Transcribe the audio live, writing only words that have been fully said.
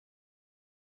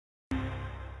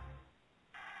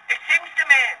seems to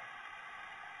me,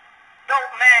 though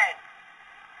man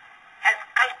has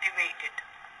cultivated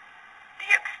the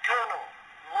external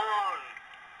world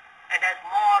and has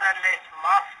more or less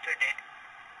mastered it,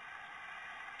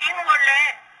 inwardly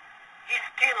he's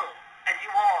still as he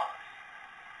was.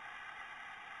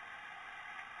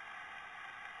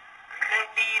 A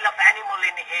great deal of animal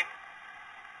in him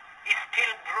is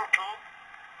still brutal,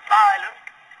 violent,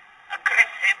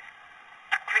 aggressive,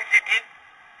 acquisitive,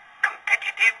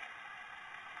 competitive,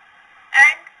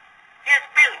 and he has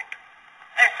built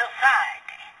a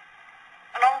society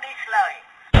along these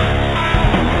lines.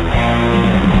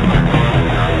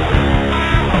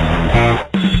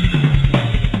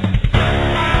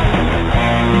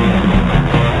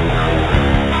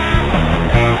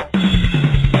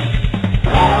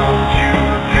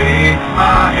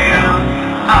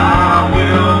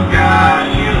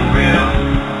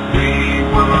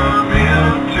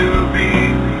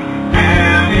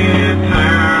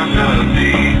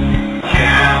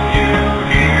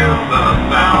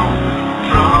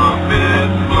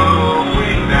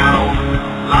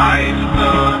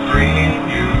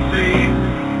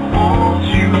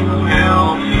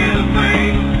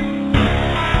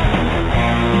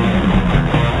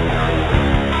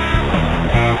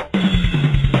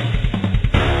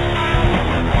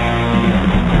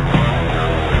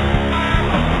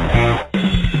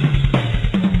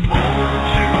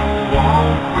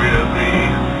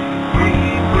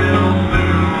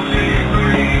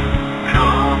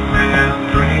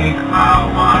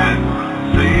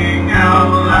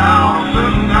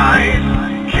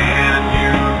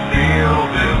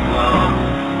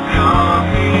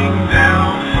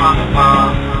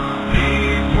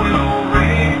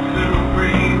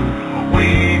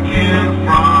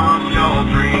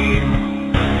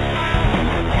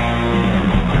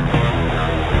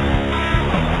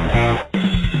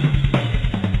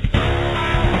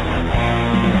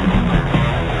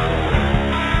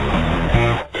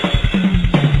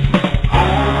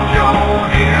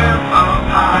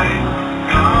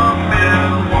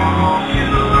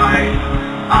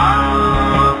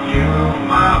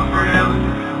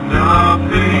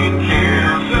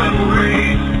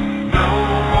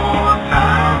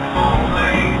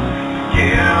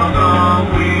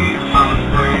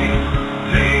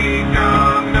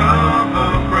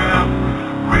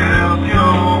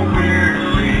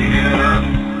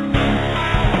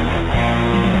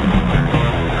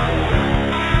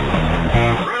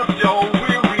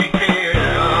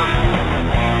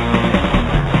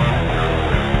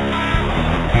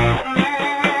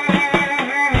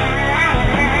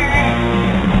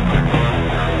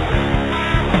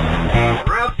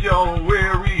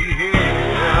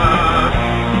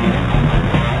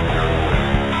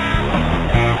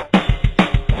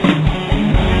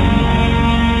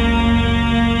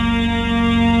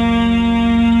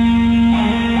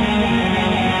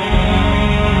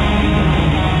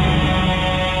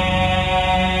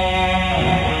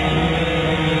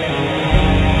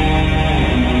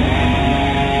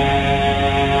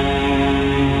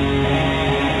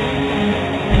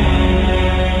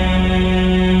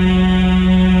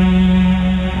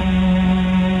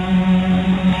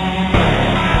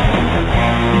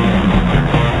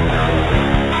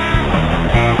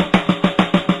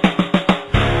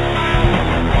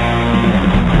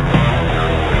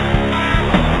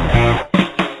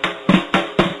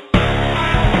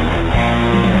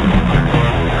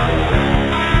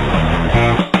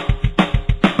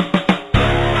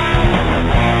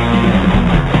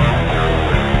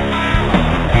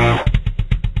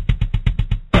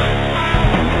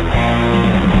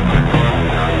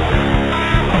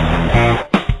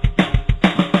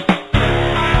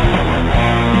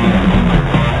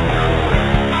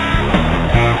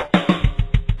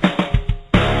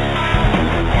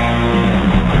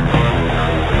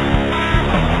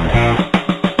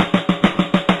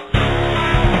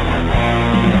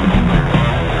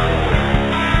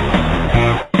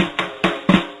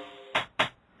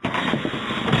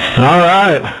 All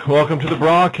right, welcome to the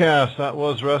broadcast. That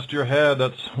was Rest Your Head.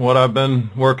 That's what I've been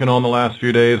working on the last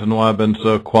few days and why I've been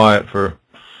so quiet. For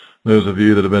those of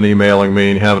you that have been emailing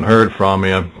me and you haven't heard from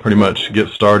me, I pretty much get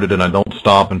started and I don't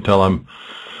stop until I'm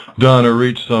done or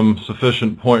reach some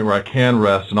sufficient point where I can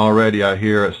rest. And already I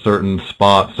hear at certain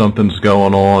spots something's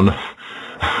going on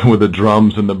with the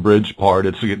drums and the bridge part.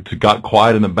 It's got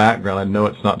quiet in the background. I know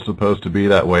it's not supposed to be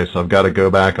that way, so I've got to go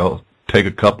back. I'll take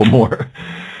a couple more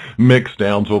mix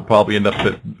downs. We'll probably end up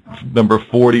at number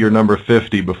 40 or number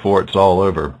 50 before it's all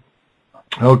over.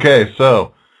 Okay,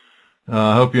 so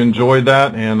I hope you enjoyed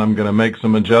that, and I'm going to make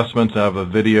some adjustments. I have a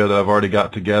video that I've already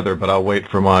got together, but I'll wait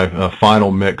for my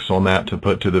final mix on that to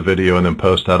put to the video and then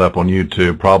post that up on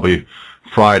YouTube. Probably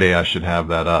Friday I should have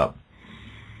that up.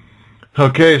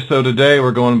 Okay, so today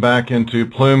we're going back into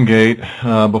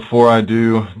Plumegate. Before I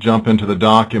do jump into the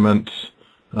documents,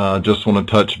 just want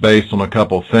to touch base on a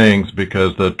couple things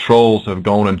because the trolls have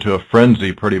gone into a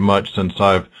frenzy pretty much since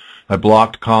I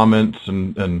blocked comments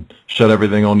and shut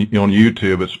everything on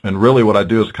YouTube. And really what I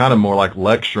do is kind of more like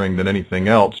lecturing than anything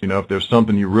else. You know, if there's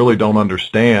something you really don't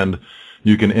understand,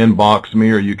 you can inbox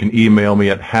me or you can email me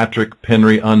at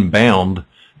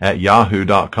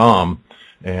HatrickPenryUnbound@yahoo.com.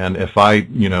 And if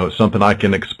something I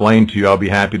can explain to you, I'll be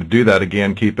happy to do that.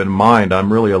 Again, keep in mind,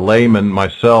 I'm really a layman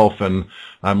myself, and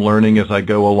I'm learning as I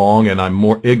go along, and I'm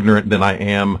more ignorant than I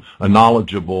am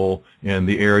knowledgeable in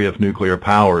the area of nuclear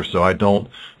power. So I don't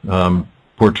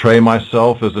portray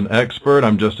myself as an expert.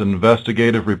 I'm just an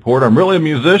investigative reporter. I'm really a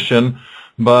musician,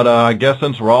 but I guess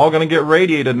since we're all going to get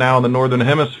radiated now in the Northern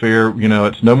Hemisphere,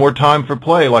 it's no more time for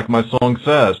play, like my song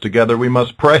says. Together we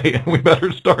must pray, and we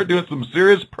better start doing some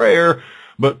serious prayer,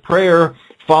 but prayer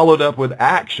followed up with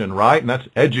action, right? And that's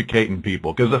educating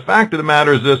people. Because the fact of the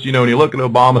matter is this, when you look at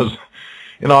Obama's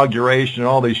inauguration,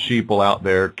 all these sheeple out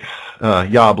there,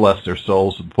 Yah bless their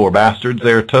souls, the poor bastards,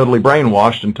 they're totally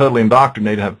brainwashed and totally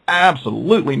indoctrinated, have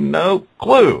absolutely no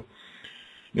clue.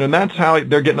 And that's how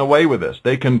they're getting away with this.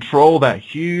 They control that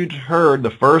huge herd, the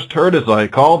first herd as I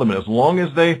call them, and as long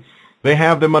as they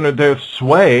have them under their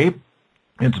sway,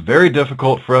 it's very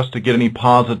difficult for us to get any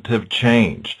positive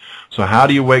change. So how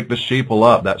do you wake the sheeple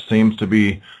up? That seems to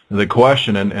be the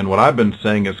question, and what I've been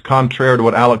saying is contrary to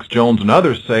what Alex Jones and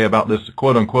others say about this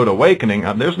quote-unquote awakening.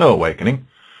 There's no awakening.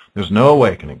 There's no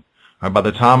awakening. By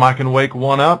the time I can wake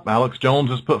one up, Alex Jones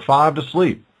has put 5 to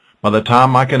sleep. By the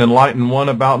time I can enlighten one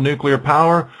about nuclear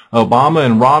power, Obama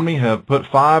and Romney have put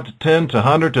 5 to 10 to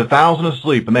 100 to 1,000 to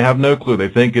sleep, and they have no clue. They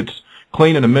think it's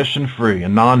clean and emission-free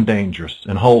and non-dangerous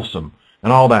and wholesome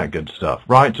and all that good stuff,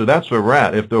 right? So that's where we're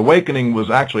at. If the awakening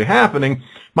was actually happening,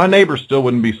 my neighbors still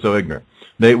wouldn't be so ignorant.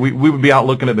 We would be out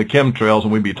looking at the chemtrails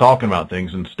and we'd be talking about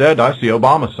things. Instead, I see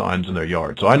Obama signs in their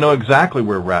yard. So I know exactly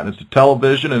where we're at. And it's the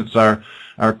television, and it's our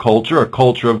culture, a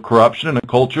culture of corruption and a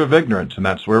culture of ignorance, and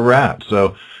that's where we're at.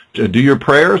 So do your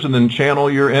prayers and then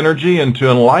channel your energy into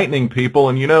enlightening people.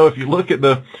 And, if you look at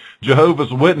the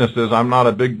Jehovah's Witnesses, I'm not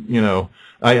a big,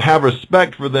 I have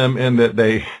respect for them in that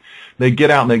they get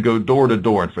out and they go door to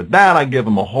door. And for that, I give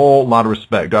them a whole lot of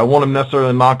respect. Do I want them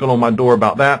necessarily knocking on my door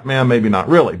about that? Man, maybe not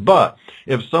really. But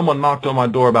if someone knocked on my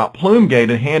door about Plumegate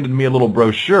and handed me a little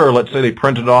brochure, let's say they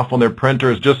printed off on their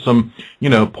printers just some,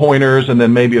 pointers and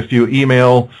then maybe a few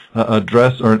email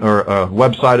address or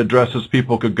website addresses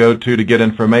people could go to get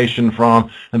information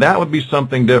from, and that would be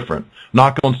something different.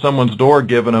 Knocking on someone's door,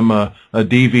 giving them a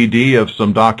DVD of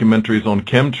some documentaries on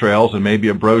chemtrails and maybe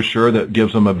a brochure that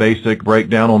gives them a basic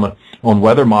breakdown on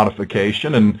weather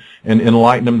modification and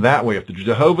enlighten them that way. If the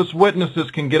Jehovah's Witnesses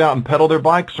can get out and pedal their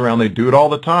bikes around, they do it all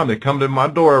the time. They come to my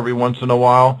door every once in a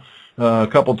while, a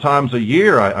couple times a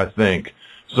year, I think.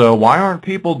 So why aren't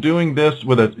people doing this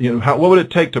with what would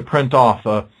it take to print off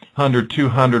 100,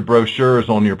 200 brochures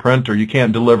on your printer? You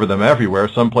can't deliver them everywhere.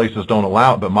 Some places don't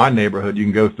allow it, but my neighborhood, you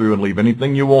can go through and leave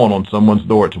anything you want on someone's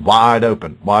door. It's wide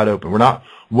open, wide open. We're not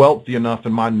wealthy enough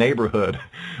in my neighborhood,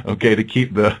 okay, to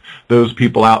keep those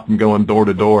people out and going door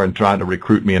to door and trying to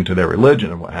recruit me into their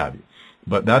religion and what have you.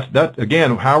 But that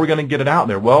again, how are we going to get it out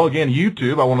there? Well, again,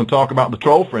 YouTube, I want to talk about the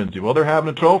troll frenzy. Well, they're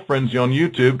having a troll frenzy on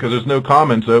YouTube because there's no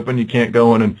comments open. You can't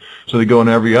go in, and so they go in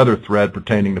every other thread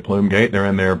pertaining to Plumegate. They're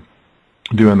in there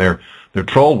doing their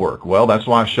troll work. Well, that's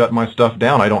why I shut my stuff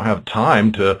down. I don't have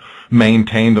time to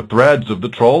maintain the threads of the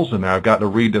trolls in there. I've got to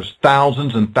read there's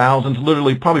thousands and thousands,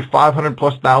 literally probably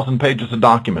 500,000+ pages of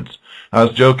documents. I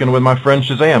was joking with my friend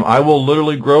Shazam. I will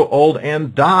literally grow old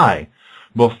and die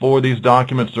before these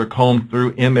documents are combed through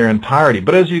in their entirety.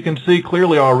 But as you can see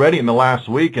clearly already in the last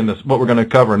week, and this what we're going to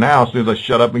cover now as soon as I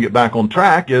shut up and get back on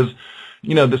track, is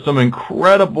there's some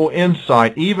incredible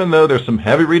insight, even though there's some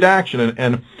heavy redaction.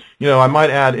 And I might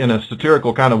add in a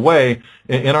satirical kind of way,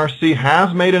 NRC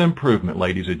has made an improvement,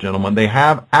 ladies and gentlemen. They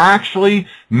have actually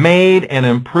made an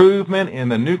improvement in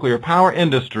the nuclear power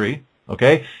industry,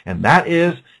 okay? And that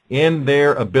is in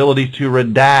their ability to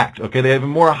redact, okay? They have a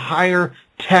more higher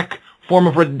tech form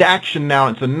of redaction now.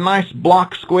 It's a nice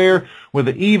block square with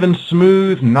an even,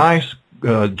 smooth, nice,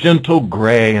 gentle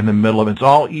gray in the middle of it. It's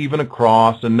all even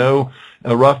across and no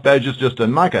rough edges, just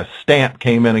like a stamp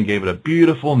came in and gave it a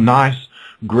beautiful, nice,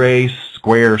 gray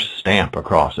square stamp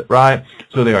across it, right?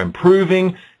 So they are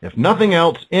improving, if nothing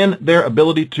else, in their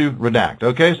ability to redact.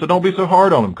 Okay, so don't be so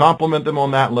hard on them. Compliment them on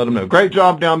that and let them know. Great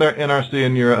job down there, NRC,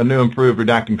 and your new improved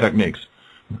redacting techniques.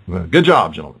 Good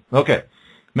job, gentlemen. Okay,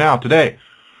 now today.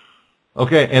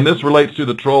 Okay, and this relates to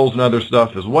the trolls and other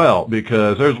stuff as well,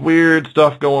 because there's weird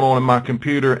stuff going on in my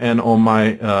computer and on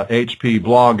my HP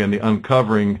blog and the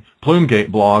Uncovering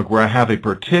Plumegate blog, where I have a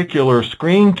particular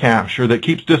screen capture that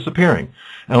keeps disappearing.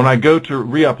 And when I go to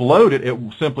re-upload it, it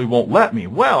simply won't let me.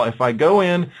 Well, if I go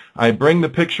in, I bring the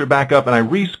picture back up, and I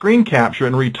re-screen capture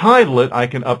and retitle it, I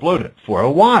can upload it for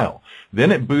a while.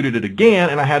 Then it booted it again,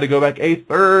 and I had to go back a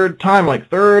third time, like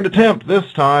third attempt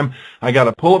this time. I got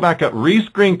to pull it back up,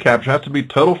 re-screen capture. It has to be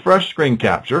total fresh screen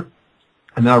capture.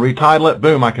 And then I retitle it,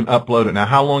 boom, I can upload it. Now,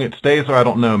 how long it stays there, I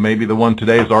don't know. Maybe the one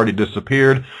today has already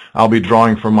disappeared. I'll be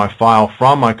drawing from my file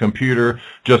from my computer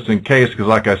just in case, because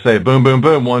like I say, boom, boom,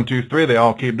 boom, 1, 2, 3, they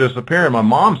all keep disappearing. My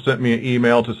mom sent me an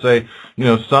email to say, you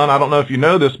know, son, I don't know if you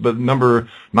know this, but number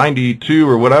 92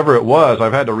 or whatever it was,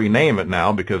 I've had to rename it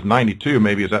now because 92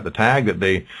 maybe is at the tag that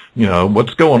they, you know,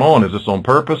 what's going on? Is this on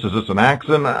purpose? Is this an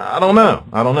accident? I don't know.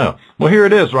 I don't know. Well, here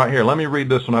it is right here. Let me read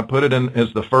this one. I put it in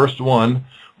as the first one.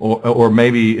 Or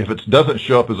maybe if it doesn't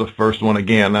show up as a first one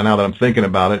again, now that I'm thinking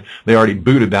about it, they already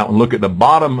booted that one. Look at the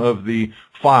bottom of the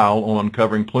file on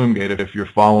Uncovering Plumegate if you're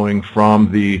following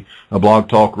from the Blog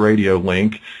Talk Radio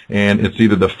link. And it's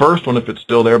either the first one if it's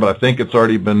still there, but I think it's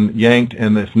already been yanked.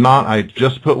 And if not, I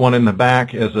just put one in the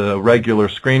back as a regular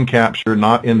screen capture,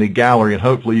 not in the gallery, and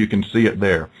hopefully you can see it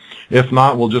there. If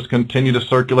not, we'll just continue to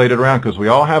circulate it around because we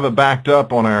all have it backed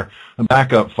up on our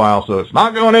backup file, so it's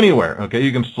not going anywhere. Okay,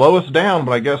 you can slow us down,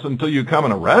 but I guess until you come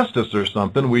and arrest us or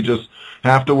something, we just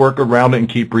have to work around it and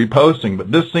keep reposting.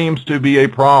 But this seems to be a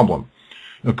problem.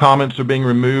 The comments are being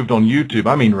removed on YouTube.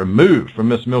 I mean, removed from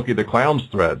Miss Milky the Clown's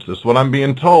threads. This is what I'm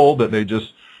being told, that they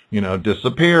just, you know,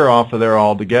 disappear off of there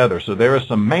altogether. So there is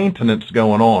some maintenance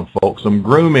going on, folks, some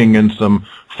grooming and some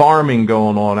farming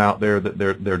going on out there that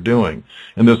they're doing.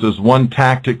 And this is one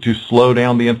tactic to slow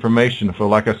down the information. For,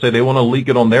 like I said, they want to leak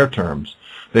it on their terms.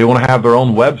 They want to have their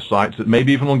own websites that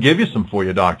maybe even will give you some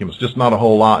FOIA documents, just not a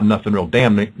whole lot and nothing real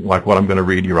damning like what I'm going to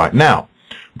read you right now.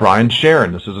 Brian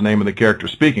Sharon, this is the name of the character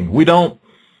speaking. We don't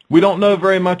know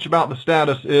very much about the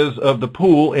status is of the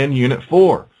pool in Unit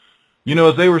 4. You know,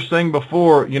 as they were saying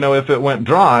before, you know, if it went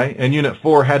dry and Unit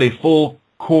 4 had a full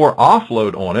core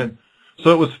offload on it, so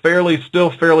it was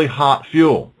still fairly hot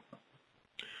fuel.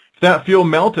 If that fuel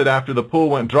melted after the pool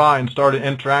went dry and started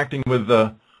interacting with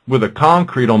the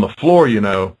concrete on the floor, you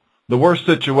know, the worst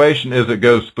situation is it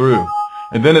goes through,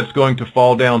 and then it's going to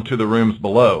fall down to the rooms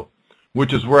below,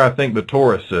 which is where I think the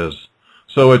Taurus is.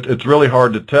 So it's really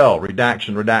hard to tell,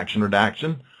 redaction,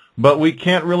 but we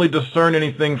can't really discern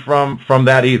anything from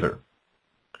that either.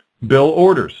 Bill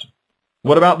orders.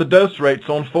 What about the dose rates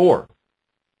on 4?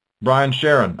 Brian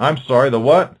Sharon. I'm sorry, the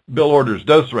what? Bill orders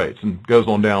dose rates, and goes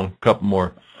on down a couple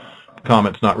more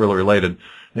comments not really related.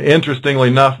 Interestingly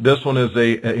enough, this one is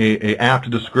a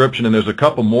apt description, and there's a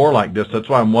couple more like this. That's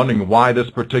why I'm wondering why this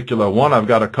particular one. I've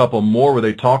got a couple more where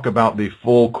they talk about the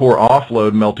full core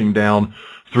offload melting down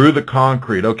through the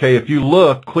concrete. Okay, if you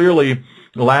look, clearly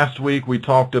last week we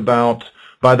talked about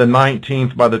by the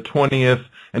 19th, by the 20th,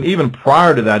 and even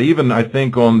prior to that, even I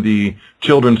think on the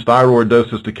children's thyroid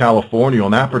doses to California,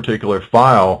 on that particular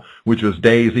file, which was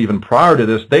days even prior to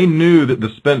this, they knew that the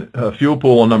spent fuel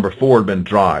pool on number 4 had been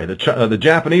dry. The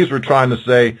Japanese were trying to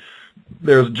say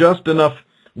there's just enough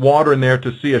water in there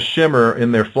to see a shimmer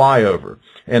in their flyover.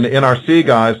 And the NRC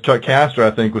guys, Chuck Castor,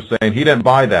 I think, was saying he didn't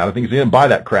buy that. I think he didn't buy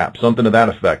that crap, something to that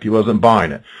effect. He wasn't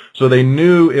buying it. So they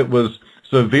knew it was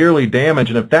severely damaged.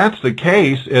 And if that's the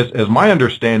case, as my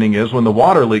understanding is, when the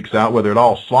water leaks out, whether it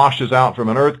all sloshes out from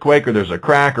an earthquake or there's a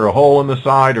crack or a hole in the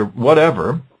side or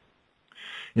whatever,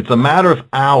 it's a matter of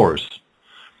hours.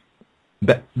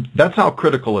 That's how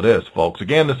critical it is, folks.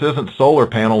 Again, this isn't solar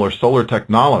panel or solar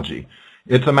technology.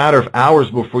 It's a matter of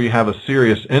hours before you have a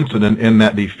serious incident in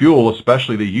that the fuel,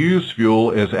 especially the used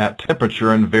fuel, is at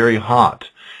temperature and very hot.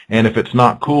 And if it's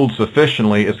not cooled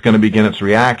sufficiently, it's going to begin its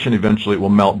reaction. Eventually it will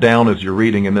melt down, as you're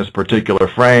reading in this particular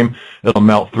frame. It'll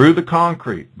melt through the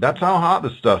concrete. That's how hot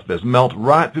this stuff is. Melt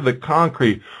right through the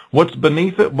concrete. What's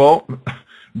beneath it? Well,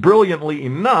 brilliantly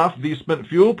enough, these spent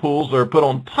fuel pools are put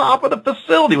on top of the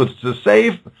facility to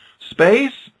save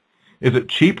space. Is it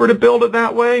cheaper to build it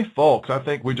that way? Folks, I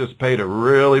think we just paid a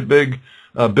really big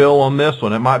bill on this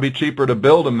one. It might be cheaper to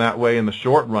build them that way in the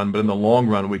short run, but in the long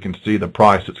run we can see the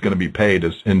price that's going to be paid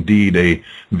is indeed a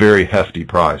very hefty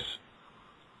price.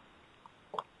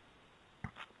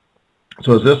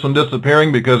 So is this one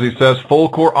disappearing because he says full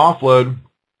core offload?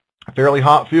 fairly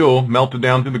hot fuel melted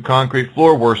down through the concrete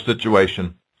floor, worst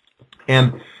situation.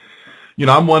 And,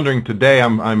 I'm wondering today,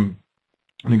 I'm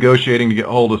negotiating to get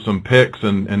hold of some pics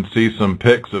and see some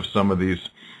pics of some of these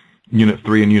Unit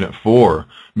 3 and Unit 4,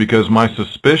 because my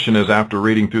suspicion is, after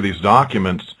reading through these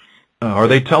documents, are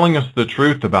they telling us the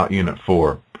truth about Unit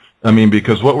 4? I mean,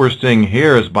 because what we're seeing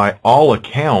here is, by all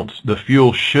accounts, the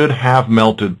fuel should have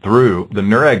melted through. The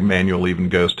NUREG manual even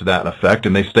goes to that effect,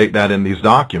 and they state that in these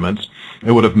documents.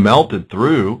 It would have melted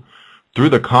through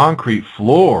the concrete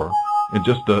floor, and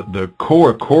just the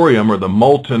core corium, or the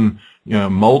molten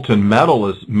metal,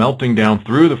 is melting down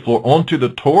through the floor. Onto the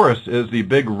torus is the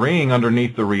big ring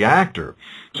underneath the reactor.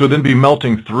 So then be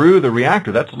melting through the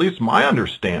reactor. That's at least my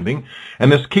understanding.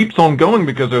 And this keeps on going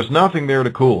because there's nothing there to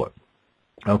cool it.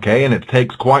 Okay, and it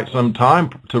takes quite some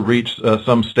time to reach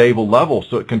some stable level,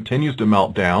 so it continues to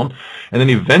melt down, and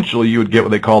then eventually you would get what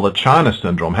they call the China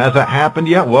syndrome. Has that happened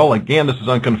yet? Well, again, this is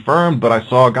unconfirmed, but I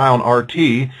saw a guy on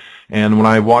RT, and when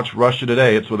I watch Russia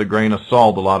Today, it's with a grain of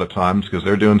salt a lot of times, because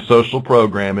they're doing social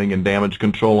programming and damage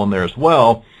control in there as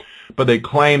well, but they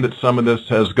claim that some of this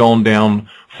has gone down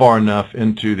far enough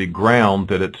into the ground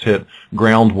that it's hit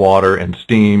groundwater, and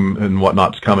steam and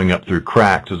whatnot's coming up through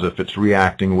cracks as if it's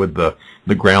reacting with the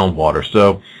groundwater.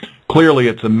 So clearly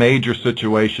it's a major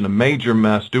situation, a major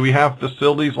mess. Do we have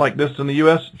facilities like this in the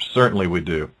U.S.? Certainly we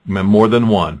do. More than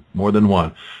one.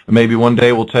 And maybe one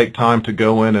day we'll take time to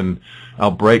go in and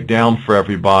I'll break down for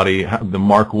everybody the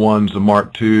Mark 1s, the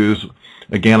Mark 2s.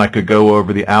 Again, I could go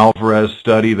over the Alvarez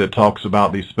study that talks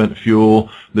about the spent fuel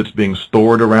that's being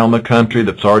stored around the country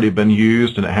that's already been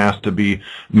used, and it has to be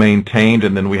maintained,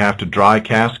 and then we have to dry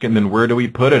cask it, and then where do we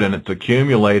put it? And it's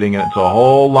accumulating, and it's a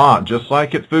whole lot. Just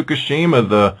like at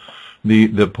Fukushima,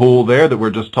 the pool there that we're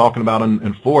just talking about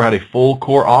in 4 had a full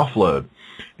core offload.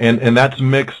 And that's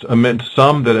mixed amidst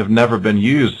some that have never been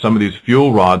used, some of these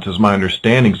fuel rods, is my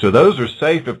understanding. So those are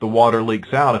safe if the water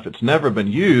leaks out. If it's never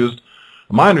been used,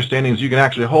 my understanding is you can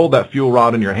actually hold that fuel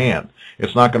rod in your hand.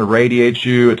 It's not going to radiate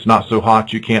you. It's not so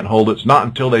hot you can't hold it. It's not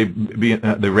until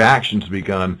the reaction's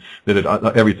begun that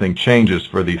everything changes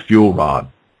for the fuel rod.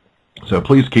 So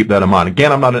please keep that in mind.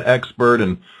 Again, I'm not an expert,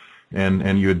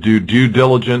 and you do due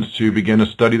diligence to begin to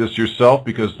study this yourself,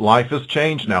 because life has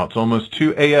changed now. It's almost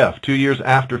 2 years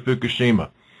after Fukushima,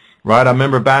 right? I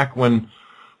remember back when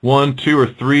 1, 2, or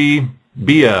 3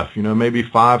 BF, maybe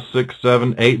 5, 6,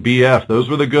 7, 8 BF. Those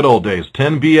were the good old days.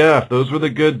 10 BF, those were the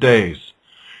good days.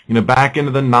 Back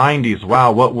into the 90s,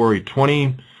 wow, what were we,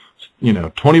 21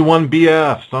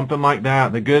 BF, something like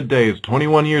that, the good days,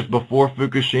 21 years before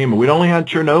Fukushima. We'd only had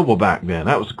Chernobyl back then.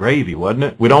 That was gravy, wasn't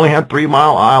it? We'd only had 3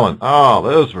 Mile Island. Oh,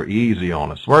 those were easy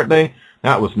on us, weren't they?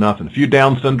 That was nothing. A few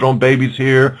Down syndrome babies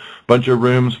here, bunch of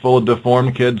rooms full of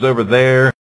deformed kids over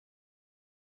there.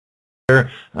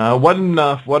 Wasn't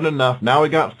enough. Now we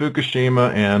got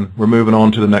Fukushima, and we're moving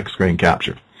on to the next screen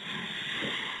capture.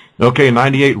 Okay,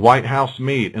 98 White House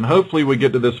meet, and hopefully we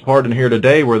get to this part in here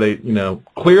today where they,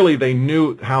 clearly they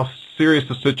knew how serious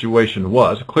the situation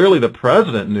was. Clearly the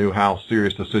president knew how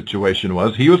serious the situation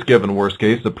was. He was given worst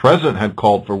case. The president had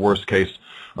called for worst case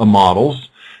models,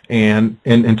 and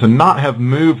to not have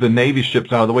moved the Navy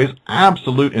ships out of the way is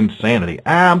absolute insanity.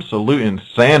 Absolute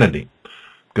insanity,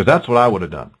 because that's what I would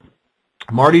have done.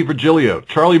 Marty Virgilio.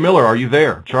 Charlie Miller, are you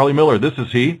there? Charlie Miller, this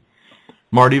is he.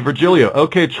 Marty Virgilio.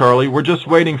 Okay, Charlie, we're just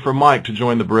waiting for Mike to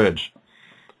join the bridge.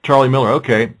 Charlie Miller.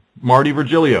 Okay. Marty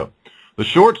Virgilio. The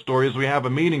short story is we have a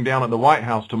meeting down at the White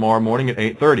House tomorrow morning at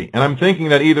 8:30, and I'm thinking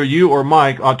that either you or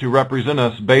Mike ought to represent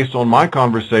us based on my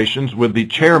conversations with the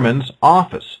chairman's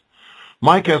office.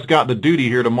 Mike has got the duty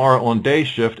here tomorrow on day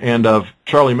shift, and of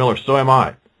Charlie Miller, so am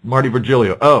I. Marty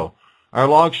Virgilio. Oh, our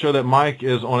logs show that Mike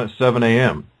is on at 7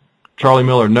 a.m. Charlie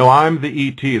Miller. No, I'm the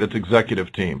ET, that's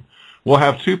executive team. We'll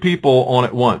have 2 people on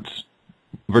at once.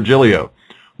 Virgilio.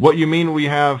 What you mean we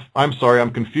have? I'm sorry,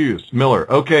 I'm confused.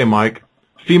 Miller. Okay, Mike.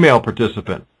 Female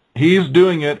participant. He's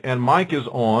doing it, and Mike is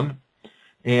on,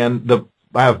 and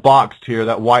I have boxed here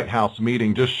that White House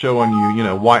meeting, just showing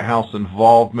you, White House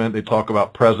involvement. They talk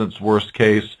about president's worst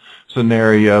case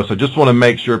scenario. So just want to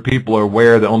make sure people are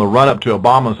aware that on the run-up to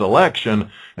Obama's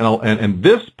election, and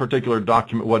this particular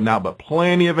document wasn't out, but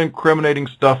plenty of incriminating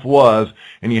stuff was,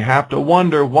 and you have to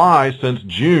wonder why, since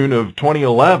June of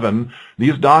 2011,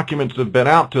 these documents have been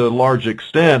out to a large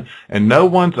extent, and no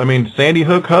one's, Sandy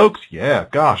Hook hoax? Yeah,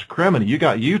 gosh, criminy, you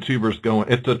got YouTubers going.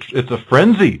 It's a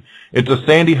frenzy. It's a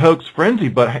Sandy Hoax frenzy,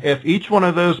 but if each one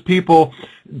of those people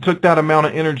took that amount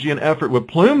of energy and effort with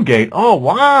Plumegate, oh,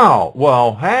 wow,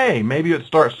 well, hey, maybe it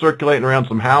starts circulating around,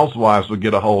 some housewives would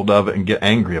get a hold of it and get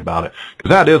angry about it, because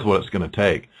that is what it's going to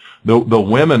take. the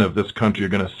women of this country are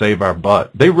going to save our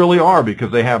butt. They really are,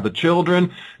 because they have the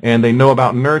children and they know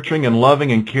about nurturing and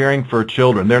loving and caring for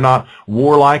children. They're not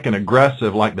warlike and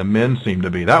aggressive like the men seem to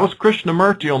be. That was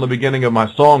Krishnamurti on the beginning of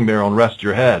my song there on Rest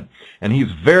Your Head. And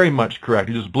he's very much correct.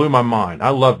 He just blew my mind. I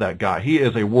love that guy. He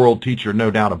is a world teacher,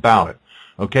 no doubt about it.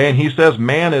 Okay, and he says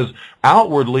man is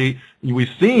outwardly, we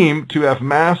seem to have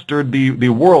mastered the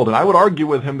world. And I would argue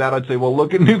with him that I'd say, well,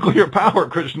 look at nuclear power,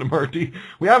 Krishnamurti.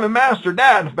 We haven't mastered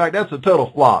that. In fact, that's a total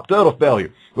flop, total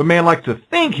failure. But man likes to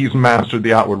think he's mastered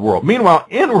the outward world. Meanwhile,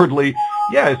 inwardly,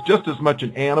 yeah, it's just as much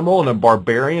an animal and a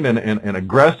barbarian and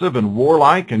aggressive and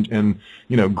warlike and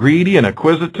you know, greedy and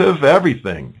acquisitive,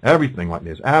 everything like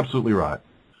this. Absolutely right.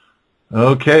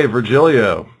 Okay,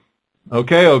 Virgilio.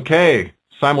 Okay.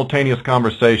 Simultaneous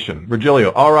conversation.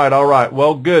 Virgilio, all right.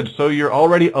 Well, good. So you're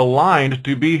already aligned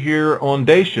to be here on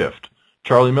day shift.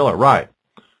 Charlie Miller, right.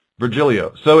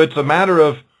 Virgilio, so it's a matter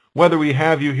of whether we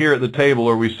have you here at the table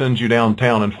or we send you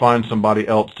downtown and find somebody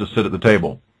else to sit at the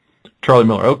table. Charlie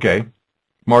Miller, okay.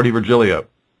 Marty Virgilio.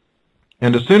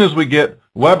 And as soon as we get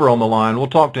Weber on the line, we'll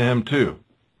talk to him too.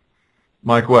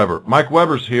 Mike Weber. Mike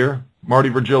Weber's here. Marty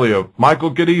Virgilio.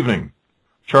 Michael, good evening.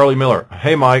 Charlie Miller.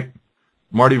 Hey, Mike.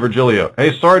 Marty Virgilio.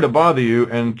 Hey, sorry to bother you,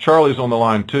 and Charlie's on the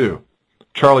line too.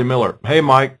 Charlie Miller. Hey,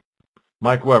 Mike.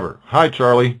 Mike Weber. Hi,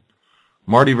 Charlie.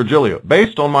 Marty Virgilio.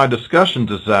 Based on my discussions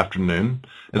this afternoon,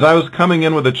 as I was coming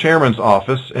in with the chairman's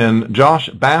office, and Josh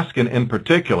Baskin in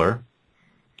particular,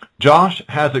 Josh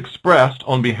has expressed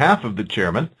on behalf of the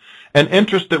chairman an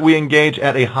interest that we engage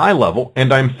at a high level,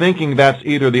 and I'm thinking that's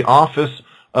either the office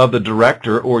of the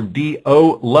director or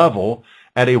DO level,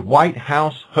 at a White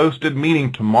House hosted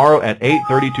meeting tomorrow at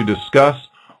 8:30 to discuss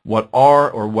what are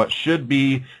or what should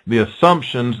be the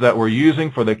assumptions that we're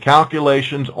using for the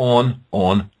calculations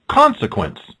on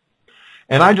consequence.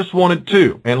 And I just wanted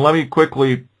to, and let me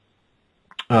quickly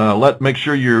make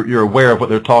sure you're aware of what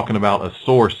they're talking about, a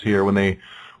source here when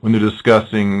they're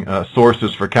discussing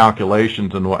sources for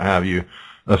calculations and what have you.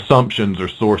 Assumptions or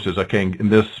sources. Okay, in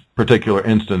this particular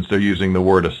instance, they're using the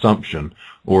word assumption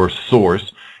or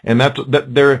source. And that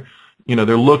they're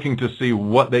looking to see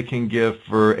what they can give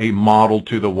for a model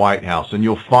to the White House. And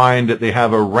you'll find that they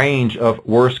have a range of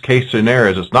worst case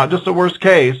scenarios. It's not just a worst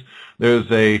case.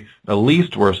 There's a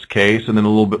least worst case, and then a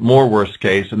little bit more worst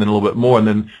case, and then a little bit more. And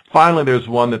then finally there's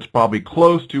one that's probably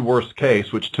close to worst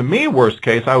case, which to me, worst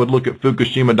case, I would look at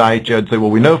Fukushima Daiichi and say,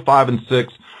 well, we know 5 and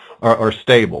 6 are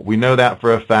stable. We know that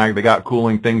for a fact. They got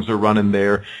cooling. Things are running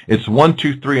there. It's 1,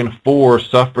 2, 3, and 4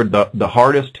 suffered the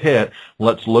hardest hit.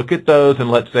 Let's look at those and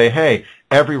let's say, hey,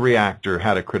 every reactor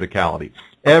had a criticality.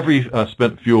 Every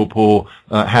spent fuel pool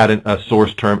had a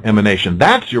source term emanation.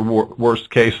 That's your worst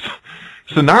case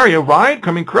scenario, right?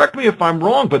 I mean, correct me if I'm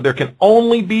wrong, but there can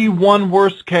only be one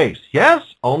worst case. Yes,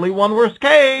 only one worst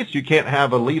case. You can't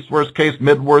have a least worst case,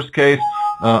 mid worst case,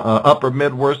 upper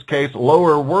mid worst case,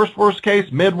 lower worst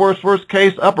case, mid worst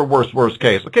case, upper worst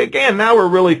case. Okay, again, now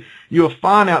you'll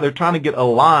find out they're trying to get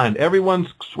aligned. Everyone's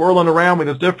swirling around with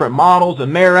these different models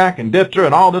and NERAC and DITRA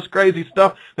and all this crazy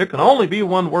stuff. There can only be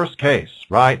one worst case,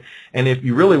 right? And if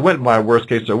you really went by a worst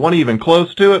case, or one even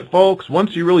close to it, folks,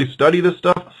 once you really study this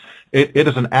stuff, it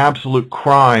is an absolute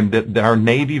crime that our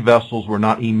Navy vessels were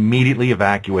not immediately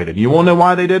evacuated. You want to know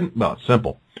why they didn't? Well, it's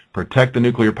simple. Protect the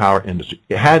nuclear power industry.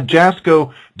 Had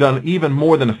JASCO done even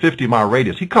more than a 50-mile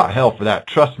radius, he caught hell for that.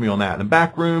 Trust me on that. In the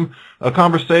back room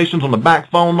conversations on the back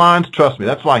phone lines, trust me,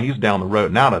 that's why he's down the road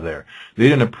and out of there. They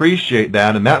didn't appreciate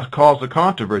that, and that's caused a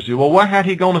controversy. Well, why had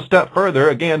he gone a step further,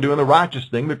 again, doing the righteous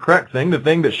thing, the correct thing, the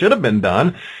thing that should have been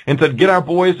done, and said, get our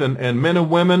boys and men and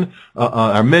women,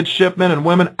 our midshipmen and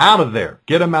women out of there.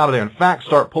 Get them out of there. In fact,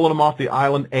 start pulling them off the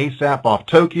island ASAP, off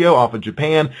Tokyo, off of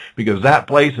Japan, because that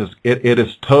place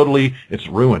it's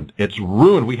ruined. It's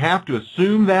ruined. We have to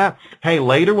assume that, hey,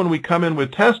 later when we come in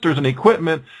with testers and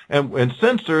equipment and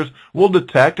sensors, we'll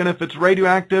detect, and if it's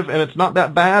radioactive and it's not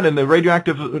that bad and the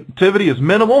radioactivity is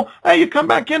minimal, hey, you come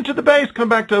back into the base, come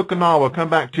back to Okinawa, come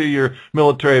back to your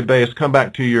military base, come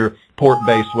back to your port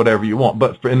base, whatever you want.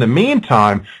 But in the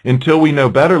meantime, until we know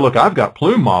better, look, I've got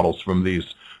plume models from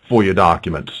these FOIA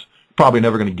documents. Probably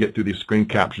never going to get through these screen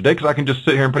capture today because I can just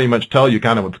sit here and pretty much tell you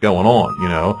kind of what's going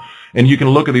on, And you can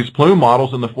look at these plume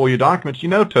models in the FOIA documents.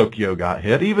 Tokyo got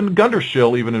hit. Even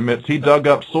Gundershill even admits he dug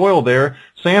up soil there,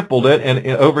 sampled it, and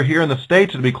over here in the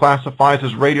States it would be classified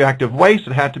as radioactive waste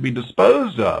and had to be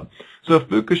disposed of. So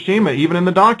Fukushima, even in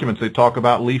the documents, they talk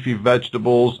about leafy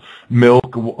vegetables,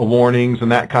 milk warnings,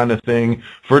 and that kind of thing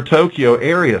for Tokyo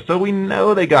area. So we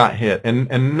know they got hit. And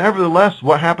nevertheless,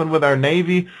 what happened with our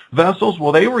Navy vessels?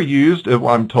 Well, they were used,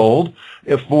 I'm told,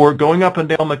 for going up and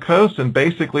down the coast and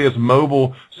basically as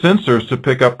mobile sensors to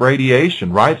pick up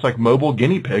radiation, right? It's like mobile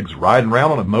guinea pigs riding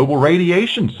around on a mobile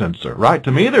radiation sensor, right?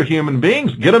 To me, they're human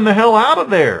beings. Get them the hell out of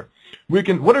there.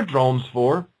 What are drones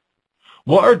for?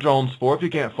 What are drones for if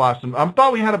you can't fly some? I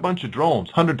thought we had a bunch of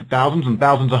drones, hundreds of thousands and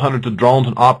thousands of hundreds of drones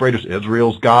and operators.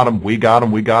 Israel's got them. We got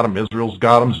them. We got them. Israel's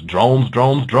got them. Drones,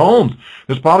 drones, drones.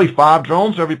 There's probably 5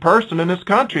 drones for every person in this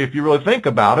country if you really think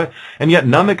about it. And yet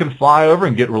none that can fly over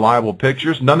and get reliable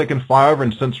pictures. None that can fly over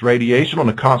and sense radiation on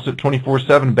a constant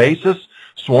 24/7 basis.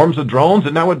 Swarms of drones.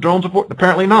 Isn't that what drones are for?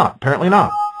 Apparently not. Apparently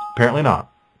not. Apparently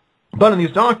not. But in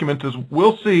these documents, as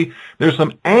we'll see, there's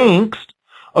some angst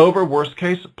over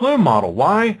worst-case plume model.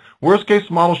 Why? Worst-case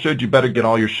model showed you better get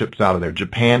all your ships out of there.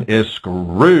 Japan is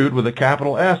screwed with a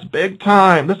capital S big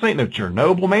time. This ain't no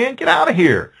Chernobyl, man. Get out of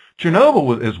here.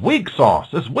 Chernobyl is weak sauce.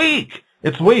 It's weak.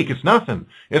 It's weak. It's nothing.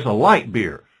 It's a light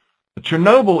beer.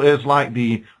 Chernobyl is like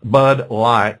the Bud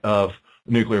Light of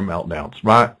nuclear meltdowns,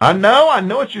 right? I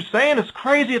know what you're saying. It's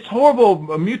crazy. It's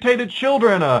horrible. Mutated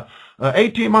children,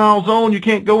 18-mile zone, you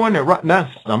can't go in there. Right now,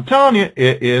 I'm telling you,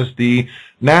 it is the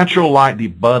natural light, the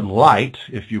Bud Light,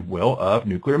 if you will, of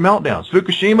nuclear meltdowns.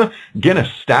 Fukushima,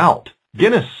 Guinness Stout.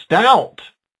 Guinness Stout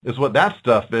is what that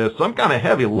stuff is. Some kind of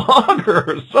heavy lager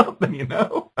or something, you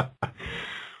know?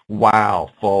 Wow,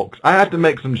 folks. I have to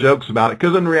make some jokes about it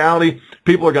because in reality,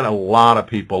 a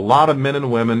lot of men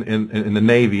and women in the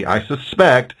Navy, I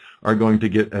suspect, are going to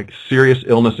get a serious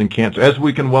illness and cancer. As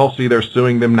we can well see, they're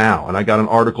suing them now. And I got an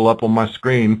article up on my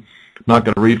screen. I'm not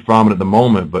going to read from it at the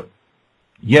moment, but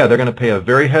yeah, they're going to pay a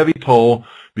very heavy toll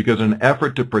because in an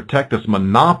effort to protect this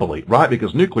monopoly, right?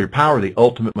 Because nuclear power, the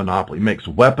ultimate monopoly, makes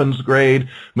weapons grade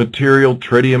material,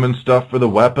 tritium and stuff for the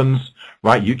weapons,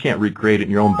 right? You can't recreate it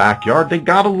in your own backyard. They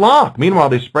got a lock. Meanwhile,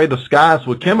 they spray the skies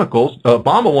with chemicals.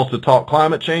 Obama wants to talk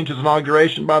climate change, his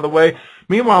inauguration, by the way.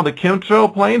 Meanwhile, the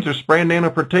chemtrail planes are spraying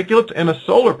nanoparticulates and a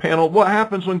solar panel. What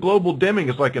happens when global dimming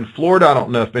is like in Florida? I don't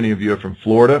know if any of you are from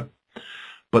Florida,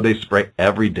 but they spray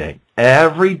every day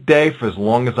for as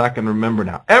long as I can remember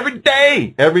now. Every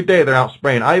day they're out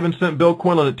spraying. I even sent Bill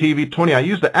Quinlan at TV20. I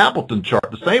used the Appleton chart,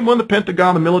 the same one the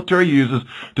Pentagon, the military uses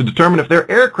to determine if their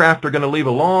aircraft are going to leave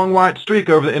a long white streak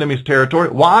over the enemy's territory.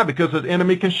 Why? Because the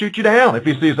enemy can shoot you down if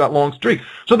he sees that long streak.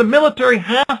 So the military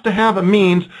has to have a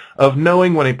means of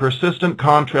knowing when a persistent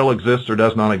contrail exists or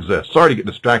does not exist. Sorry to get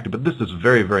distracted, but this is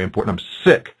very, very important. I'm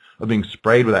sick of being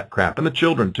sprayed with that crap, and the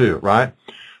children too, right?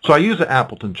 So I use the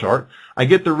Appleton chart. I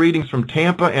get the readings from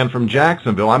Tampa and from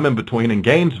Jacksonville. I'm in between in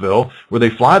Gainesville, where they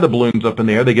fly the balloons up in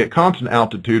the air. They get constant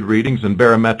altitude readings and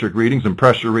barometric readings and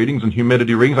pressure readings and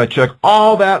humidity readings. I check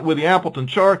all that with the Appleton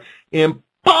chart.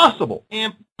 Impossible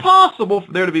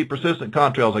for there to be persistent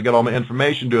contrails. I get all my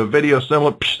information, do a video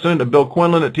similar, send it to Bill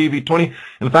Quinlan at TV20.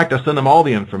 In fact, I send them all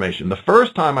the information. The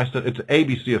first time I sent, it's an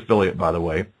ABC affiliate, by the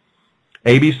way.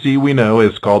 ABC, we know,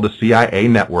 is called the CIA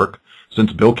network.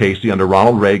 Since Bill Casey under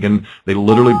Ronald Reagan, they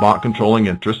literally bought controlling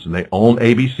interests and they own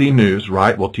ABC News,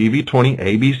 right? Well, TV20,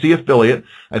 ABC affiliate.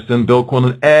 I send Bill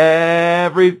Quinlan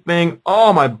everything,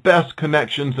 all my best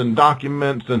connections and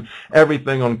documents and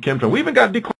everything on chemtrail. We even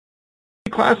got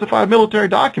declassified military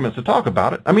documents to talk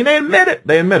about it. I mean, they admit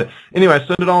it. Anyway, I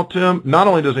send it all to him. Not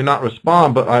only does he not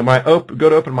respond, but I might go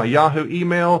to open my Yahoo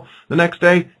email the next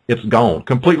day. It's gone.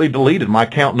 Completely deleted. My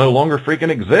account no longer freaking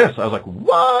exists. I was like,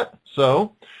 what?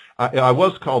 So I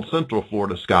was called Central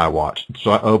Florida Skywatch, so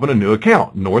I opened a new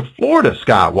account, North Florida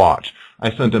Skywatch.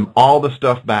 I sent him all the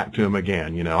stuff back to him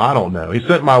again. You know, I don't know. He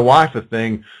sent my wife a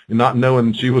thing, not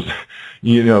knowing she was,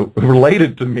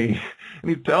 related to me.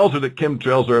 And he tells her that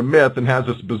chemtrails are a myth and has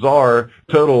this bizarre,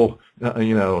 total,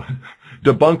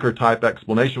 debunker-type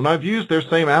explanation. When I've used their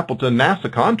same Appleton NASA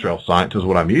contrail science is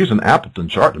what I'm using, Appleton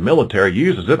chart. The military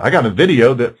uses it. I got a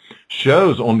video that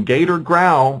shows on Gator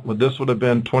Growl, this would have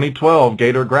been 2012,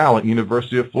 Gator Growl at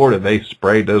University of Florida. They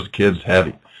sprayed those kids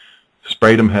heavy.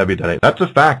 Sprayed them heavy today. That's a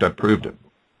fact. I proved it.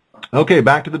 Okay,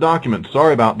 back to the document.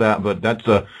 Sorry about that, but that's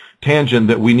a tangent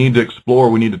that we need to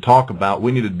explore, we need to talk about,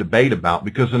 we need to debate about,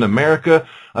 because in America,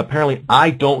 apparently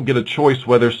I don't get a choice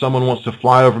whether someone wants to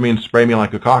fly over me and spray me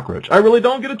like a cockroach. I really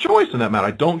don't get a choice in that matter.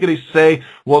 I don't get a say.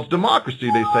 Well, it's democracy.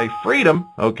 They say freedom,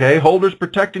 okay, holders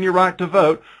protecting your right to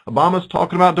vote. Obama's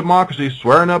talking about democracy,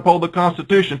 swearing to uphold the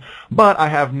Constitution, but I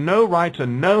have no right to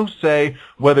no say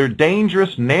whether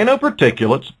dangerous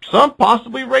nanoparticulates, some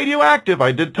possibly radioactive,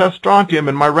 I did test strontium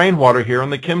in my rainwater here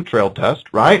on the chemtrail test,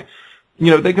 right?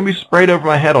 they can be sprayed over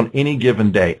my head on any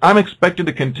given day. I'm expected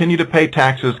to continue to pay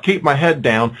taxes, keep my head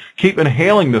down, keep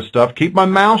inhaling this stuff, keep my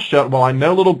mouth shut while I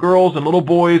know little girls and little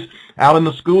boys out in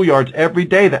the schoolyards every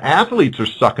day, the athletes are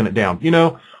sucking it down.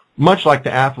 Much like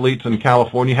the athletes in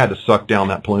California had to suck down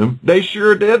that plume. They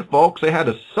sure did, folks. They had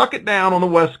to suck it down on the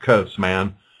West Coast,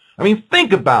 man. I mean,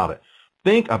 think about it.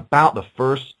 Think about the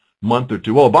first month or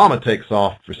two. Well, Obama takes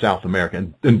off for South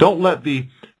America. And don't let the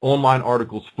online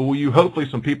articles fool you. Hopefully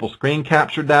some people screen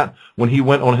captured that when he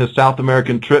went on his South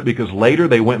American trip, because later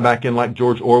they went back in like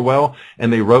George Orwell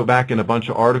and they wrote back in a bunch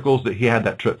of articles that he had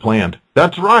that trip planned.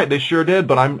 That's right, they sure did,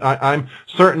 but I'm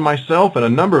certain myself and a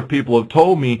number of people have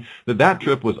told me that that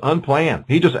trip was unplanned.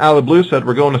 He just out of the blue said,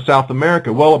 we're going to South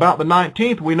America. Well, about the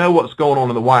 19th, we know what's going on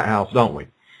in the White House, don't we?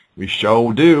 We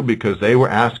sure do, because they were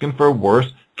asking for a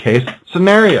worst case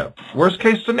scenario. Worst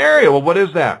case scenario, well, what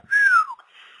is that?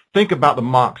 Think about the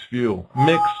MOX fuel.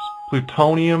 Mix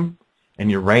plutonium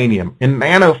and uranium in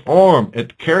nano form.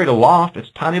 It's carried aloft. It's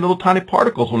tiny little tiny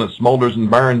particles when it smolders and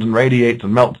burns and radiates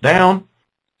and melts down.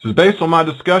 This is based on my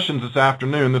discussions this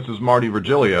afternoon. This is Marty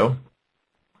Virgilio.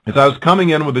 As I was coming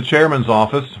in with the chairman's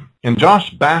office, and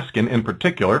Josh Baskin in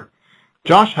particular,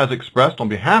 Josh has expressed on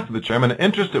behalf of the chairman an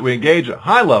interest that we engage at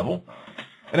high level,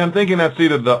 and I'm thinking that's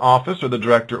either the office or the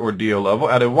director or DO level,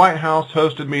 at a White House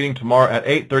hosted meeting tomorrow at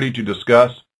 8:30 to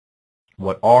discuss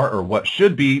what are or what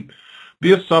should be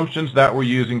the assumptions that we're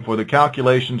using for the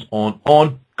calculations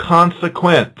on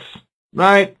consequence,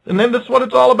 right? And then that's what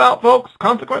it's all about, folks,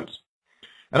 consequence.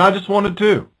 And I just wanted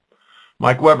to.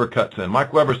 Mike Weber cuts in.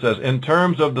 Mike Weber says, in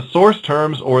terms of the source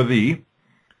terms or the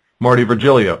Marty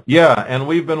Virgilio. Yeah, and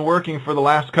we've been working for the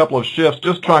last couple of shifts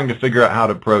just trying to figure out how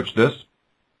to approach this.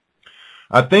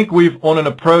 I think we've on an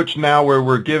approach now where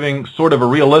we're giving sort of a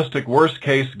realistic worst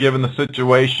case given the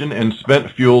situation in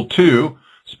spent fuel 2,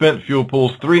 spent fuel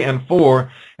pools 3 and 4,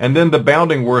 and then the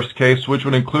bounding worst case, which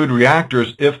would include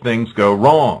reactors if things go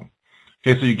wrong.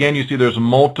 Okay, so again, you see there's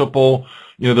multiple,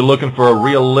 they're looking for a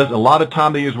realistic, a lot of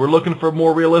time they use, we're looking for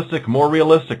more realistic,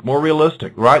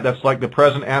 right? That's like the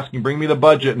president asking, bring me the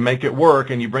budget and make it work,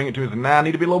 and you bring it to him and say, nah, I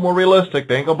need to be a little more realistic.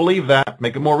 They ain't going to believe that.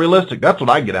 Make it more realistic. That's what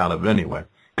I get out of it anyway.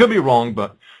 Could be wrong,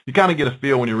 but you kind of get a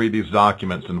feel when you read these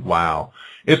documents, and wow.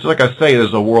 It's like I say, it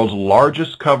is the world's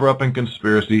largest cover-up and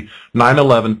conspiracy.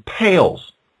 9/11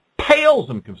 pales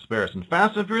in comparison.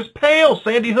 Fast and Furious pales.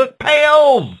 Sandy Hook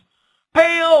pales,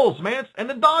 man. And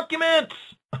the documents.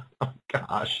 Oh,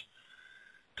 gosh.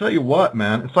 Tell you what,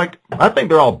 man. It's like, I think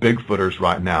they're all Bigfooters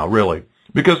right now, really.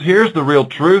 Because here's the real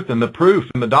truth and the proof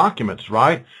in the documents,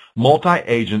 right?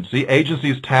 Multi-agency,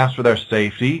 agencies tasked for their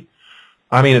safety.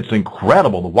 I mean, it's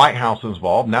incredible. The White House is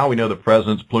involved. Now we know the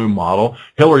president's plume model.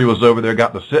 Hillary was over there,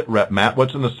 got the sit-rep map.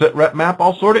 What's in the sit-rep map?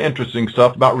 All sort of interesting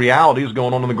stuff about realities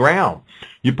going on the ground.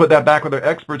 You put that back with their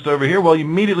experts over here, well, you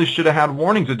immediately should have had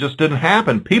warnings. It just didn't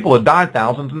happen. People had died,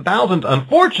 thousands and thousands,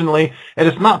 unfortunately, and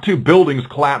it's not two buildings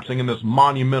collapsing in this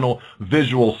monumental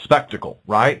visual spectacle,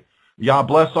 right? God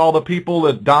bless all the people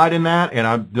that died in that, and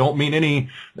I don't mean any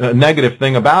negative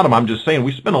thing about them. I'm just saying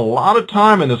we spend a lot of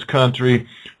time in this country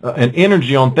and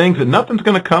energy on things that nothing's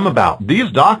going to come about.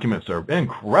 These documents are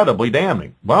incredibly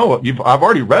damning. Well, I've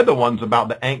already read the ones about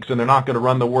the Yanks, and they're not going to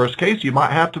run the worst case. You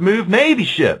might have to move Navy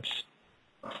ships.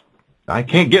 I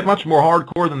can't get much more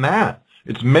hardcore than that.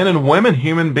 It's men and women,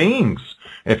 human beings.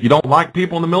 If you don't like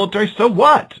people in the military, so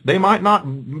what? They might not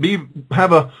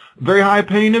have a very high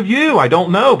opinion of you. I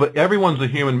don't know, but everyone's a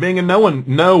human being, and no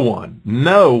one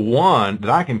that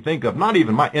I can think of, not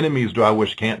even my enemies, do I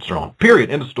wish cancer on. Period.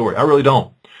 End of story. I really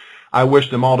don't. I wish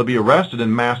them all to be arrested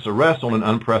in mass arrest on an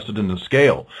unprecedented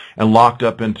scale and locked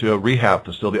up into a rehab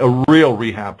facility, a real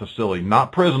rehab facility,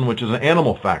 not prison, which is an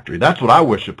animal factory. That's what I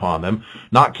wish upon them.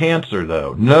 Not cancer,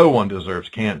 though. No one deserves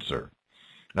cancer.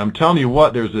 And I'm telling you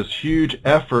what, there's this huge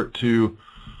effort to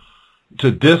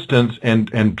distance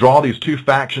and draw these two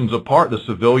factions apart, the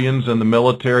civilians and the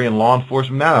military and law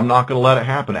enforcement. That I'm not going to let it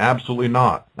happen. Absolutely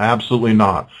not. Absolutely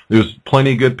not. There's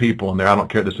plenty of good people in there. I don't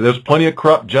care. There's plenty of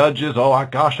corrupt judges. Oh,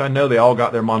 gosh, I know they all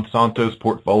got their Monsanto's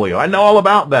portfolio. I know all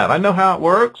about that. I know how it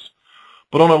works.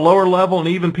 But on a lower level, and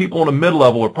even people on a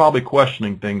mid-level are probably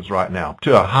questioning things right now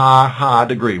to a high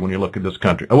degree when you look at this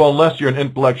country. Well, unless you're an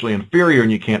intellectually inferior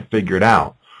and you can't figure it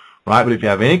out. Right, but if you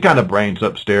have any kind of brains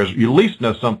upstairs, you at least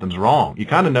know something's wrong. You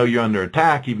kind of know you're under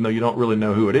attack, even though you don't really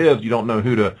know who it is. You don't know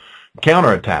who to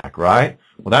counterattack, right?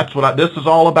 Well, that's what this is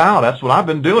all about. That's what I've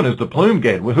been doing is the plume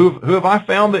gate. Who have I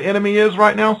found the enemy is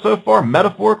right now so far,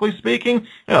 metaphorically speaking?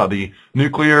 The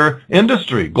nuclear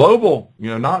industry, global,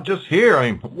 not just here.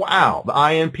 I mean, wow, the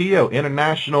INPO,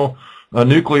 International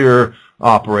nuclear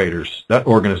operators, that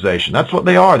organization. That's what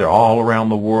they are. They're all around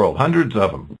the world. Hundreds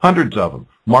of them. Hundreds of them.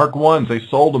 Mark I's, they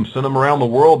sold them, sent them around the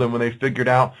world, and when they figured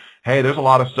out, hey, there's a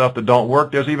lot of stuff that don't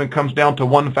work, there's even comes down to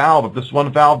one valve. If this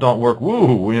one valve don't work,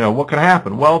 woo, what can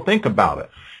happen? Well, think about it.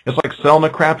 It's like selling a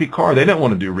crappy car. They didn't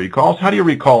want to do recalls. How do you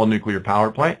recall a nuclear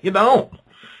power plant? You don't.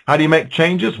 How do you make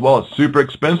changes? Well, it's super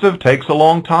expensive, takes a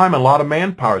long time, and a lot of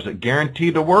manpower. Is it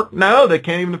guaranteed to work? No, they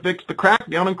can't even fix the crack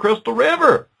down in Crystal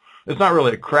River. It's not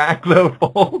really a crack, though,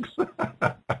 folks.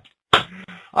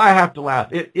 I have to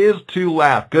laugh. It is to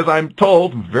laugh because I'm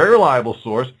told, very reliable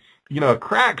source, a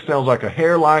crack sounds like a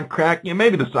hairline crack,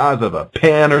 maybe the size of a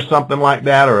pen or something like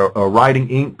that, or a writing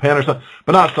ink pen or something,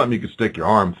 but not something you can stick your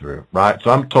arm through, right?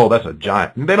 So I'm told that's a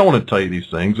giant. And they don't want to tell you these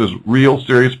things. There's real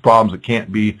serious problems that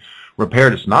can't be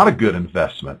repaired. It's not a good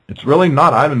investment. It's really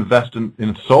not. I'd invest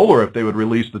in solar if they would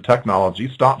release the technology,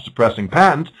 stop suppressing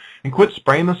patents, and quit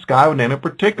spraying the sky with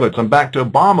nanoparticulates. I'm back to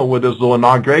Obama with his little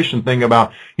inauguration thing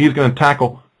about he's going to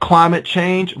tackle climate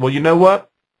change. Well, you know what?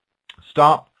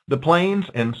 Stop the planes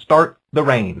and start the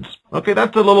rains. Okay,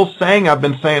 that's a little saying I've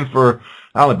been saying for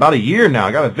about a year now.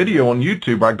 I got a video on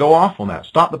YouTube where I go off on that.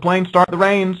 Stop the planes, start the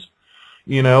rains.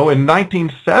 In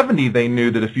 1970, they knew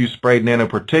that if you sprayed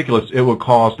nanoparticulates, it would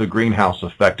cause the greenhouse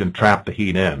effect and trap the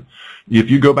heat in.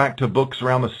 If you go back to books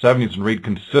around the 70s and read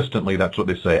consistently, that's what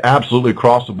they say. Absolutely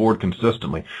across the board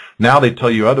consistently. Now they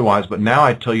tell you otherwise, but now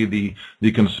I tell you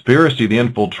the conspiracy, the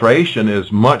infiltration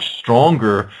is much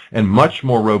stronger and much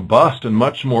more robust and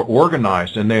much more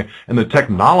organized, and the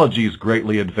technology is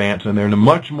greatly advanced, and they're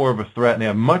much more of a threat, and they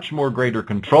have much more greater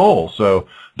control. So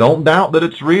don't doubt that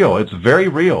it's real. It's very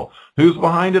real. Who's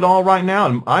behind it all right now?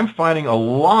 And I'm finding a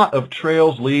lot of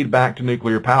trails lead back to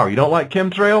nuclear power. You don't like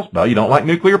chemtrails? Well, you don't like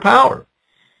nuclear power.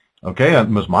 Okay, it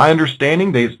was my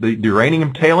understanding the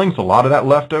uranium tailings, a lot of that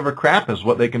leftover crap is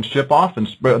what they can ship off and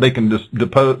they can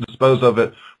dispose of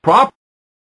it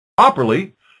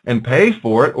properly and pay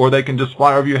for it, or they can just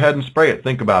fly over your head and spray it.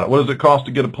 Think about it. What does it cost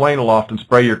to get a plane aloft and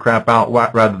spray your crap out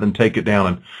rather than take it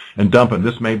down and dump it?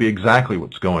 This may be exactly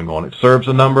what's going on. It serves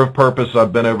a number of purposes.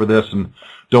 I've been over this and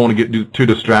don't want to get too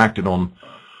distracted on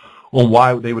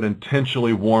why they would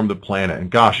intentionally warm the planet.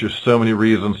 And gosh, there's so many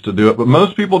reasons to do it, but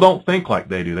most people don't think like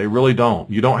they do. They really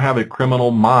don't. You don't have a criminal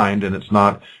mind, and it's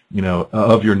not,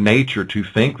 of your nature to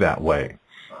think that way,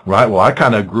 right? Well, I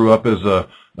kind of grew up as a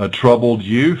troubled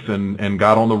youth and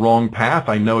got on the wrong path.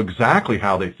 I know exactly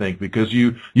how they think because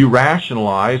you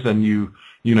rationalize and you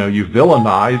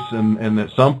villainize, and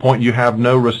at some point you have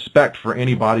no respect for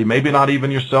anybody, maybe not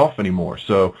even yourself anymore.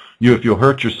 So if you'll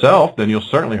hurt yourself, then you'll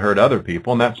certainly hurt other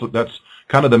people, and that's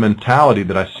kind of the mentality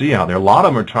that I see out there. A lot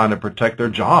of them are trying to protect their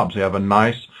jobs. They have a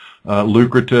nice,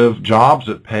 lucrative jobs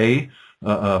that pay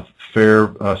a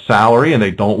fair salary, and they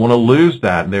don't want to lose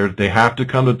that. They have to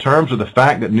come to terms with the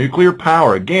fact that nuclear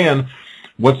power, again,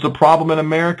 what's the problem in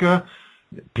America?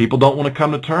 People don't want to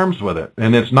come to terms with it,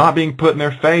 and it's not being put in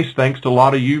their face thanks to a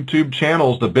lot of YouTube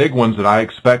channels, the big ones that I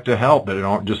expect to help, that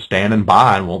aren't just standing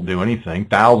by and won't do anything.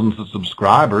 Thousands of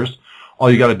subscribers. All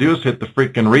you got to do is hit the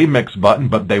freaking remix button,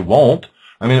 but they won't.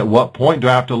 I mean, at what point do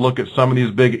I have to look at some of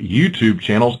these big YouTube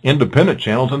channels, independent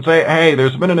channels, and say, hey,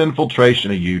 there's been an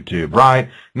infiltration of YouTube, right?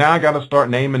 Now I got to start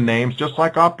naming names, just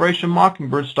like Operation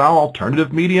Mockingbird style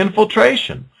alternative media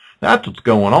infiltration. That's what's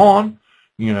going on.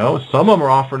 Some of them are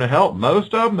offering to help.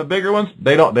 Most of them, the bigger ones,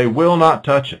 they will not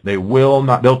touch it.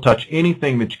 They'll touch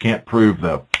anything that you can't prove,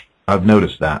 though. I've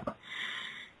noticed that.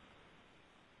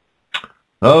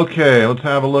 Okay, let's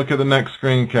have a look at the next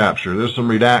screen capture. There's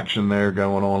some redaction there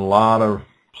going on,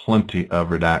 plenty of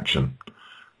redaction.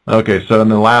 Okay, so in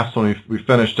the last one we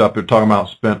finished up, they're talking about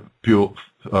spent fuel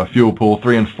pool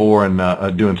 3 and 4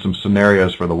 and doing some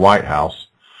scenarios for the White House.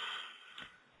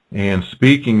 And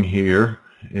speaking here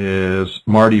is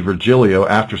Marty Virgilio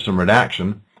after some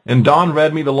redaction, and Don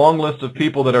read me the long list of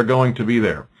people that are going to be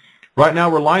there. Right now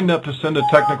we're lined up to send a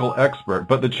technical expert,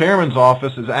 but the chairman's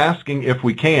office is asking if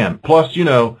we can, plus,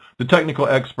 the technical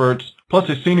experts, plus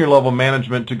a senior level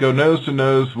management to go nose to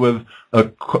nose with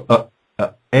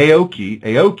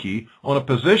Aoki on a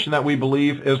position that we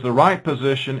believe is the right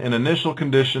position in initial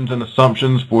conditions and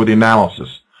assumptions for the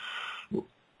analysis.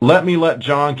 Let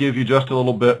John give you just a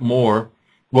little bit more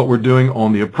what we're doing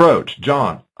on the approach.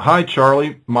 John, hi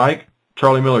Charlie, Mike,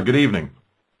 Charlie Miller, good evening.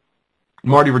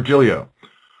 Marty Virgilio,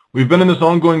 we've been in this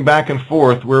ongoing back and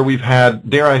forth where we've had,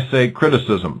 dare I say,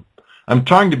 criticism. I'm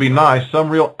trying to be nice, some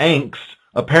real angst,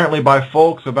 apparently by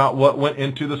folks about what went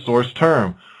into the source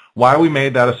term, why we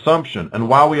made that assumption, and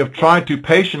while we have tried to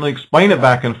patiently explain it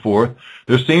back and forth,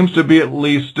 there seems to be at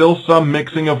least still some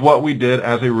mixing of what we did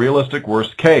as a realistic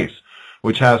worst case,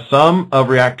 which has some of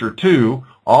reactor 2,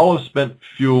 all of spent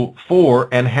fuel 4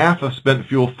 and half of spent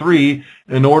fuel 3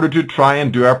 in order to try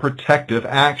and do our protective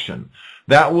action.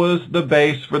 That was the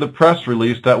base for the press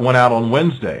release that went out on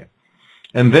Wednesday.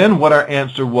 And then what our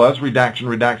answer was, redaction,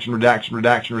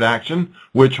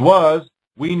 which was,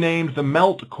 we named the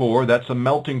melt core, that's a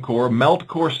melting core, melt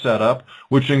core setup,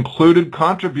 which included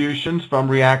contributions from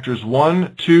reactors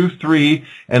 1, 2, 3,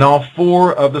 and all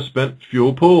 4 of the spent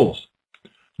fuel pools.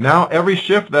 Now, every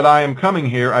shift that I am coming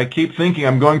here, I keep thinking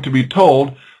I'm going to be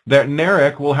told that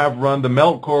NARIC will have run the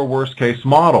melt core worst case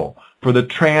model for the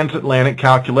transatlantic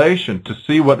calculation to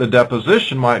see what the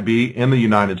deposition might be in the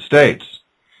United States.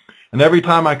 And every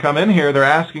time I come in here, they're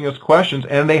asking us questions,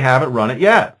 and they haven't run it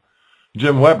yet.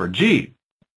 Jim Weber, G.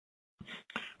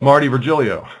 Marty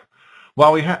Virgilio.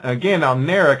 While we again, now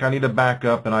NARIC, I need to back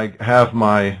up, and I have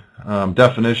my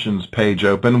definitions page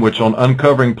open, which on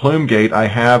Uncovering Plumegate, I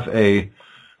have a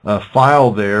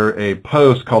file there, a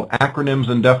post called Acronyms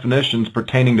and Definitions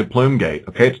Pertaining to Plumegate.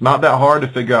 Okay, it's not that hard to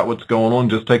figure out what's going on,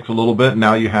 just takes a little bit.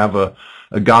 Now you have a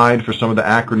guide for some of the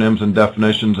acronyms and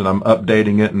definitions, and I'm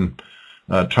updating it and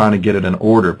trying to get it in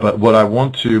order. But what I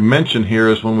want to mention here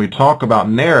is when we talk about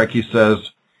NARIC, he says,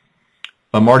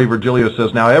 Marty Virgilio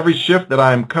says, now every shift that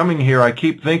I am coming here, I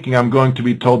keep thinking I'm going to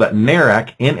be told that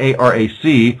NARAC,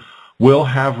 N-A-R-A-C, will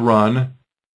have run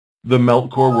the melt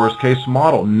core worst case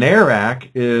model.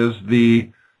 NARAC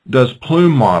does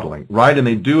plume modeling, right? And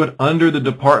they do it under the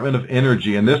Department of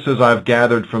Energy. And this is, I've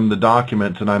gathered from the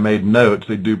documents and I made notes,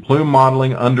 they do plume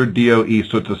modeling under DOE.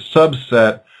 So it's a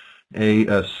subset, a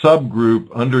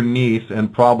subgroup underneath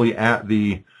and probably at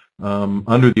the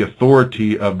under the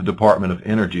authority of the Department of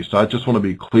Energy. So I just want to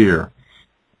be clear.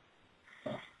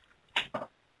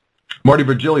 Marty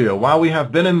Virgilio, while we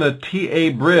have been in the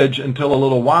TA bridge until a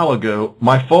little while ago,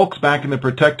 my folks back in the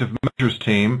protective measures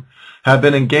team have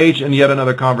been engaged in yet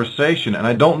another conversation, and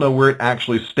I don't know where it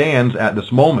actually stands at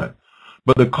this moment.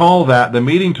 But the call that the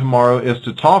meeting tomorrow is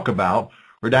to talk about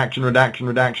redaction,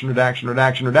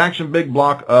 big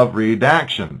block of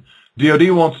redaction.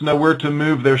 DOD wants to know where to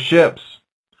move their ships.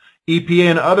 EPA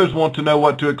and others want to know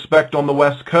what to expect on the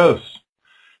West Coast.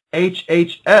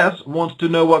 HHS wants to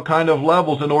know what kind of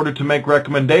levels in order to make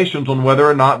recommendations on whether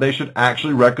or not they should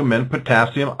actually recommend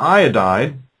potassium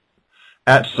iodide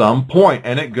at some point,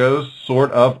 and it goes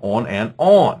sort of on and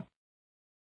on.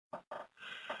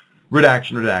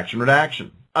 Redaction.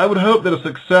 I would hope that a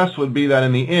success would be that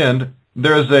in the end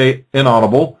there is a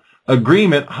inaudible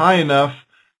agreement high enough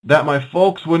that my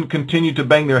folks wouldn't continue to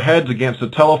bang their heads against the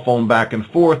telephone back and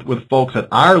forth with folks at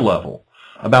our level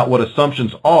about what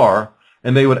assumptions are,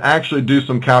 and they would actually do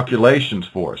some calculations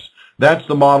for us. That's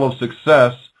the model of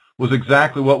success, was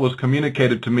exactly what was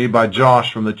communicated to me by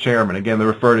Josh from the chairman. Again, they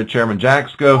refer to Chairman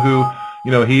Jaxco, who,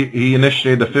 he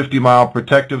initiated the 50-mile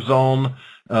protective zone,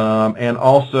 and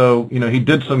also, he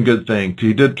did some good things.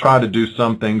 He did try to do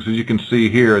some things. As you can see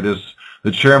here,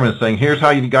 the chairman is saying, here's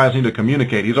how you guys need to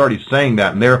communicate. He's already saying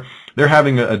that, and they're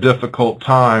having a difficult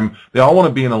time. They all want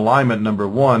to be in alignment, number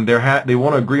one. They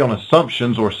want to agree on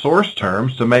assumptions or source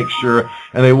terms to make sure,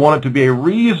 and they want it to be a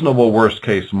reasonable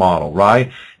worst-case model,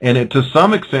 right? And to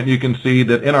some extent, you can see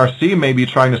that NRC may be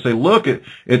trying to say, look, this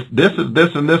is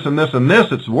this and this and this and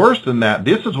this. It's worse than that.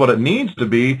 This is what it needs to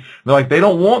be. They're like, they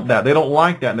don't want that. They don't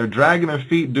like that. And they're dragging their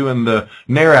feet doing the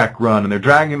NARAC run, and they're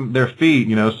dragging their feet,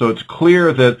 so it's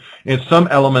clear that it's some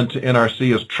element to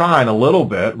NRC is trying a little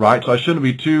bit, right? So I shouldn't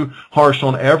be too harsh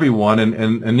on everyone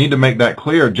and need to make that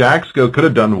clear. Jaxco could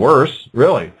have done worse,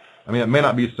 really. I mean, it may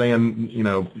not be saying,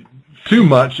 too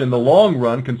much in the long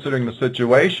run considering the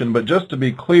situation, but just to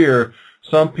be clear,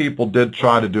 some people did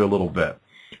try to do a little bit.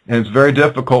 And it's very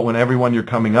difficult when everyone you're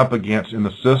coming up against in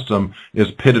the system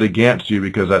is pitted against you,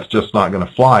 because that's just not going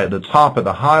to fly. At the top, at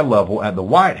the high level, at the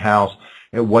White House,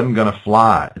 it wasn't going to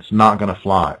fly. It's not going to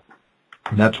fly.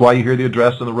 And that's why you hear the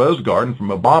address in the Rose Garden from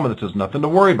Obama that says, nothing to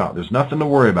worry about. There's nothing to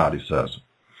worry about, he says.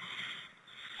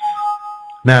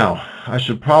 Now, I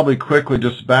should probably quickly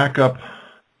just back up,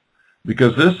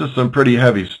 because this is some pretty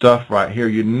heavy stuff right here.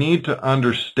 You need to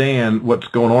understand what's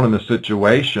going on in the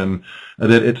situation.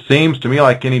 That it seems to me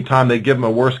like any time they give them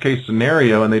a worst-case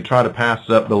scenario and they try to pass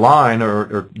up the line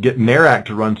or get NARAC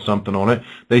to run something on it,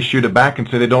 they shoot it back and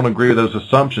say they don't agree with those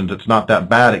assumptions. It's not that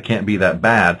bad. It can't be that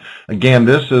bad. Again,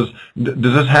 does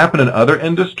this happen in other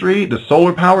industry? Does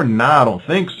solar power? No, I don't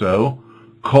think so.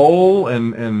 Coal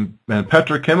and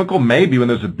petrochemical, maybe when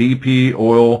there's a BP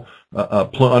oil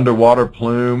underwater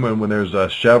plume, and when there's a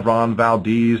Chevron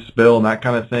Valdez spill and that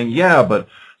kind of thing. Yeah, but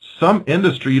some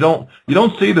industry, you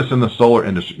don't see this in the solar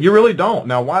industry. You really don't.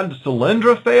 Now, why did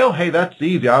Solyndra fail? Hey, that's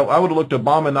easy. I would have looked at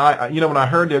Obama, and when I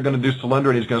heard they were going to do Solyndra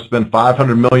and he's going to spend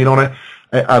 $500 million on it,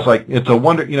 I was like, it's a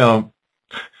wonder,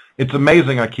 it's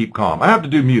amazing I keep calm. I have to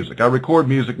do music. I record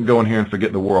music and go in here and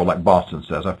forget the world, like Boston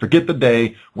says. I forget the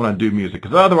day when I do music,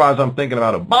 because otherwise I'm thinking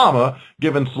about Obama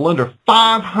giving Solyndra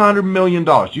 $500 million.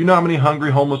 Do you know how many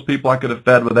hungry homeless people I could have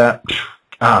fed with that?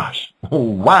 Gosh,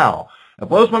 wow. It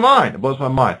blows my mind. It blows my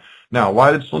mind. Now,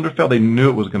 why did Solyndra fail? They knew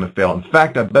it was going to fail. In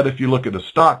fact, I bet if you look at the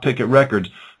stock ticket records,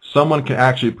 someone can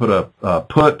actually put a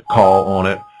put call on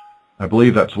it. I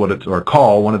believe that's what it's, or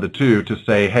call, one of the two, to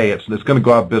say, hey, it's going to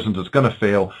go out of business, it's going to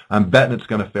fail, I'm betting it's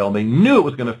going to fail. And they knew it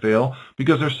was going to fail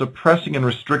because they're suppressing and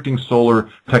restricting solar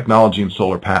technology and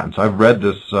solar patents. I've read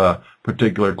this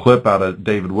particular clip out of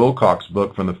David Wilcox's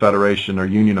book from the Federation or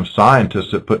Union of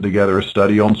Scientists that put together a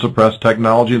study on suppressed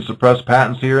technology and suppressed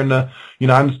patents here in the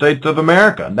United States of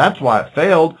America. And that's why it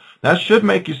failed. That should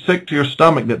make you sick to your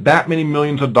stomach that many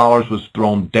millions of dollars was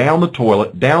thrown down the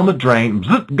toilet, down the drain,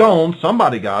 zip, gone.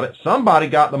 Somebody got it. Somebody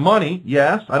got the money.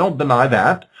 Yes, I don't deny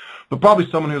that. But probably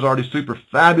someone who's already super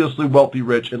fabulously wealthy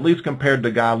rich, at least compared to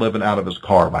the guy living out of his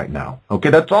car right now.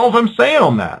 Okay, that's all I'm saying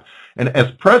on that. And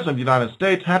as President of the United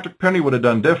States, Patrick Penny would have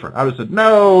done different. I would have said,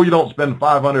 no, you don't spend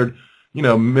 $500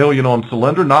 million on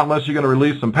Solyndra, not unless you're going to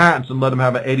release some patents and let them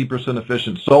have an 80%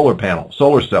 efficient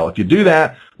solar cell. If you do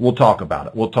that, we'll talk about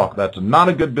it. That's not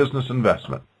a good business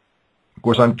investment. Of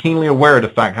course, I'm keenly aware of the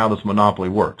fact how this monopoly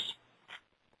works.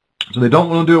 So they don't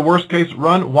want to do a worst case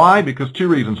run. Why? Because two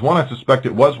reasons. One, I suspect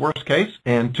it was worst case.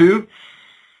 And two,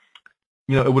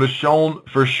 it would have shown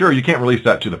for sure, you can't release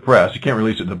that to the press, you can't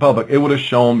release it to the public, it would have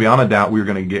shown beyond a doubt we were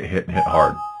going to get hit and hit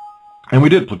hard. And we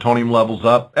did. Plutonium levels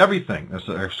up, everything.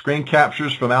 There's screen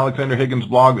captures from Alexander Higgins'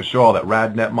 blog that show all that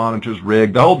RadNet monitors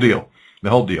rigged, the whole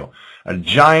deal. A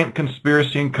giant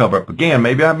conspiracy and cover-up. Again,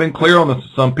 maybe I've been clear on this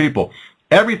to some people.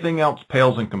 Everything else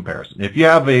pales in comparison. If you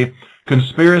have a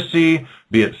conspiracy,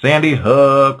 be it Sandy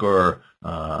Hook or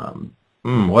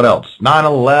what else?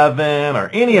 9/11 or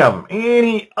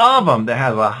any of them that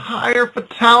has a higher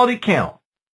fatality count,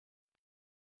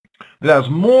 that has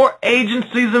more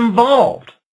agencies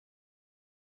involved,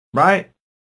 right?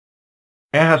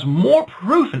 And has more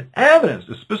proof and evidence,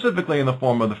 specifically in the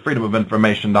form of the Freedom of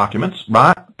Information documents,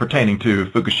 right, pertaining to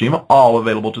Fukushima, all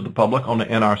available to the public on the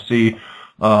NRC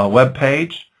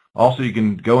webpage. Also, you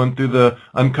can go in through the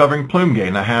Uncovering Plumegate,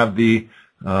 and I have the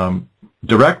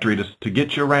directory to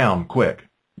get you around quick,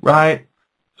 right?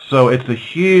 So it's a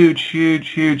huge.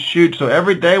 So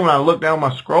every day when I look down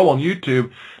my scroll on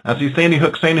YouTube, I see Sandy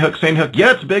Hook.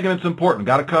 Yeah, it's big and it's important.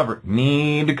 Got to cover it.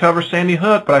 Need to cover Sandy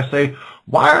Hook. But I say,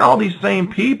 why aren't all these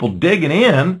same people digging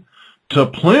in to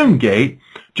Plumegate,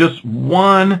 just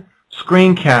one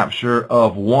screen capture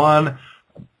of one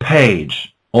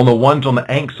page on the ones on the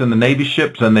Anks and the Navy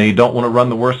ships, and they don't want to run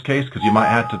the worst case because you might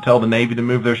have to tell the Navy to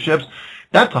move their ships?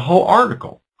 That's a whole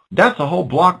article. That's a whole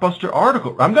blockbuster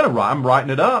article. I'm writing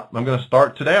it up. I'm going to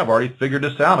start today. I've already figured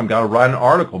this out. I'm going to write an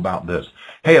article about this.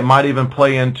 Hey, it might even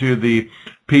play into the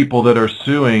people that are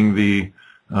suing the,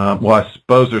 I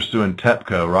suppose they're suing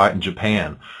TEPCO, right, in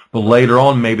Japan. But later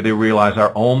on, maybe they realize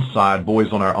our own side,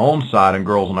 boys on our own side and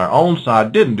girls on our own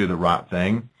side, didn't do the right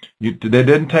thing. They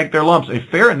didn't take their lumps. A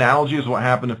fair analogy is what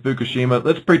happened in Fukushima.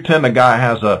 Let's pretend a guy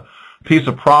has a piece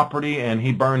of property and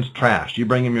he burns trash. You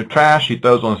bring him your trash, he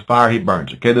throws on his fire, he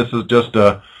burns. Okay, this is just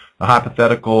a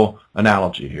hypothetical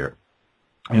analogy here.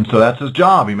 And so that's his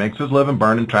job. He makes his living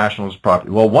burning trash on his property.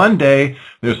 Well, one day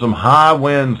there's some high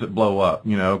winds that blow up,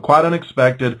 quite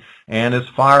unexpected, and his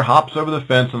fire hops over the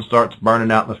fence and starts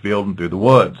burning out in the field and through the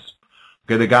woods.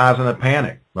 Okay, the guy's in a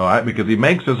panic, all right, because he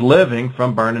makes his living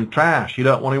from burning trash. He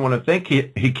doesn't want anyone to think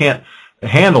he can't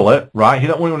handle it, right? He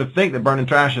doesn't want anyone to think that burning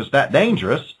trash is that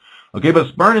dangerous. Okay, but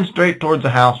it's burning straight towards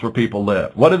the house where people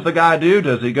live. What does the guy do?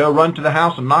 Does he go run to the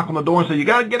house and knock on the door and say, you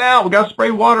got to get out, we got to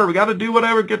spray water, we got to do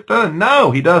whatever gets done?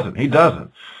 No, he doesn't.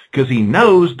 Because he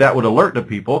knows that would alert the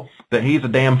people that he's a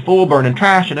damn fool burning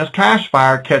trash, and his trash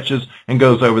fire catches and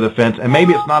goes over the fence, and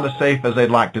maybe it's not as safe as they'd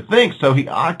like to think, so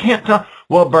I can't tell.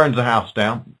 Well, it burns the house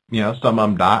down. Some of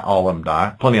them die, all of them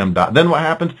die, plenty of them die. Then what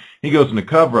happens? He goes into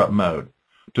cover-up mode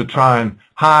to try and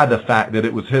hide the fact that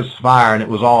it was his fire and it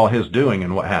was all his doing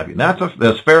and what have you. That's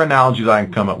as fair analogies I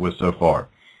can come up with so far,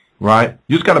 right?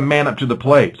 You just got to man up to the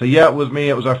plate. Say, yeah, it was me,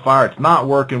 it was our fire, it's not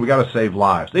working, we got to save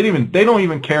lives. They don't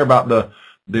even care about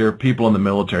their people in the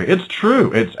military. It's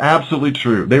true. It's absolutely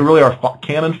true. They really are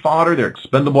cannon fodder. They're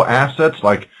expendable assets,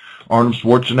 like Arnold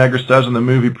Schwarzenegger says in the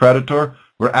movie Predator.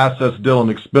 We're assets, Dylan,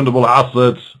 expendable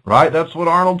assets, right? That's what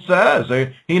Arnold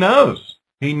says. He knows.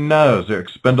 He knows they're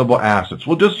expendable assets.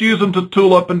 We'll just use them to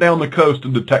tool up and down the coast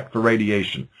and detect for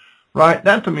radiation, right?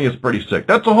 That to me is pretty sick.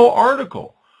 That's a whole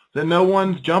article. Then no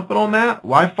one's jumping on that?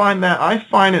 Well, I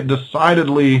find it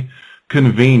decidedly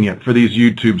convenient for these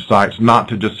YouTube sites not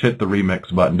to just hit the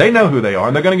remix button. They know who they are,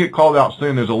 and they're going to get called out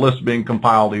soon. There's a list being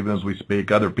compiled even as we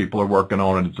speak. Other people are working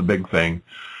on it. It's a big thing.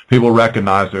 People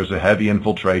recognize there's a heavy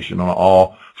infiltration on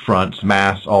all fronts,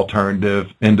 mass,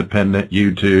 alternative, independent,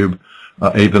 YouTube,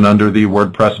 even under the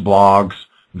WordPress blogs,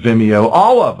 Vimeo,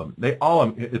 all of them.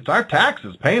 It's our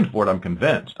taxes paying for it, I'm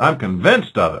convinced. I'm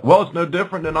convinced of it. Well, it's no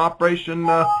different than Operation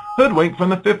Hoodwink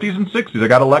from the 50s and 60s. I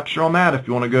got a lecture on that if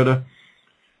you want to go to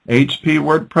HP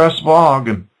WordPress blog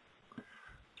and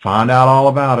find out all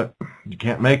about it. You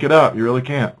can't make it up. You really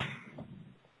can't.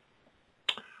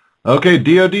 Okay,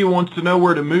 DOD wants to know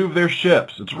where to move their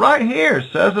ships. It's right here.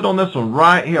 It says it on this one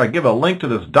right here. I give a link to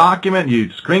this document.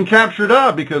 You screen capture it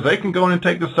up because they can go in and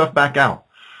take this stuff back out.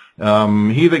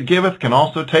 He that giveth can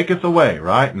also taketh away,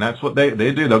 right? And that's what they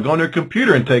do. They'll go on their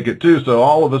computer and take it too. So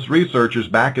all of us researchers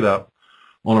back it up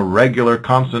on a regular,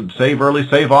 constant, save early,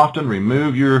 save often,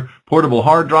 remove your portable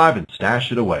hard drive and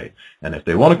stash it away. And if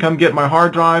they want to come get my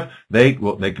hard drive, they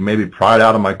can maybe pry it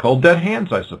out of my cold dead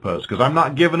hands, I suppose, because I'm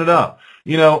not giving it up.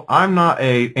 You know, I'm not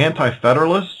a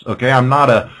anti-federalist, okay? I'm not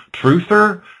a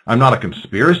truther. I'm not a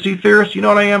conspiracy theorist. You know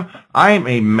what I am? I am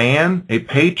a man, a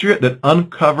patriot that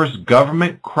uncovers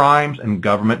government crimes and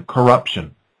government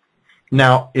corruption.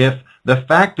 Now, if the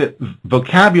fact that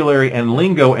vocabulary and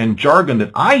lingo and jargon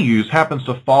that I use happens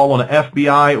to fall on an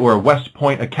FBI or a West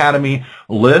Point Academy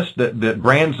list that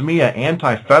brands me an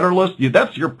anti-federalist,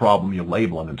 that's your problem, you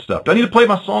labeling and stuff. Do I need to play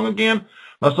my song again?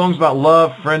 My song's about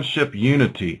love, friendship,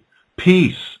 unity,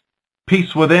 peace,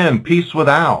 peace within, peace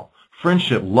without,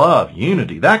 friendship, love,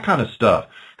 unity, that kind of stuff.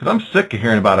 Because I'm sick of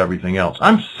hearing about everything else.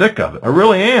 I'm sick of it. I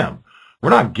really am. We're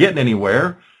not getting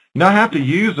anywhere. You know, I have to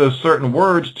use those certain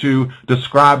words to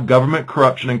describe government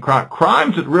corruption and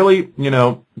crimes that really, you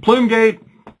know, Plumegate,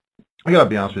 I got to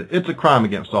be honest with you, it's a crime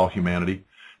against all humanity.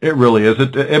 It really is.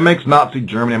 It makes Nazi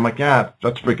Germany, I'm like, yeah,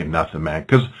 that's freaking nothing, man.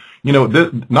 Because, you know,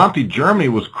 Nazi Germany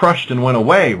was crushed and went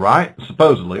away, right?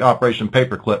 Supposedly, Operation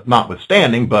Paperclip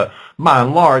notwithstanding, but by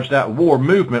and large, that war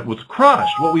movement was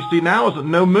crushed. What we see now is a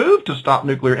no move to stop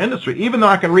nuclear industry, even though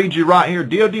I can read you right here,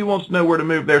 DOD wants to know where to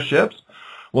move their ships.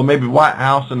 Well, maybe White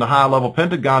House and the high-level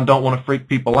Pentagon don't want to freak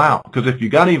people out, because if you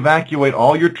got to evacuate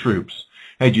all your troops,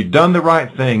 had you done the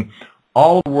right thing,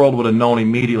 all the world would have known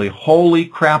immediately, holy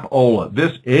crap-ola,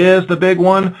 this is the big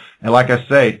one. And like I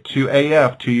say,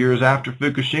 2AF, 2 years after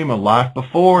Fukushima, life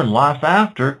before and life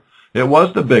after, it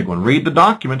was the big one. Read the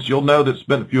documents. You'll know that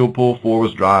spent fuel pool 4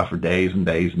 was dry for days and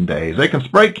days and days. They can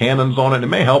spray cannons on it. It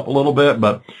may help a little bit,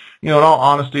 but, you know, in all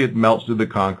honesty, it melts through the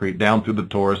concrete, down through the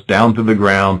torus, down through the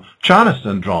ground. China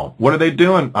syndrome. What are they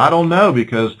doing? I don't know,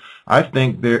 because I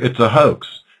think it's a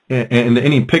hoax. And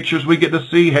any pictures we get to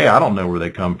see, hey, I don't know where they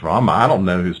come from. I don't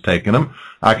know who's taking them.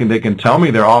 They can tell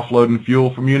me they're offloading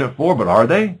fuel from Unit 4, but are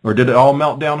they? Or did it all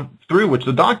melt down through, which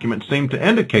the documents seem to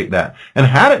indicate that? And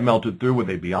had it melted through, would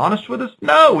they be honest with us?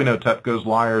 No, we know TEPCO's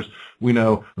liars. We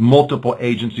know multiple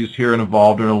agencies here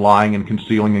involved in lying and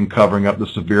concealing and covering up the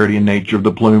severity and nature of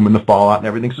the plume and the fallout and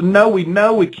everything. So no, we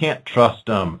know we can't trust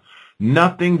them.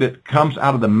 Nothing that comes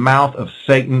out of the mouth of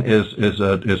Satan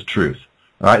is truth.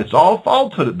 All right, it's all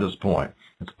falsehood at this point.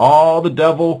 It's all the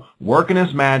devil working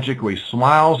his magic where he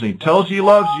smiles and he tells you he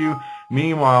loves you.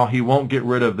 Meanwhile, he won't get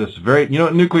rid of this you know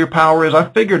what nuclear power is? I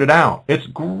figured it out. It's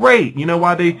great. You know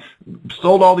why they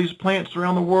sold all these plants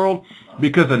around the world?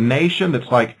 Because a nation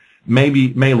that's like may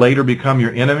later become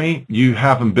your enemy, you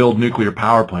have them build nuclear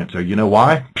power plants there. You know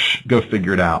why? Psh, go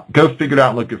figure it out. Go figure it out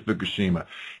and look at Fukushima.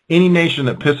 Any nation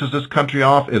that pisses this country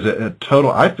off is a total,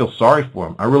 I feel sorry for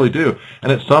them. I really do. And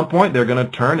at some point, they're going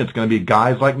to turn. It's going to be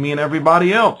guys like me and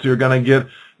everybody else who are going to get,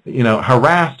 you know,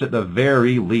 harassed at the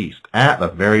very least. At the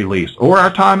very least. Or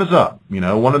our time is up. You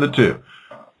know, one of the two.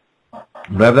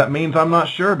 Whatever that means, I'm not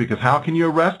sure, because how can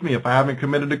you arrest me if I haven't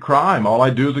committed a crime? All I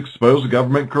do is expose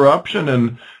government corruption,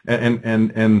 and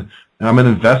I'm an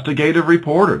investigative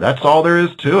reporter. That's all there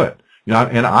is to it. You know,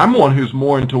 and I'm one who's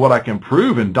more into what I can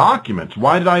prove in documents.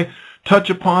 Why did I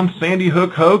touch upon Sandy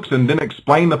Hook hoax and then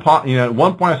explain you know, at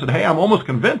one point I said, hey, I'm almost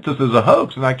convinced this is a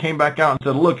hoax. And I came back out and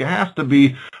said, look, it has to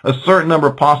be a certain number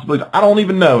of possibilities. I don't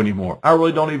even know anymore. I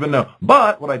really don't even know.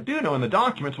 But what I do know in the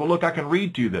documents, well, look, I can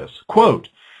read to you this. Quote,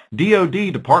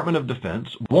 DOD, Department of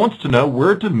Defense, wants to know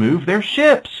where to move their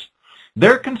ships.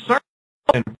 Their concern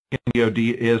in DOD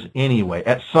is anyway,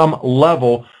 at some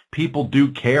level, people do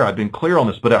care. I've been clear on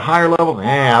this, but at higher levels,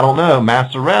 I don't know.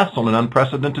 Mass arrests on an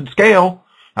unprecedented scale.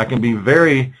 I can be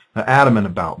very adamant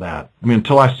about that. I mean,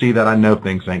 until I see that, I know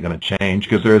things ain't going to change,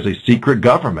 because there is a secret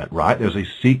government, right? There's a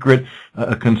secret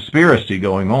conspiracy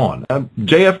going on.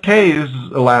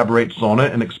 JFK elaborates on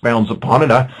it and expounds upon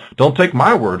it. Don't take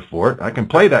my word for it. I can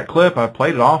play that clip. I've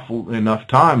played it awful enough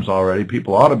times already.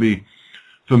 People ought to be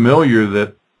familiar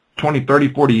that 20,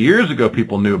 30, 40 years ago,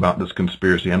 people knew about this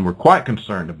conspiracy and were quite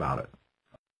concerned about it.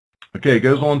 Okay, it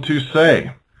goes on to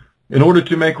say, in order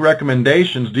to make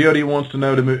recommendations, DoD wants to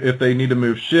know if they need to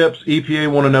move ships.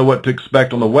 EPA want to know what to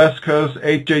expect on the West Coast.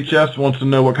 HHS wants to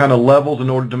know what kind of levels in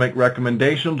order to make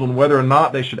recommendations on whether or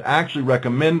not they should actually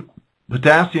recommend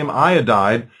potassium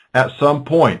iodide at some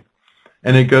point.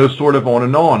 And it goes sort of on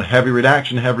and on, heavy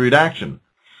redaction, heavy redaction.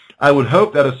 I would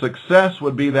hope that a success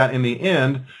would be that in the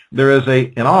end, there is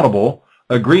an inaudible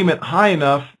agreement high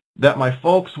enough that my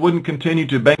folks wouldn't continue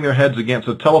to bang their heads against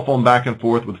a telephone back and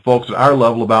forth with folks at our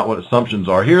level about what assumptions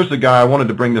are. Here's the guy, I wanted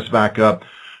to bring this back up.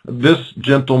 This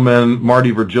gentleman,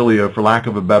 Marty Virgilio, for lack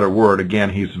of a better word,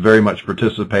 again, he's very much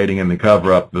participating in the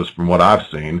cover-up, this from what I've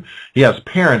seen. He has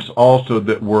parents also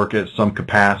that work at some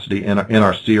capacity in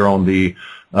NRC or on the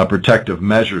protective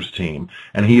measures team,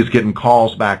 and he's getting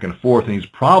calls back and forth, and he's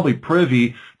probably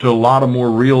privy to a lot of more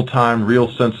real-time,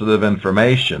 real sensitive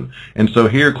information. And so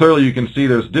here clearly you can see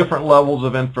there's different levels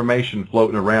of information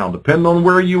floating around. Depending on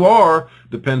where you are,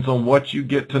 depends on what you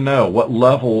get to know, what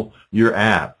level you're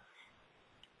at.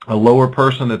 A lower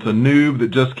person that's a noob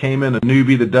that just came in, a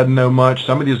newbie that doesn't know much.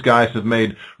 Some of these guys have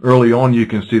made, early on you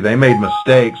can see they made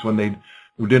mistakes when they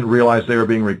didn't realize they were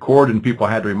being recorded, and people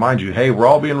had to remind you, hey, we're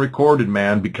all being recorded,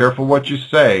 man. Be careful what you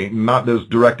say. Not those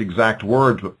direct exact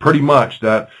words, but pretty much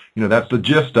that, you know, that's the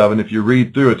gist of it. And if you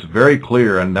read through, it's very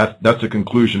clear, and that's a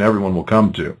conclusion everyone will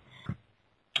come to.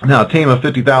 Now, a team of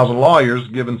 50,000 lawyers,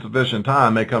 given sufficient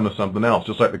time, may come to something else,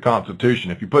 just like the Constitution.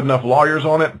 If you put enough lawyers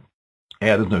on it,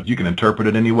 yeah, you can interpret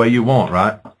it any way you want,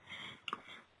 right?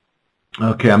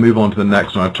 Okay, I'll move on to the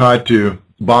next one. I've tried to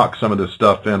box some of this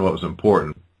stuff in, what was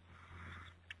important.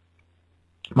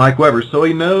 Mike Weber, so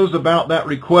he knows about that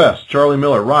request. Charlie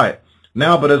Miller, right.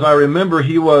 Now, but as I remember,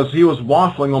 he was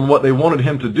waffling on what they wanted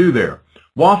him to do there.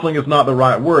 Waffling is not the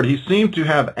right word. He seemed to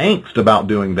have angst about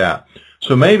doing that.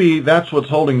 So maybe that's what's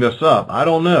holding this up. I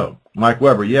don't know. Mike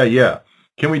Weber, yeah.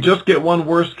 Can we just get one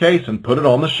worst case and put it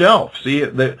on the shelf? See,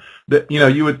 you know,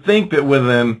 you would think that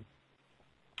within,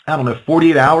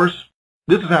 48 hours,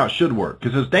 this is how it should work.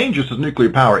 Because as dangerous as nuclear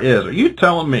power is, are you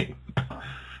telling me?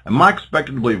 Am I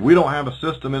expected to believe we don't have a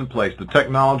system in place, the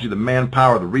technology, the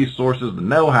manpower, the resources, the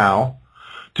know-how,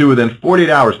 to within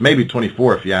 48 hours, maybe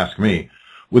 24 if you ask me,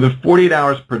 within 48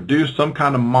 hours produce some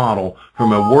kind of model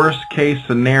from a worst-case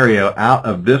scenario out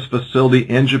of this facility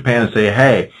in Japan and say,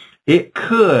 hey, it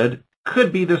could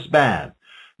be this bad.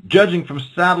 Judging from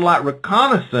satellite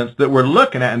reconnaissance that we're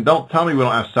looking at, and don't tell me we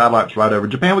don't have satellites right over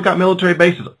Japan. We've got military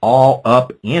bases all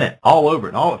up in it, all over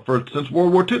it, since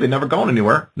World War II. They've never gone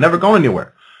anywhere.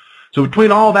 So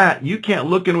between all that, you can't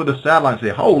look in with a satellite and say,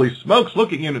 holy smokes,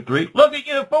 look at Unit 3, look at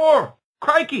Unit 4,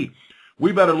 crikey.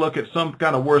 We better look at some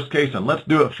kind of worst case, and let's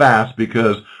do it fast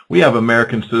because we have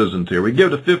American citizens here. We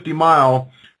give it a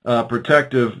 50-mile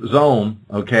protective zone,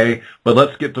 okay, but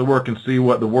let's get to work and see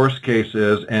what the worst case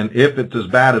is, and if it's as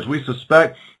bad as we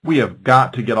suspect, we have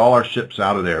got to get all our ships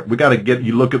out of there. We got to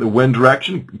you look at the wind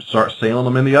direction, start sailing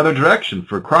them in the other direction.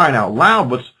 For crying out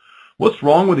loud, what's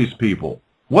wrong with these people?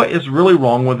 What is really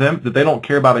wrong with them that they don't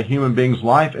care about a human being's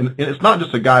life? And it's not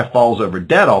just a guy falls over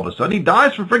dead all of a sudden. He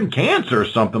dies from freaking cancer or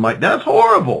something like that. That's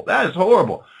horrible. That is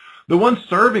horrible. The ones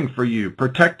serving for you,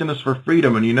 protecting us for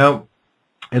freedom. And, you know,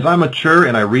 as I mature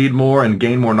and I read more and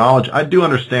gain more knowledge, I do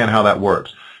understand how that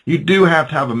works. You do have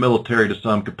to have a military to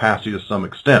some capacity, to some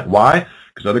extent. Why?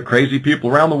 Because other crazy people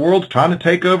around the world are trying to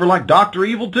take over, like Dr.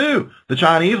 Evil too. The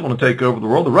Chinese want to take over the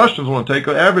world. The Russians want to take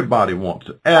over. Everybody wants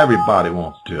it. Everybody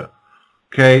wants to.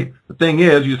 Okay, the thing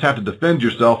is, you just have to defend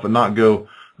yourself and not go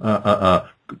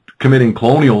committing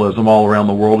colonialism all around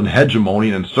the world and hegemony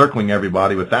and encircling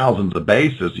everybody with thousands of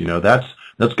bases. You know, that's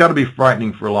got to be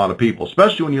frightening for a lot of people,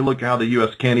 especially when you look at how the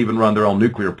U.S. can't even run their own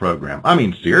nuclear program. I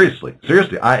mean, seriously,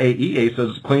 IAEA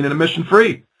says it's clean and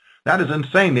emission-free. That is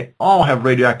insane. They all have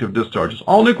radioactive discharges,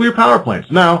 all nuclear power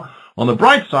plants. Now, on the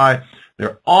bright side,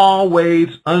 they're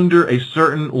always under a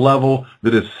certain level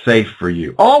that is safe for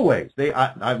you. Always.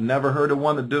 I've never heard of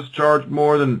one that discharged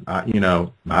more than, you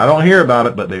know, I don't hear about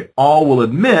it, but they all will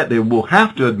admit, they will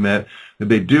have to admit that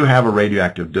they do have a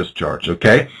radioactive discharge,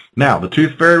 okay? Now, the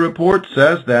Tooth Fairy report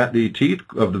says that the teeth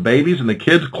of the babies and the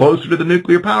kids closer to the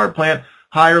nuclear power plant,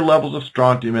 higher levels of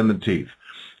strontium in the teeth.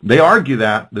 They argue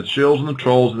that the shills and the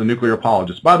trolls and the nuclear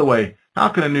apologists. By the way, how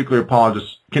can a nuclear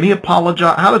apologist, can he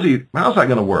apologize? How's that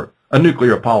going to work? a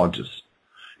nuclear apologist.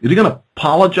 Is he going to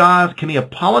apologize? Can he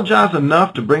apologize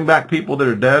enough to bring back people that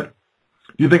are dead?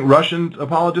 Do you think Russian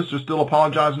apologists are still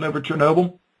apologizing over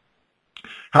Chernobyl?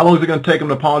 How long is it going to take them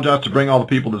to apologize to bring all the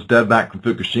people that's dead back from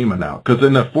Fukushima now? Because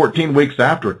in the 14 weeks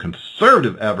after, a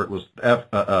conservative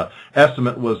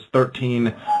estimate was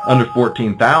under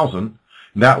 14,000.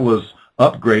 That was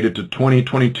upgraded to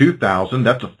 22,000.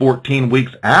 That's a 14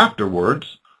 weeks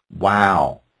afterwards.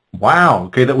 Wow. Wow.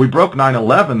 Okay, that we broke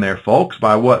 9/11 there, folks,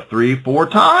 by what,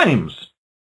 3-4 times?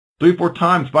 3-4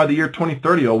 times by the year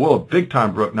 2030. Oh, well, big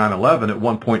time broke 9/11 at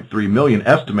 1.3 million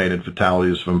estimated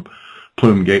fatalities from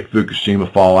Plumegate,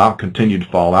 Fukushima fallout,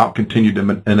 continued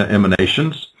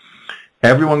emanations.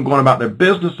 Everyone going about their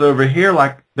business over here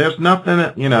like there's nothing,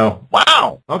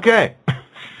 wow, okay.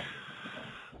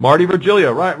 Marty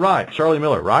Virgilio, right. Charlie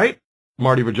Miller, right?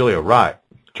 Marty Virgilio, right.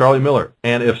 Charlie Miller.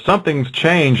 And if something's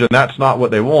changed and that's not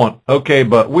what they want, okay,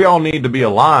 but we all need to be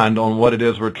aligned on what it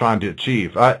is we're trying to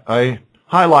achieve. I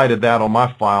highlighted that on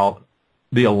my file,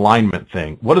 the alignment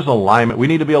thing. What is alignment? We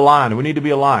need to be aligned. We need to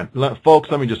be aligned.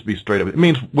 Folks, let me just be straight up. It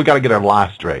means we got to get our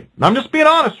lie straight. And I'm just being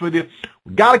honest with you.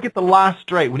 We got to get the lie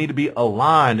straight. We need to be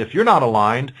aligned. If you're not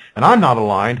aligned and I'm not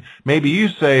aligned, maybe you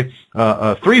say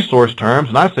 3 source terms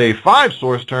and I say 5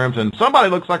 source terms and somebody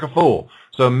looks like a fool.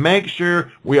 So make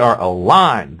sure we are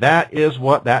aligned. That is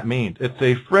what that means. It's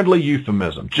a friendly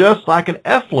euphemism, just like an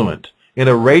effluent in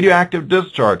a radioactive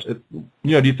discharge. Do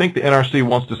you think the NRC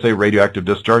wants to say radioactive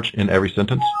discharge in every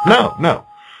sentence? No.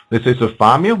 They say, so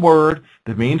find me a word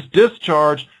that means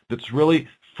discharge that's really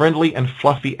friendly and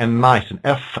fluffy and nice. And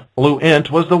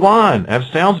effluent was the one. That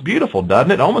sounds beautiful,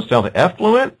 doesn't it? It almost sounds like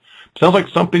effluent. Sounds like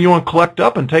something you want to collect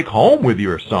up and take home with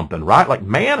you or something, right? Like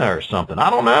manna or something. I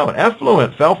don't know. An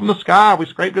effluent fell from the sky. We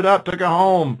scraped it up, took it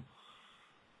home.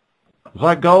 It was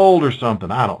like gold or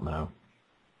something. I don't know.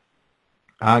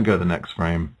 I'll go to the next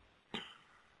frame.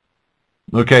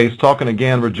 Okay, he's talking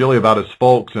again, Virgilio, about his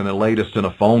folks and the latest in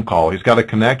a phone call. He's got a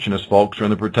connection. His folks are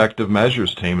in the protective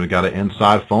measures team. He's got an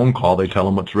inside phone call. They tell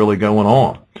him what's really going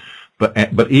on.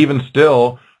 But even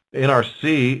still,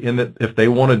 NRC, in that if they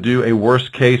want to do a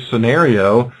worst case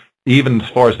scenario, even as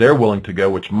far as they're willing to go,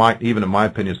 which might, even in my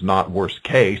opinion, is not worst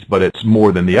case, but it's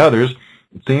more than the others,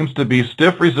 it seems to be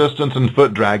stiff resistance and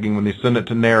foot dragging when they send it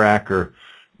to NARAC or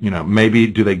maybe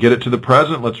do they get it to the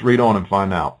president? Let's read on and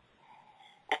find out.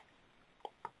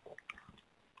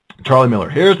 Charlie Miller,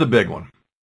 here's the big one.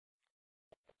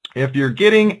 If you're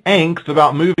getting angst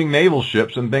about moving naval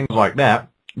ships and things like that,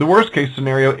 the worst case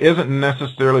scenario isn't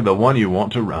necessarily the one you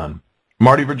want to run.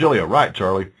 Marty Virgilio, right,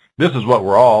 Charlie. This is what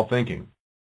we're all thinking.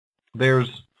 You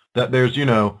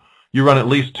run at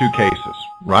least 2 cases,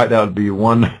 right? That would be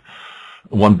one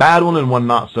bad one and one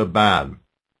not so bad.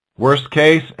 Worst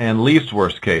case and least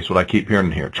worst case, what I keep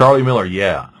hearing here. Charlie Miller,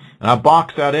 yeah. And I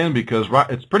box that in because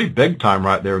it's pretty big time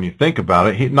right there when you think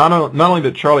about it. Not only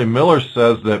that Charlie Miller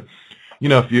says that,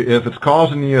 if it's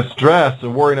causing you stress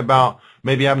and worrying about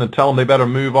maybe having to tell them they better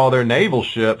move all their naval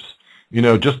ships,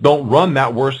 just don't run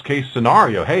that worst case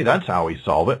scenario. Hey, that's how we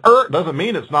solve it. Doesn't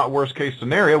mean it's not worst case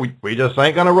scenario. We just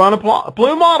ain't going to run a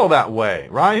Plume model that way,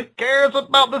 right? Who cares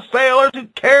about the sailors? Who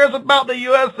cares about the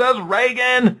USS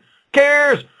Reagan? Who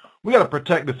cares? We got to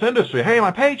protect this industry. Hey,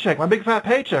 my paycheck, my big fat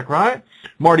paycheck, right?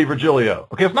 Marty Virgilio.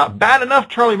 Okay, it's not bad enough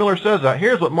Charlie Miller says that.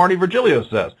 Here's what Marty Virgilio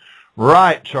says.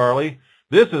 Right, Charlie.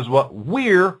 This is what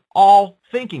we're all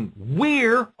thinking.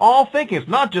 We're all thinking. It's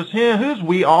not just him. Who's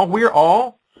we all? We're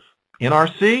all.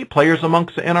 NRC, players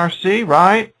amongst the NRC,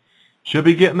 right? Should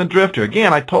be getting the drift here.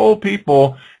 Again, I told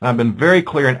people, and I've been very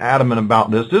clear and adamant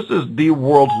about this, this is the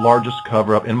world's largest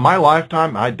cover-up. In my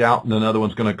lifetime, I doubt another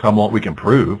one's going to come along. We can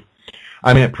prove.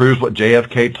 I mean, it proves what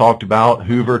JFK talked about,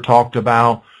 Hoover talked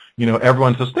about.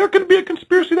 Everyone says, there could be a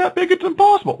conspiracy that big, it's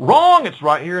impossible. Wrong. It's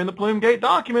right here in the Plumegate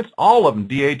documents. All of them.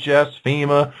 DHS,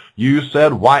 FEMA,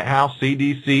 USAID, White House,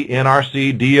 CDC,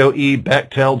 NRC, DOE,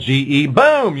 Bechtel, GE.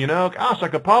 Boom. Gosh, I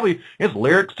could probably, it's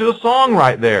lyrics to a song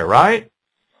right there, right?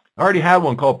 I already had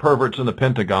one called Perverts in the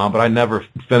Pentagon, but I never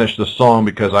finished the song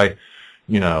because I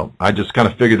just kind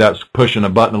of figured that's pushing a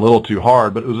button a little too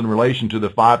hard, but it was in relation to the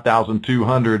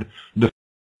 5,200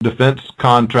 defense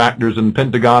contractors and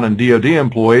Pentagon and DOD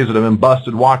employees that have been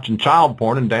busted watching child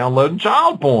porn and downloading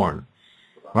child porn.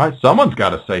 Right? Someone's got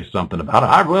to say something about it.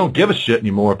 I really don't give a shit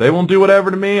anymore. If they won't do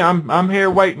whatever to me, I'm here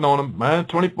waiting on them, man,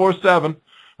 24/7.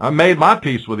 I made my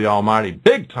peace with the Almighty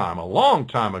big time, a long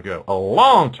time ago.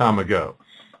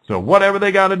 So whatever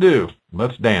they got to do,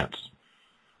 let's dance.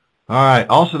 All right,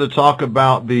 also to talk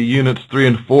about the Units 3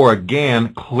 and 4,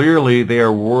 again, clearly they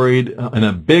are worried in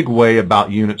a big way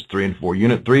about Units 3 and 4.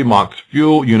 Unit 3 mocks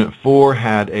fuel. Unit 4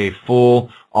 had a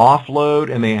full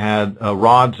offload, and they had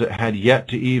rods that had yet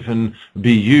to even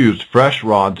be used, fresh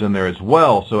rods in there as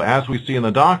well. So as we see in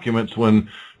the documents, when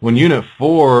Unit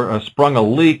 4 sprung a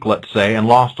leak, let's say, and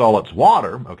lost all its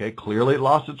water, okay, clearly it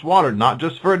lost its water, not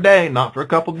just for a day, not for a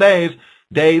couple days.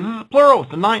 Days is plural.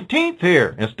 It's the 19th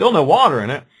here. There's still no water in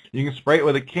it. You can spray it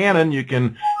with a cannon. You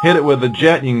can hit it with a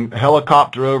jet. You can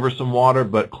helicopter over some water.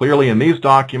 But clearly in these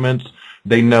documents,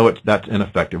 they know that's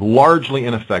ineffective, largely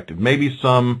ineffective. Maybe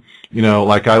some,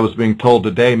 like I was being told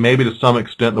today, maybe to some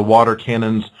extent the water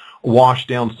cannons wash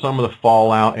down some of the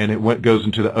fallout and it goes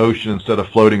into the ocean instead of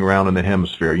floating around in the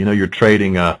hemisphere. You're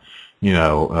trading the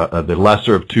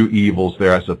lesser of two evils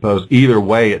there, I suppose. Either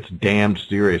way, it's damned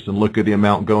serious. And look at the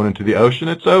amount going into the ocean.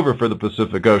 It's over for the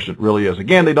Pacific Ocean. It really is.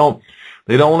 Again, they don't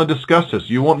want to discuss this.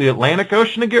 You want the Atlantic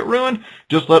Ocean to get ruined?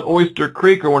 Just let Oyster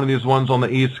Creek or one of these ones on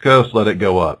the East Coast let it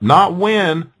go up. Not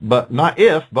when, not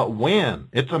if, but when.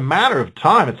 It's a matter of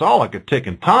time. It's all like a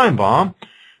ticking time bomb.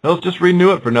 Let's just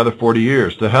renew it for another 40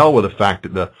 years. To hell with the fact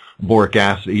that the boric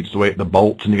acid eats away at the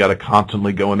bolts, and you got to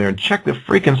constantly go in there and check the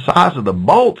freaking size of the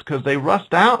bolts because they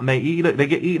rust out and they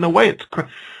get eaten away. It's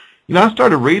I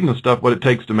started reading the stuff, what it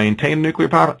takes to maintain nuclear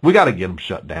power. We got to get them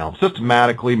shut down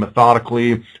systematically,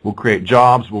 methodically. We'll create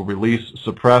jobs. We'll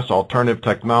suppress alternative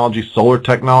technology, solar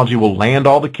technology. We'll land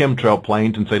all the chemtrail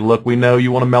planes and say, look, we know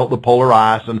you want to melt the polar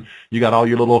ice and you got all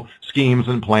your little schemes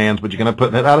and plans, but you're going to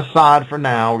put that aside for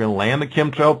now. We're going to land the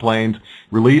chemtrail planes,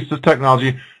 release this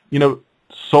technology.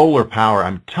 Solar power,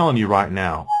 I'm telling you right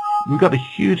now, we've got a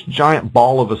huge giant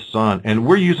ball of a sun, and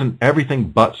we're using everything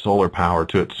but solar power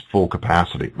to its full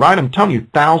capacity. Right? I'm telling you,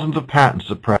 thousands of patents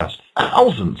suppressed.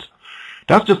 Thousands.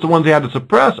 That's just the ones he had to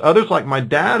suppress. Others, like my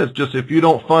dad, is just if you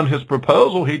don't fund his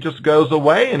proposal, he just goes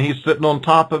away, and he's sitting on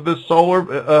top of his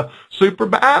solar super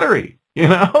battery.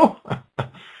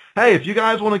 Hey, if you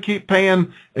guys want to keep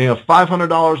paying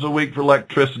 $500 a week for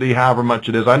electricity, however much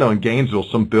it is, I know in Gainesville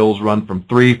some bills run from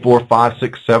 $300, $400, $500,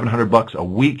 $600, $700 a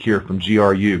week here from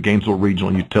GRU, Gainesville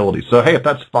Regional Utilities. So hey, if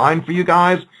that's fine for you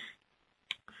guys,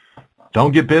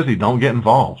 don't get busy, don't get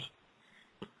involved.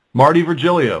 Marty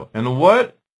Virgilio, and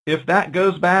what if that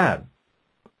goes bad?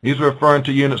 He's referring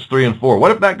to units 3 and 4.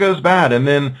 What if that goes bad? And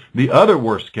then the other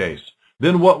worst case.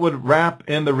 Then what would wrap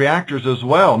in the reactors as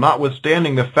well,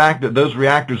 notwithstanding the fact that those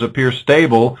reactors appear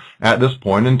stable at this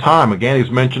point in time? Again,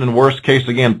 he's mentioning worst case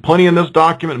again. Plenty in this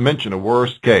document mention a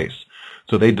worst case.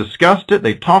 So they discussed it,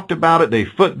 they talked about it, they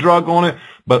foot drug on it,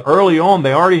 but early on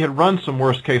they already had run some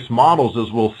worst case models,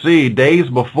 as we'll see, days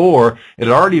before. It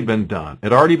had already been done. It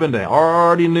had already been done.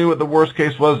 Already knew what the worst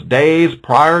case was days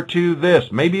prior to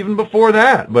this, maybe even before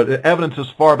that, but evidence as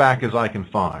far back as I can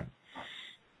find.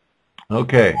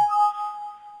 Okay.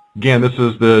 Again, this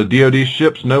is the DoD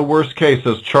ships, no worst case,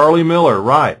 says Charlie Miller,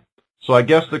 right. So I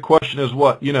guess the question is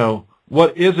what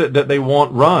is it that they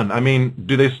want run? I mean,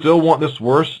 do they still want this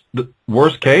worst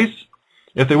case?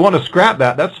 If they want to scrap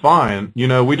that, that's fine.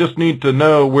 We just need to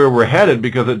know where we're headed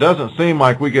because it doesn't seem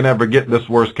like we can ever get this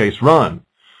worst case run.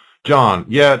 John,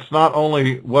 yeah, it's not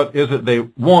only what is it they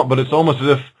want, but it's almost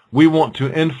as if we want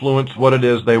to influence what it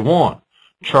is they want.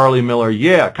 Charlie Miller,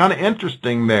 yeah, kind of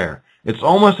interesting there. It's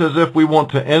almost as if we want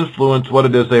to influence what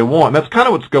it is they want. And that's kind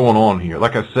of what's going on here.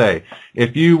 Like I say,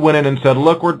 if you went in and said,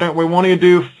 look, we want you to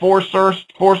do four source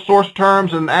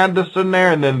terms and add this in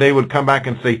there, and then they would come back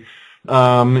and say,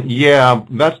 yeah,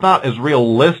 that's not as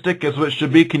realistic as it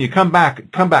should be. Can you come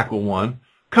back with one?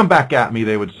 Come back at me,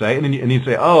 they would say. And then you'd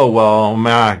say, oh, well,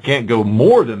 man, I can't go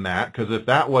more than that because if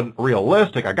that wasn't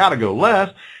realistic, I got to go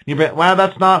less. You'd be, well,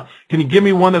 that's not, can you give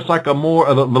me one that's like the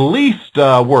least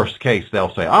worst case,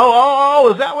 they'll say.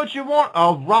 Oh, is that what you want?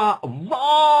 Oh,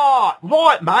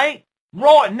 right, mate.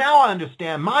 Right, now I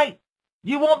understand, mate.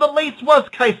 You want the least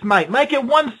worst case, mate. Make it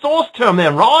one source term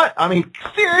then, right? I mean,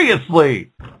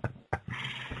 seriously.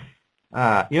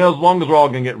 As long as we're all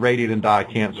going to get radiated and die of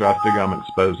cancer, I figure I'm going to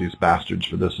expose these bastards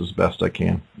for this as best I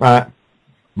can. Right?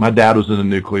 My dad was in the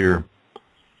nuclear.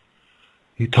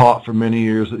 He taught for many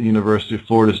years at the University of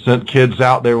Florida, sent kids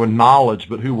out there with knowledge,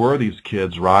 but who were these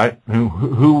kids, right?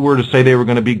 Who were to say they were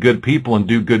going to be good people and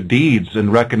do good deeds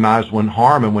and recognize when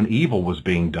harm and when evil was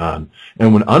being done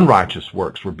and when unrighteous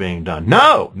works were being done?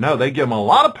 No, they give them a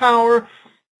lot of power,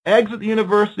 exit the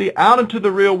university, out into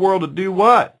the real world to do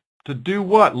what? To do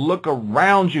what? Look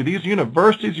around you. These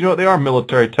universities, you know what they are?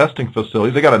 Military testing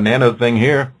facilities. They got a nano thing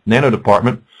here, nano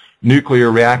department,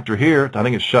 nuclear reactor here. I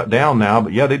think it's shut down now,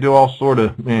 but yeah, they do all sort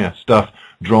of stuff,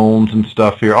 drones and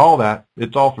stuff here, all that.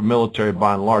 It's all for military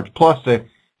by and large. Plus,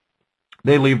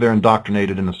 they leave there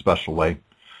indoctrinated in a special way.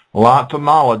 Lots of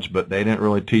knowledge, but they didn't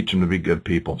really teach them to be good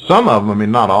people. Some of them, I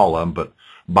mean, not all of them, but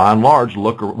by and large,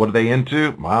 look, what are they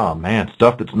into? Oh, man,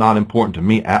 stuff that's not important to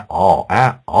me at all,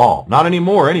 at all. Not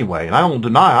anymore, anyway. And I don't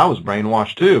deny I was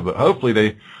brainwashed, too, but hopefully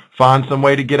they find some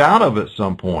way to get out of it at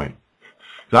some point.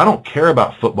 I don't care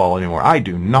about football anymore. I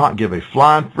do not give a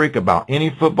flying freak about any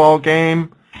football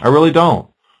game. I really don't.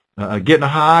 Getting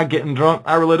high, getting drunk,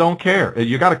 I really don't care.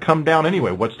 You got to come down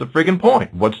anyway. What's the friggin'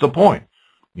 point? What's the point?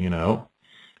 You know?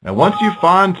 And once you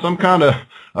find some kind of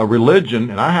a religion,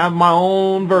 and I have my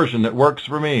own version that works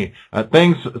for me,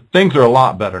 things are a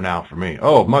lot better now for me.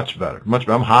 Oh, much better, much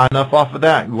better. I'm high enough off of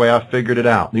that, the way I figured it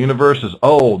out. The universe is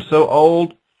old, so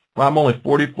old. Well, I'm only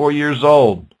 44 years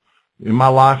old. In my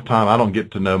lifetime, I don't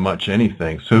get to know much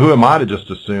anything. So who am I to just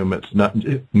assume it's not,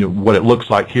 what it looks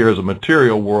like here is a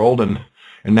material world, and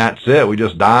that's it. We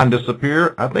just die and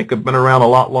disappear. I think I've been around a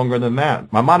lot longer than that.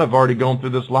 I might have already gone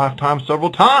through this lifetime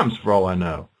several times, for all I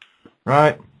know.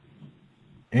 Right?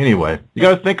 Anyway, you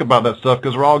got to think about that stuff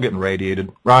because we're all getting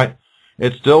radiated, right?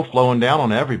 It's still flowing down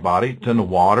on everybody. It's in the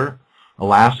water.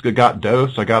 Alaska got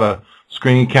dosed. I got a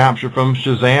screen capture from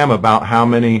Shazam about how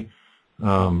many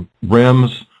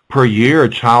REMs per year a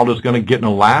child is going to get in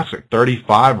Alaska.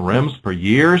 35 REMs per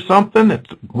year or something. It's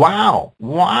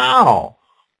wow.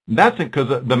 That's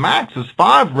because the max is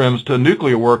 5 REMs to a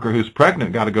nuclear worker who's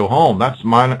pregnant, got to go home. That's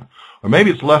mine, or maybe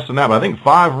it's less than that. But I think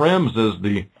 5 REMs is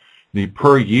the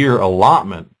per year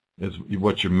allotment is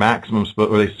what your maximum,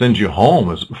 or they send you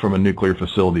home is from a nuclear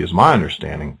facility, is my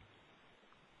understanding.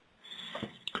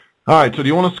 All right, so do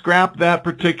you want to scrap that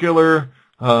particular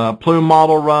plume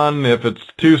model run? If it's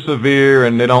too severe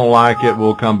and they don't like it,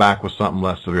 we'll come back with something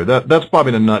less severe. That's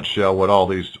probably in a nutshell what all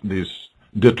these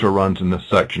DITRA runs in this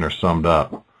section are summed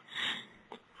up.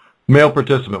 Male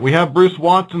participant. We have Bruce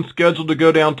Watson scheduled to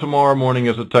go down tomorrow morning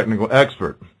as a technical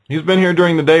expert. He's been here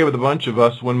during the day with a bunch of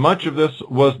us when much of this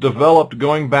was developed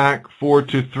going back 4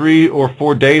 to 3 or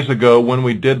 4 days ago when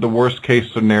we did the worst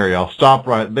case scenario. I'll stop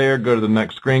right there, go to the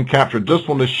next screen capture. Just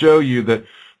want to show you that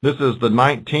this is the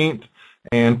 19th,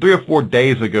 and 3 or 4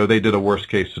 days ago they did a worst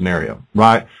case scenario,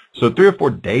 right? So 3 or 4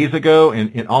 days ago,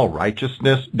 in all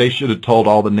righteousness, they should have told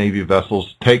all the Navy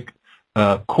vessels, take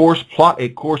plot a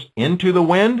course into the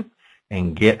wind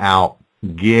and get out.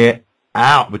 Get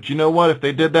out. But you know what? If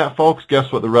they did that, folks, guess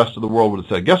what the rest of the world would have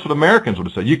said? Guess what Americans would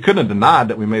have said? You couldn't have denied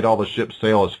that we made all the ships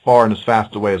sail as far and as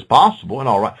fast away as possible, and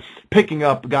all right, picking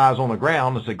up the guys on the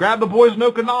ground and say, grab the boys in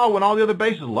Okinawa and all the other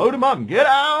bases, load them up and get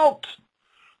out.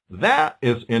 That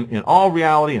is, in all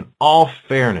reality and all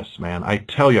fairness, man, I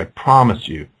tell you, I promise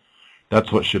you,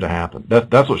 that's what should have happened.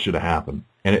 That's what should have happened.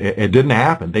 And it didn't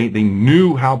happen. They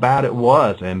knew how bad it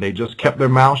was, and they just kept their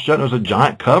mouths shut. It was a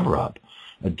giant cover-up.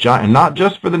 And not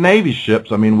just for the Navy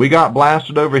ships. I mean, we got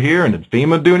blasted over here, and did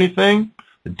FEMA do anything?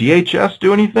 Did DHS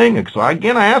do anything? And so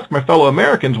again, I ask my fellow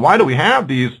Americans, why do we have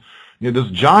these,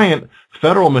 this giant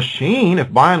federal machine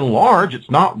if by and large it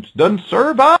doesn't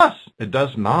serve us? It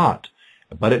does not.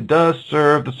 But it does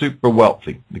serve the super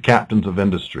wealthy, the captains of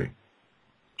industry.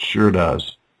 Sure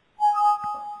does.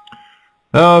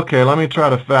 Okay, let me try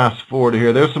to fast forward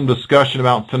here. There's some discussion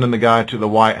about sending the guy to the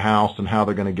White House and how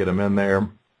they're going to get him in there,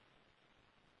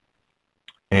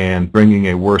 and bringing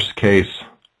a worst case.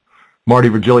 Marty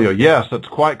Virgilio, yes, that's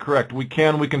quite correct. We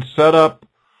can set up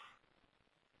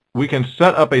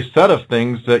a set of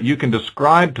things that you can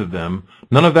describe to them.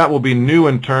 None of that will be new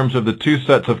in terms of the 2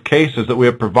 sets of cases that we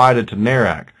have provided to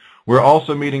NARAC. We're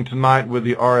also meeting tonight with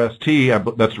the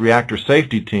RST, that's Reactor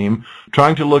Safety Team,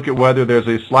 trying to look at whether there's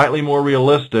a slightly more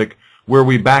realistic where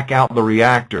we back out the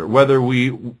reactor, whether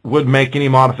we would make any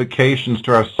modifications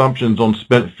to our assumptions on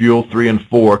spent fuel 3 and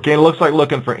 4. Okay, it looks like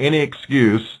looking for any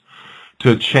excuse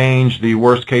to change the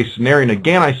worst case scenario. And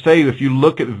again, I say if you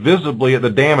look at visibly at the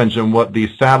damage and what the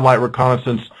satellite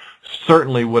reconnaissance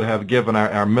certainly would have given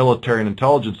our military and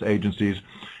intelligence agencies,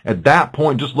 at that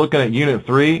point, just looking at Unit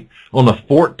 3, on the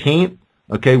 14th,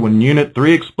 okay, when Unit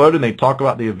 3 exploded and they talk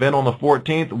about the event on the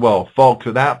 14th, well, folks,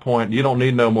 at that point, you don't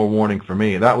need no more warning from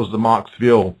me. That was the MOX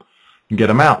fuel. Get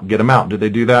them out. Get them out. Did they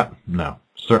do that? No,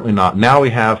 certainly not. Now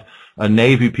we have a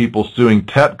Navy people suing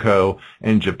TEPCO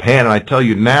in Japan. And I tell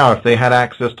you now, if they had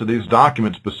access to these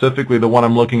documents, specifically the one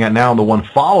I'm looking at now and the one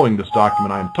following this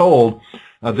document, I'm told,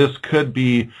 this could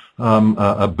be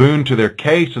a boon to their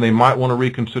case, and they might want to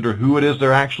reconsider who it is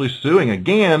they're actually suing.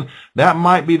 Again, that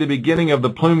might be the beginning of the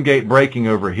plume gate breaking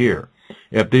over here.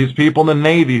 If these people in the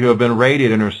Navy who have been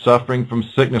radiated and are suffering from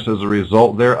sickness as a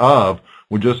result thereof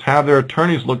would just have their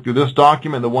attorneys look through this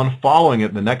document, the one following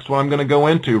it, the next one I'm going to go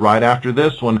into right after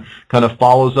this one kind of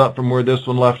follows up from where this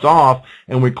one left off,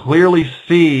 and we clearly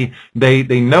see they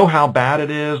know how bad it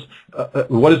is,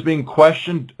 what is being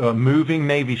questioned, moving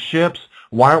Navy ships,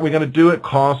 Why aren't we going to do it?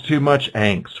 Cause too much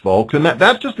angst, folks. And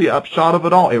that's just the upshot of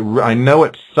it all. I know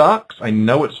it sucks. I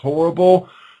know it's horrible.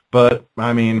 But,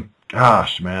 I mean,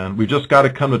 gosh, man, we just got to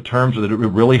come to terms with it. It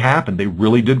really happened. They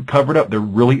really did cover it up. There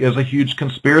really is a huge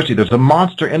conspiracy. There's a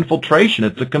monster infiltration.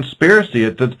 It's a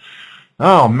conspiracy.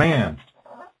 Oh, man.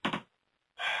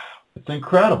 It's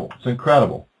incredible. It's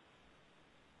incredible.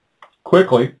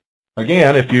 Quickly,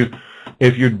 again,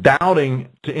 if you're doubting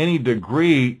to any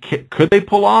degree, could they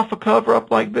pull off a cover-up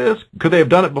like this? Could they have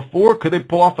done it before? Could they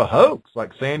pull off a hoax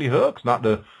like Sandy Hook's? Not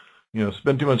to,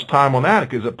 spend too much time on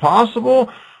that. Is it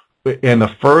possible? And the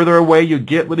further away you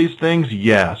get with these things,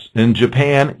 yes. In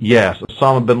Japan, yes.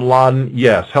 Osama bin Laden,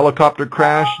 yes. Helicopter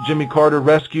crash, Jimmy Carter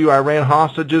rescue, Iran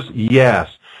hostages,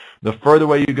 yes. The further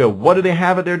away you go, what do they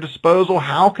have at their disposal?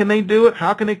 How can they do it?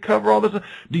 How can they cover all this?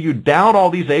 Do you doubt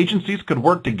all these agencies could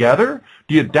work together?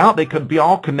 Do you doubt they could be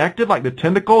all connected like the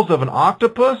tentacles of an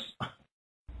octopus?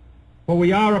 For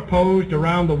we are opposed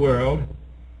around the world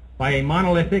by a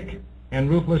monolithic and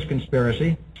ruthless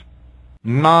conspiracy.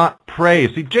 Not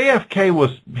praise. See, JFK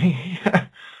was,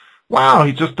 wow,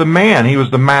 he's just the man. He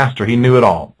was the master. He knew it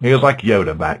all. He was like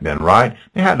Yoda back then, right?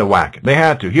 They had to whack it. They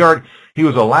had to. He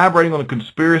was elaborating on a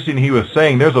conspiracy, and he was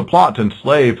saying there's a plot to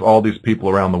enslave all these people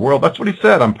around the world. That's what he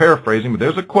said. I'm paraphrasing, but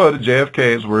there's a quote of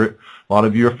JFK's where a lot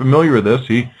of you are familiar with this.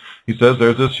 He says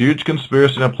there's this huge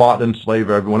conspiracy and a plot to enslave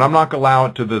everyone. I'm not going to allow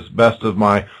it to the best of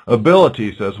my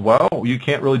ability. He says, well, you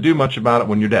can't really do much about it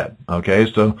when you're dead.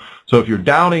 Okay, so if you're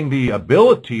doubting the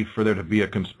ability for there to be a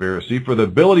conspiracy, for the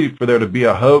ability for there to be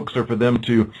a hoax, or for them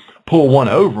to pull one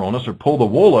over on us or pull the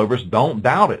wool over us, don't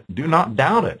doubt it. Do not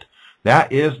doubt it.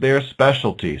 That is their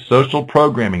specialty, social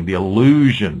programming, the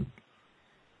illusion.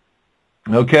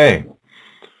 Okay.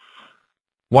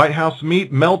 White House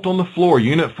meat, melt on the floor,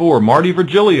 Unit 4, Marty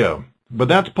Virgilio. But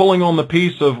that's pulling on the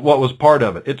piece of what was part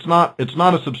of it. It's not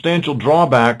a substantial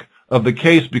drawback of the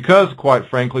case because, quite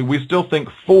frankly, we still think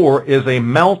 4 is a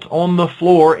melt on the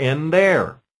floor in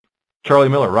there. Charlie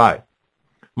Miller, right.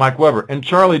 Mike Weber. And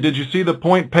Charlie, did you see the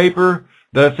point paper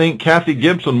that I think Kathy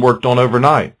Gibson worked on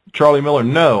overnight? Charlie Miller,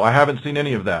 no, I haven't seen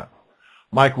any of that.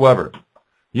 Mike Weber,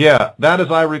 yeah, that, as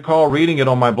I recall reading it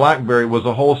on my BlackBerry, was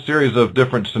a whole series of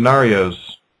different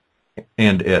scenarios,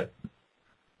 and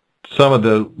some of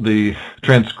the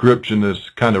transcription is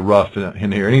kind of rough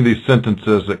in here. Any of these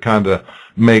sentences that kind of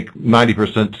make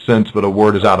 90% sense, but a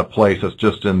word is out of place, that's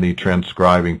just in the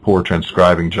poor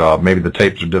transcribing job. Maybe the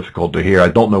tapes are difficult to hear. I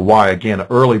don't know why. Again,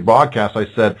 early broadcast, I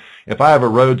said, if I have a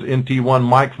Rhodes NT1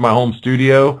 mic for my home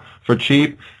studio for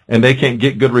cheap, and they can't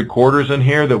get good recorders in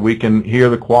here that we can hear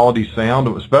the quality sound,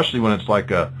 especially when it's like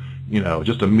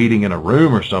just a meeting in a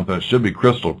room or something. It should be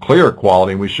crystal clear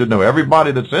quality, and we should know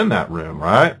everybody that's in that room,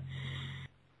 right?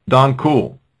 Don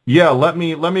Cool. Yeah, let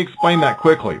me explain that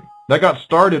quickly. That got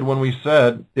started when we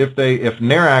said if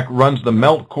NARAC runs the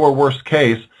melt core worst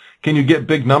case, can you get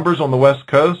big numbers on the West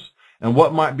Coast? And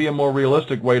what might be a more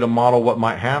realistic way to model what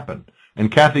might happen?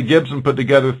 And Kathy Gibson put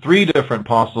together 3 different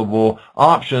possible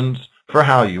options for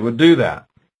how you would do that.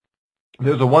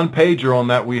 There's a one-pager on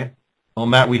that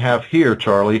we have here,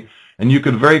 Charlie, and you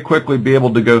could very quickly be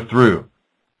able to go through.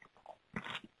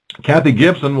 Kathy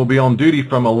Gibson will be on duty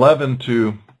from 11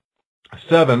 to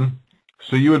 7,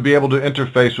 so you would be able to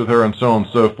interface with her and so on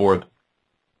and so forth.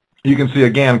 You can see,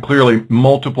 again, clearly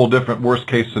multiple different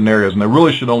worst-case scenarios, and there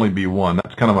really should only be one.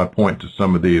 That's kind of my point to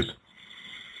some of these.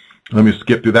 Let me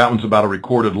skip through. That one's about a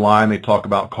recorded line. They talk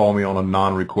about call me on a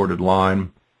non-recorded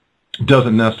line.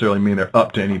 Doesn't necessarily mean they're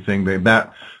up to anything.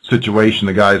 That situation,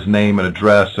 the guy's name and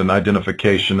address and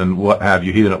identification and what have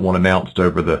you, he didn't want announced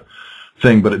over the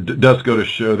thing, but it does go to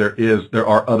show there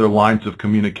are other lines of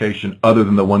communication other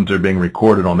than the ones they're being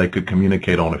recorded on they could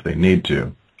communicate on if they need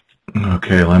to.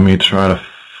 Okay, let me try to...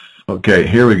 Okay,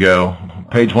 here we go.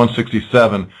 Page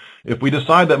 167. If we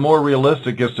decide that more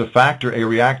realistic is to factor a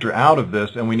reactor out of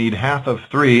this and we need half of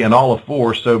 3 and all of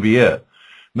 4, so be it.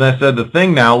 Then I said the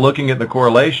thing now, looking at the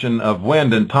correlation of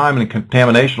wind and time and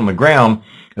contamination on the ground,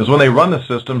 is when they run the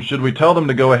system, should we tell them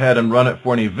to go ahead and run it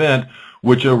for an event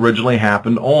which originally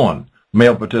happened on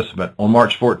male participant on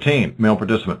March 14, male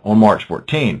participant on March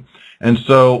 14. And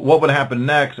so what would happen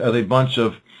next as a bunch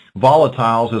of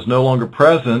volatiles is no longer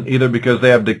present, either because they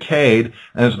have decayed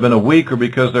and it's been a week or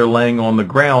because they're laying on the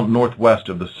ground northwest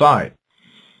of the site?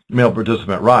 Male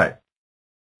participant, right.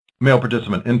 Male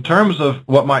participant, in terms of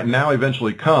what might now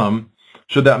eventually come,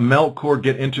 should that melt core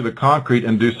get into the concrete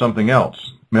and do something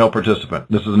else? Male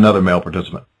participant. This is another male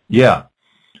participant. Yeah.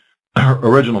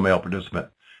 Original male participant.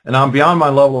 And I'm beyond my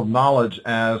level of knowledge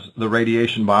as the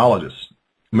radiation biologist.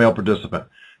 Male participant.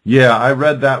 Yeah, I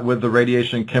read that with the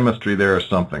radiation chemistry there or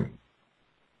something.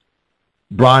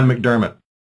 Brian McDermott.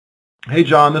 Hey,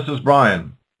 John, this is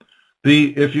Brian.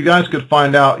 If you guys could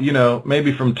find out,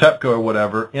 maybe from TEPCO or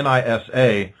whatever,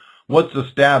 NISA, what's the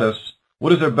status?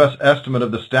 What is their best estimate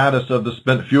of the status of the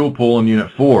spent fuel pool in Unit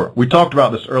 4? We talked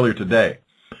about this earlier today.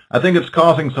 I think it's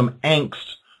causing some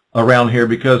angst around here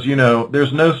because,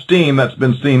 there's no steam that's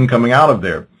been seen coming out of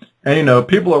there. And,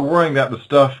 people are worrying that the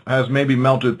stuff has maybe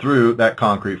melted through that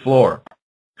concrete floor.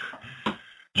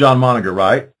 John Moniger,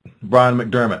 right? Brian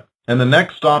McDermott. And the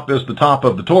next stop is the top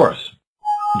of the Taurus.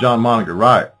 John Moniger,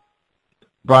 right?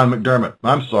 Brian McDermott,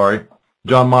 I'm sorry.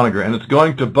 John Moniger. And it's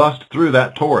going to bust through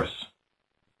that Taurus.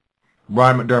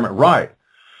 Brian McDermott, right.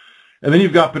 And then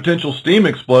you've got potential steam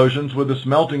explosions with this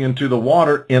melting into the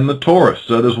water in the Taurus.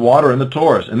 So there's water in the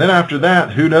Taurus. And then after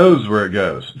that, who knows where it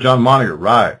goes? John Moniger,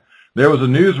 right. There was a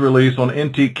news release on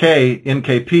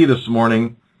NKP this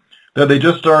morning that they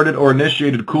just started or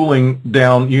initiated cooling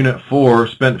down Unit 4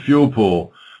 spent fuel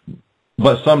pool,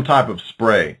 but some type of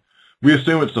spray. We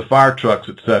assume it's the fire trucks,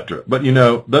 etc. But,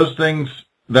 those things,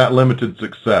 that limited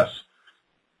success.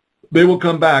 They will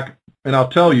come back, and I'll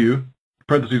tell you,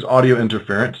 parentheses, audio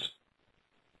interference.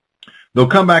 They'll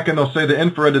come back and they'll say the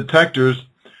infrared detectors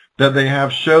that they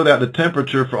have show that the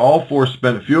temperature for all 4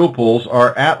 spent fuel pools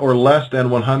are at or less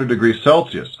than 100 degrees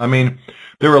Celsius. I mean,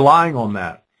 they're relying on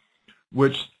that,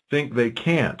 which think they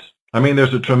can't. I mean,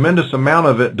 there's a tremendous amount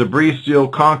of it, debris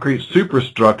sealed concrete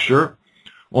superstructure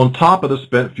on top of the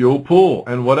spent fuel pool,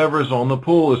 and whatever is on the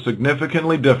pool is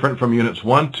significantly different from units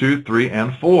 1, 2, 3,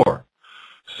 and 4.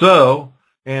 So,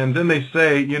 and then they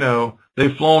say,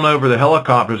 they've flown over the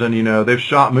helicopters and, they've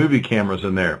shot movie cameras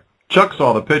in there. Chuck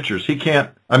saw the pictures. He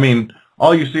can't,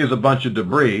 all you see is a bunch of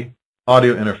debris,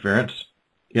 audio interference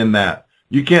in that.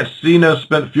 You can't see no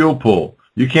spent fuel pool.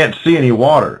 You can't see any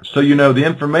water. So, the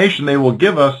information they will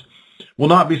give us will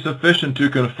not be sufficient to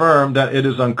confirm that it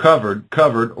is uncovered,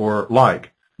 covered, or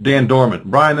like. Dan Dorman.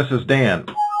 Brian, this is Dan.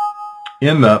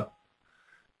 In the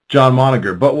John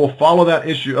Moniger. But we'll follow that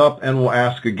issue up and we'll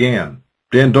ask again.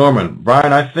 Dan Dorman.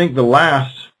 Brian, I think the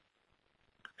last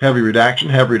heavy redaction,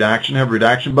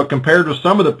 but compared to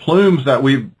some of the plumes that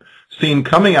we've seen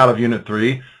coming out of Unit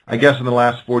 3, I guess in the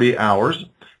last 48 hours,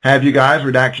 have you guys,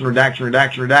 redaction,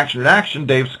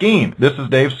 Dave Skeen. This is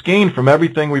Dave Skeen from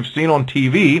everything we've seen on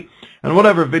TV and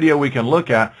whatever video we can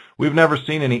look at. We've never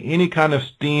seen any kind of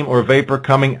steam or vapor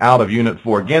coming out of Unit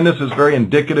 4. Again, this is very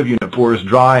indicative. Unit 4 is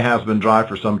dry, has been dry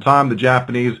for some time. The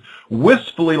Japanese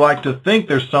wistfully like to think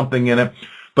there's something in it,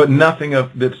 but nothing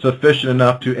that's sufficient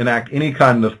enough to enact any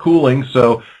kind of cooling.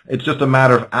 So it's just a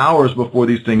matter of hours before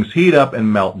these things heat up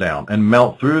and melt down, and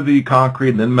melt through the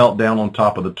concrete and then melt down on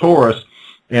top of the Taurus.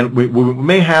 And we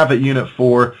may have that Unit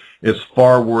 4 is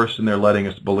far worse than they're letting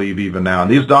us believe even now. And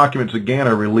these documents, again,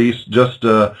 are released just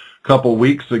a couple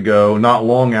weeks ago, not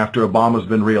long after Obama's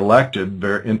been reelected.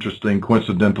 Very interesting,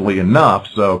 coincidentally enough.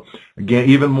 So, again,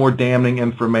 even more damning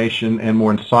information and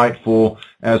more insightful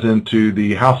as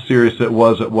into how serious it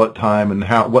was at what time and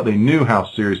what they knew how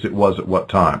serious it was at what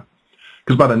time.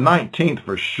 Because by the 19th,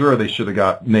 for sure, they should have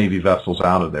got Navy vessels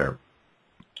out of there.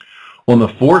 On the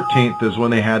 14th is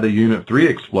when they had the Unit 3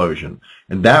 explosion.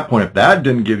 At that point, if that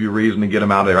didn't give you reason to get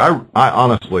them out of there, I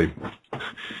honestly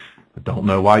don't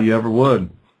know why you ever would.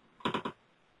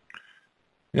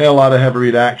 Yeah, a lot of heavy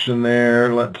redaction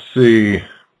there. Let's see.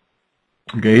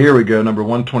 Okay, here we go, number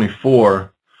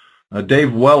 124.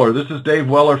 Dave Weller. This is Dave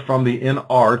Weller from the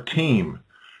NR team.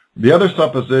 The other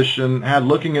supposition had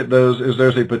looking at those is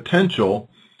there's a potential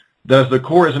that as the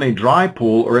core is in a dry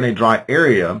pool or in a dry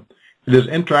area, it is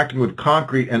interacting with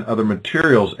concrete and other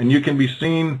materials, and you can be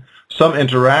seeing some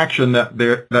interaction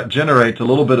that generates a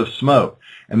little bit of smoke,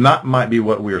 and that might be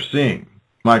what we are seeing.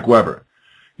 Mike Weber.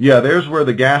 Yeah, there's where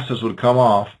the gases would come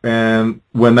off, and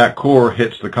when that core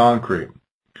hits the concrete.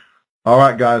 All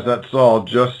right, guys, that's all,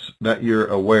 just that you're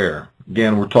aware.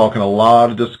 Again, we're talking a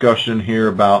lot of discussion here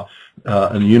about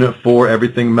in Unit 4,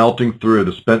 everything melting through,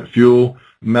 the spent fuel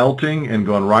melting and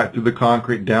going right through the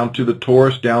concrete, down to the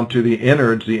Taurus, down to the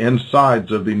innards, the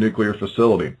insides of the nuclear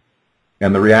facility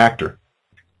and the reactor.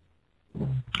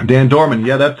 Dan Dorman,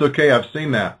 yeah, that's okay. I've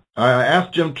seen that. I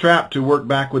asked Jim Trapp to work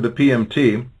back with the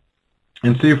PMT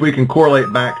and see if we can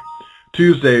correlate back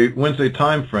Wednesday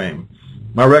time frame.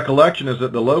 My recollection is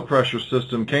that the low pressure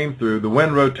system came through, the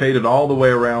wind rotated all the way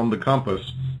around the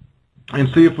compass, and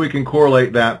see if we can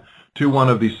correlate that to one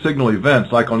of these signal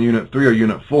events like on Unit 3 or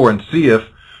Unit 4 and see if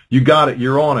you got it,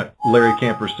 you're on it, Larry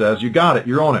Camper says. You got it,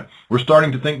 you're on it. We're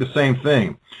starting to think the same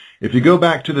thing. If you go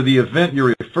back to the event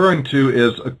you're referring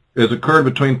to is occurred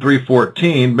between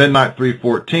 3:14, midnight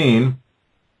 3:14,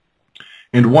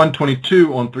 and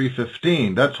 1:22 on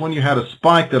 3:15. That's when you had a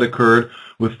spike that occurred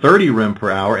with 30 rem per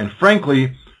hour, and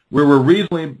frankly, we were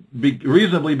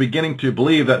reasonably beginning to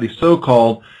believe that the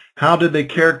so-called, how did they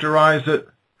characterize it?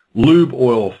 Lube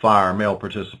oil fire, male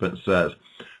participant says.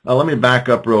 Let me back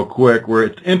up real quick where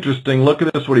it's interesting. Look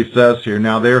at this, what he says here.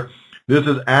 Now, this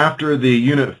is after the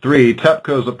Unit 3.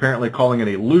 TEPCO is apparently calling it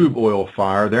a lube oil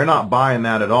fire. They're not buying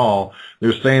that at all.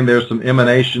 They're saying there's some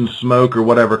emanation, smoke, or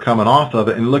whatever coming off of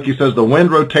it. And look, he says the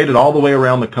wind rotated all the way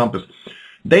around the compass.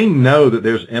 They know that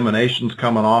there's emanations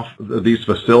coming off of these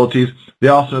facilities. They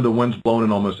also know the wind's blowing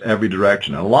in almost every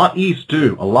direction. And a lot east,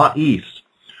 too. A lot east.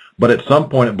 But at some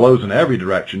point, it blows in every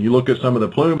direction. You look at some of the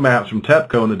plume maps from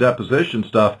TEPCO and the deposition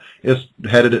stuff, it's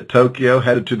headed at Tokyo,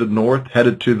 headed to the north,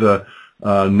 headed to the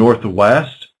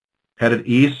northwest, headed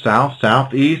east, south,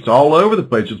 southeast, all over the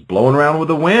place, just blowing around with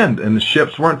the wind. And the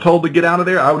ships weren't told to get out of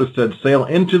there. I would have said sail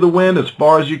into the wind as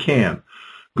far as you can.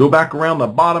 Go back around the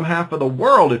bottom half of the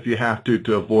world if you have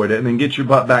to avoid it, and then get your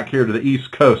butt back here to the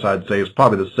East Coast, I'd say, is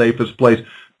probably the safest place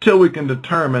till we can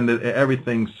determine that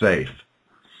everything's safe.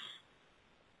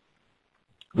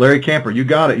 Larry Camper, you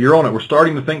got it. You're on it. We're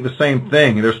starting to think the same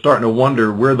thing. They're starting to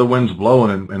wonder where the wind's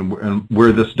blowing and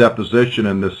where this deposition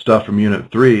and this stuff from Unit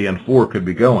 3 and 4 could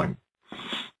be going.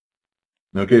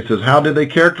 Okay, it says, how did they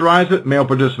characterize it? Male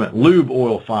participant, lube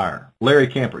oil fire. Larry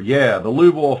Camper, yeah, the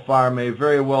lube oil fire may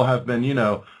very well have been,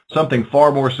 something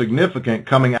far more significant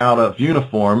coming out of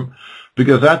uniform,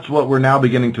 because that's what we're now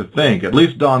beginning to think. At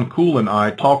least Don Kuhl and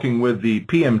I, talking with the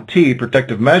PMT,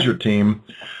 Protective Measure Team,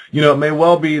 it may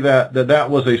well be that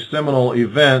was a seminal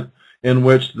event in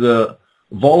which the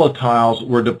volatiles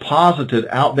were deposited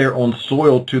out there on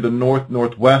soil to the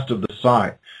northwest of the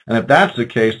site. And if that's the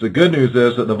case, the good news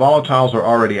is that the volatiles are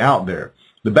already out there.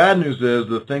 The bad news is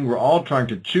the thing we're all trying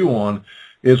to chew on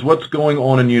is what's going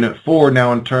on in Unit 4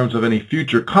 now in terms of any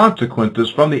future consequences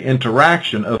from the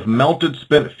interaction of melted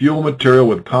spent fuel material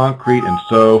with concrete and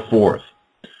so forth.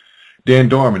 Dan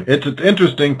Dorman, it's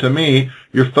interesting to me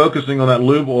you're focusing on that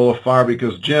lube oil fire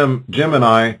because Jim and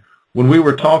I, when we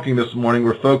were talking this morning,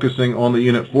 we're focusing on the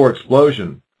Unit 4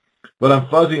 explosion. But I'm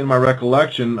fuzzy in my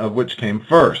recollection of which came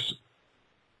first.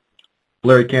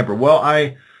 Larry Camper, well,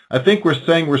 I think we're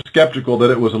saying we're skeptical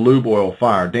that it was a lube oil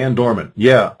fire. Dan Dorman,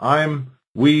 yeah,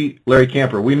 Larry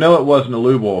Camper, we know it wasn't a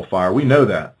lube oil fire. We know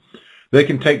that. They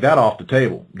can take that off the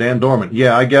table. Dan Dorman,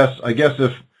 yeah, I guess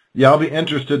I'll be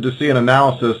interested to see an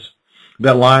analysis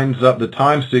that lines up the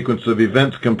time sequence of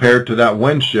events compared to that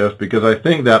wind shift, because I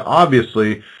think that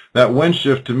obviously that wind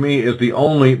shift to me is the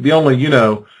only,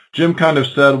 Jim kind of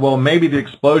said, well, maybe the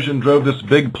explosion drove this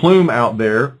big plume out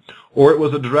there, or it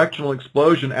was a directional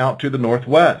explosion out to the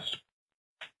northwest.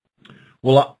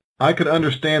 Well, I could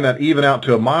understand that even out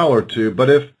to a mile or two, but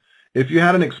if you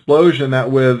had an explosion that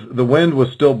with the wind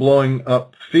was still blowing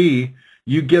up Phi,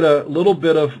 you get a little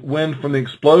bit of wind from the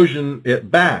explosion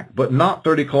back, but not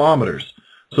 30 kilometers.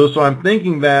 So I'm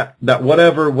thinking that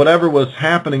whatever was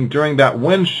happening during that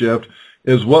wind shift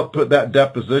is what put that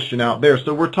deposition out there.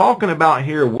 So we're talking about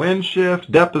here wind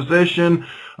shift, deposition,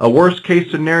 worst case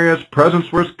scenarios,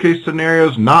 present worst case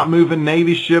scenarios, not moving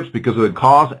Navy ships because it would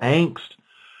cause angst.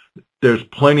 There's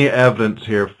plenty of evidence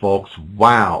here, folks.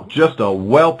 Wow, just a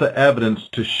wealth of evidence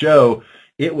to show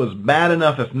it was bad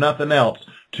enough, if nothing else,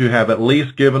 to have at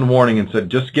least given warning and said,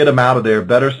 just get them out of there.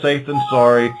 Better safe than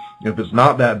sorry. If it's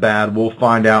not that bad, we'll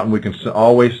find out, and we can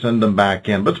always send them back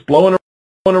in. But it's blowing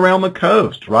around the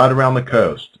coast, right around the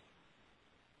coast.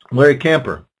 Larry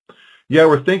Camper, yeah,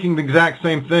 we're thinking the exact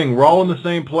same thing. We're all in the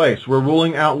same place. We're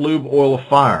ruling out lube oil of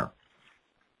fire.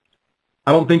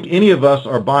 I don't think any of us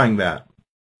are buying that.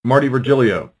 Marty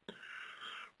Virgilio,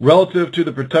 relative to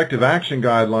the protective action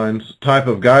guidelines, type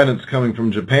of guidance coming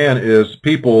from Japan is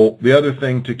people, the other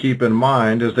thing to keep in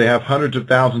mind is they have hundreds of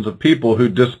thousands of people who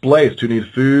displaced, who need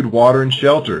food, water, and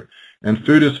shelter. And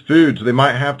food is food, so they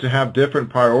might have to have different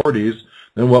priorities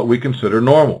than what we consider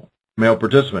normal. Male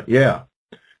participant, yeah.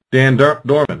 Dan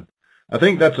Dorman, I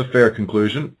think that's a fair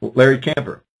conclusion. Larry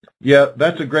Camper, yeah,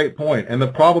 that's a great point. And the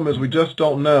problem is we just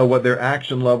don't know what their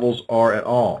action levels are at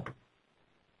all.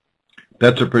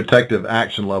 That's the protective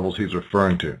action levels he's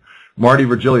referring to. Marty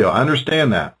Virgilio, I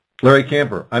understand that. Larry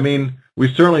Camper, I mean,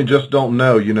 we certainly just don't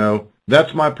know,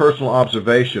 That's my personal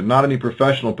observation, not any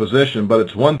professional position, but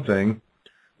it's one thing,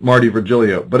 Marty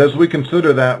Virgilio. But as we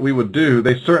consider that we would do,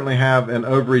 they certainly have an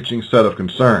overreaching set of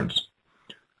concerns.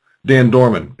 Dan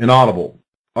Dorman, inaudible.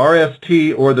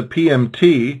 RST or the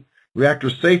PMT,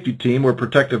 Reactor Safety Team or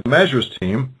Protective Measures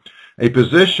Team, a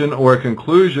position or a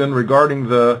conclusion regarding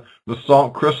the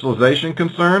salt crystallization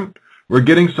concern. We're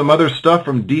getting some other stuff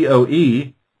from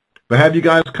DOE, but have you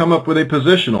guys come up with a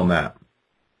position on that?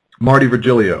 Marty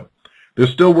Virgilio, they're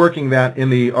still working that in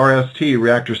the RST,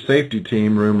 Reactor Safety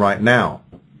Team room right now.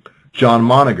 John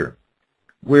Moniger.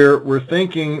 We're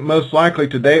thinking most likely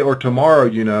today or tomorrow,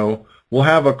 you know, we'll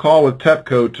have a call with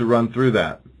TEPCO to run through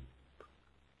that.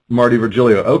 Marty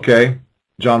Virgilio, okay.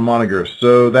 John Moniger,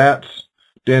 so that's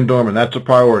Dan Dorman, that's a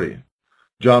priority.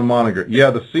 John Moniger, yeah,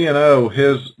 the CNO,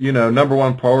 his, you know, number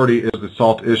one priority is the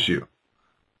salt issue.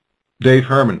 Dave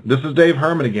Herman, this is Dave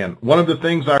Herman again. One of the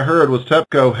things I heard was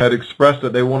TEPCO had expressed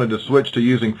that they wanted to switch to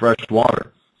using fresh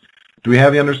water. Do we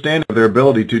have the understanding of their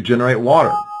ability to generate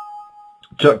water?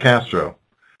 Chuck Castro,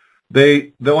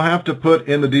 they'll have to put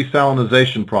in the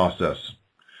desalinization process.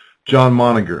 John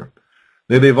Moniger,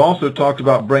 they've also talked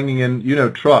about bringing in, you know,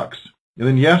 trucks. And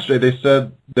then yesterday they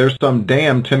said there's some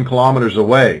dam 10 kilometers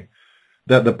away,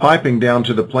 that the piping down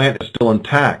to the plant is still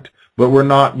intact, but we're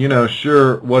not, you know,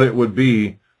 sure what it would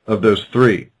be of those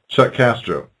three. Chuck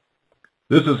Castro.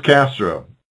 This is Castro.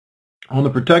 On the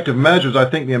protective measures, I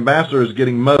think the ambassador is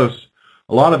getting a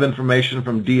lot of information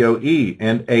from DOE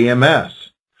and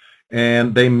AMS.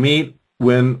 And they meet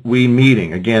when we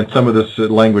meeting. Again, some of this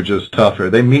language is tough here.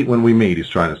 They meet when we meet, he's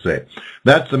trying to say.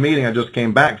 That's the meeting I just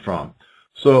came back from.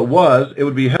 So it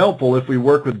would be helpful if we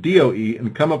work with DOE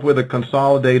and come up with a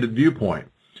consolidated viewpoint.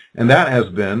 And that has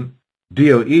been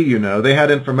DOE, you know, they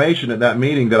had information at that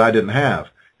meeting that I didn't have.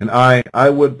 And I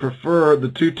would prefer the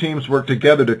two teams work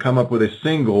together to come up with a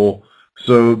single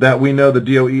so that we know the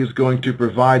DOE is going to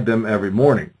provide them every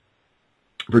morning.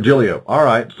 Virgilio, all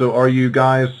right, so are you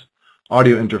guys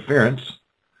audio interference?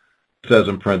 Says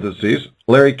in parentheses.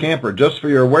 Larry Camper, just for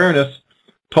your awareness,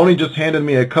 Tony just handed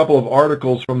me a couple of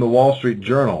articles from the Wall Street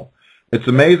Journal. It's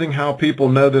amazing how people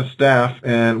know this staff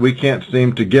and we can't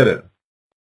seem to get it.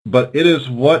 But it is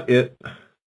what it...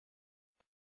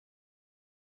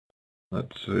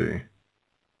 Let's see.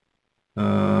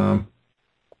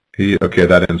 Okay,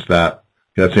 that ends that.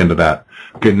 That's the end of that.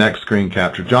 Okay, next screen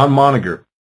capture. John Moniger.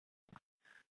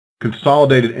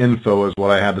 Consolidated info is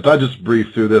what I have. I just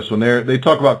briefed through this one. They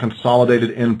talk about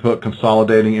consolidated input,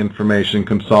 consolidating information,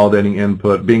 consolidating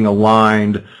input, being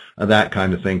aligned, that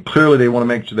kind of thing. Clearly, they want to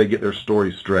make sure they get their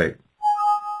story straight.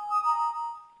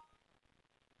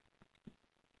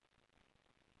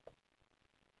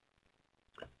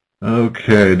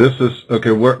 Okay,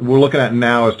 we're looking at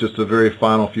now is just the very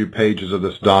final few pages of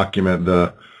this document,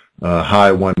 the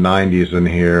high 190s in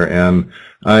here, and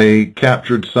I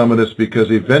captured some of this because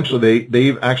eventually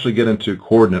they actually get into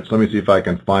coordinates. Let me see if I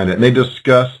can find it. And they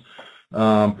discuss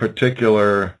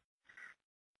particular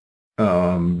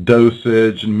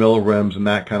dosage and millirems and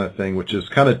that kind of thing, which is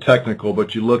kind of technical,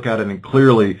 but you look at it and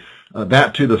clearly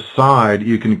that to the side,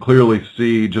 you can clearly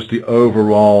see just the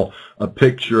overall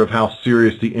picture of how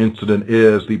serious the incident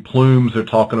is. The plumes, they're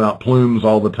talking about plumes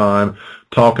all the time,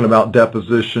 talking about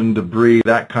deposition, debris,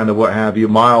 that kind of what have you,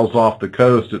 miles off the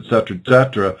coast, et cetera, et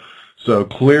cetera. So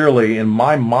clearly, in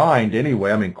my mind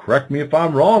anyway, I mean, correct me if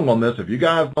I'm wrong on this, if you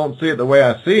guys don't see it the way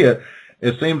I see it,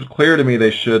 it seems clear to me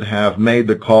they should have made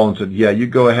the call and said, yeah, you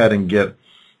go ahead and get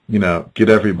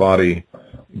everybody,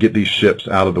 get these ships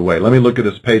out of the way. Let me look at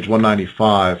this page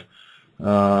 195.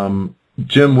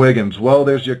 Jim Wiggins, well,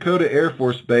 there's Yokota Air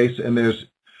Force Base and there's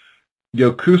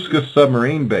Yokosuka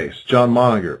Submarine Base. John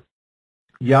Moniger.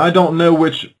 Yeah, I don't know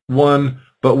which one,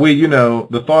 but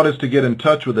the thought is to get in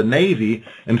touch with the Navy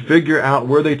and figure out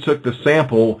where they took the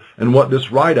sample and what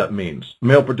this write-up means.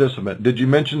 Male participant, did you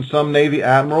mention some Navy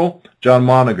Admiral? John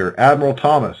Moniger, Admiral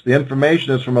Thomas. The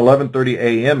information is from 11:30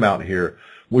 a.m. out here,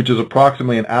 which is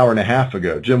approximately an hour and a half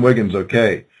ago. Jim Wiggins,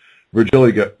 okay.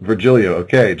 Virgilio,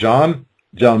 okay. John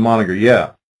Moniger,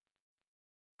 yeah.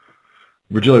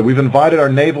 Virgilio, we've invited our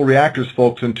naval reactors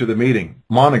folks into the meeting.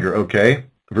 Moniger, okay.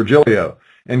 Virgilio,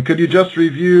 and could you just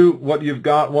review what you've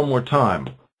got one more time?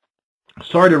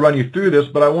 Sorry to run you through this,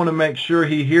 but I want to make sure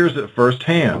he hears it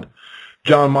firsthand.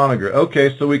 John Moniger,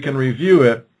 okay, so we can review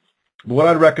it. What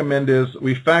I'd recommend is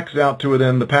we fax out to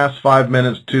within the past 5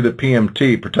 minutes to the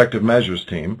PMT, Protective Measures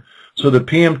Team. So the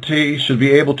PMT should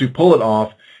be able to pull it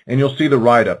off, and you'll see the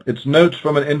write-up. It's notes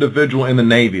from an individual in the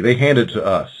Navy. They hand it to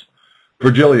us.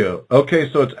 Virgilio,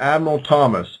 okay, so it's Admiral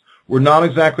Thomas. We're not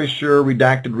exactly sure,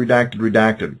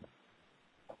 redacted.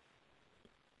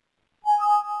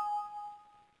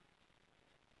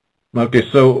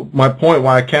 Okay, so my point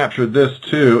why I captured this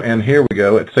too, and here we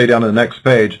go, it's say down to the next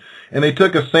page, and they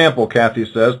took a sample, Kathy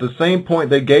says, the same point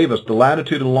they gave us, the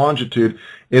latitude and longitude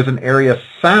is an area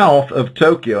south of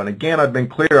Tokyo. And again, I've been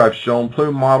clear, I've shown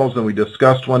plume models, and we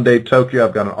discussed one day Tokyo.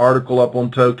 I've got an article up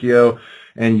on Tokyo,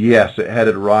 and yes, it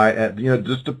headed right at, it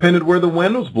just depended where the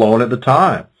wind was blowing at the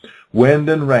time. Wind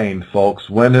and rain, folks,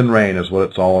 wind and rain is what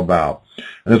it's all about.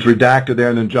 And it's redacted there,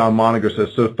 and then John Moniger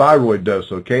says, so thyroid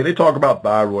dose, okay? They talk about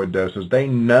thyroid doses. They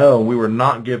know we were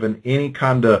not given any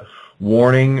kind of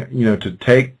warning, to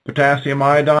take potassium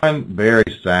iodine. Very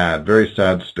sad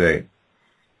state.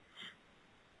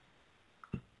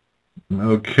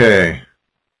 Okay.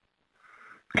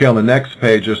 Okay, on the next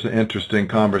page, just an interesting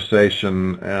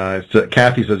conversation.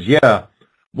 Kathy says, yeah,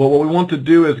 well, what we want to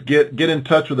do is get in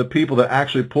touch with the people that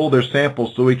actually pull their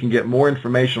samples so we can get more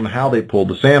information on how they pulled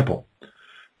the sample.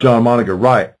 John Moniger,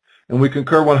 right. And we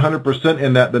concur 100%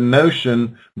 in that the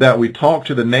notion that we talk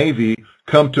to the Navy,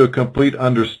 come to a complete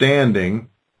understanding,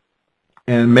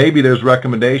 and maybe there's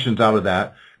recommendations out of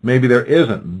that. Maybe there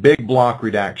isn't. Big block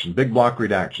redaction.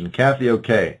 Kathy,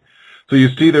 okay. So you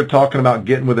see they're talking about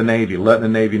getting with the Navy, letting the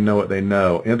Navy know what they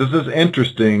know. And this is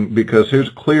interesting because here's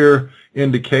clear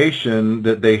indication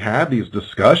that they had these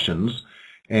discussions,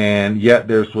 and yet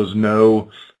there was no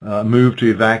move to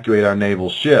evacuate our naval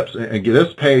ships. And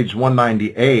this page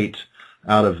 198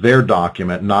 out of their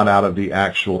document, not out of the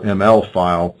actual ML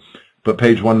file, but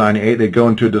page 198, they go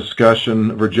into a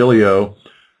discussion, Virgilio,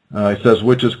 it says,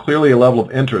 which is clearly a level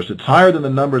of interest. It's higher than the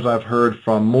numbers I've heard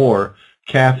from more.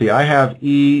 Kathy, I have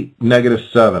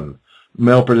E-7,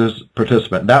 male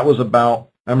participant. That was about,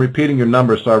 I'm repeating your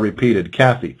numbers, so I repeated.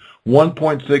 Kathy,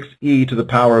 1.6 E to the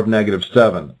power of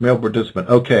 -7, male participant.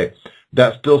 Okay,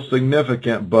 that's still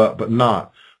significant, but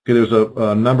not. Okay, there's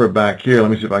a number back here. Let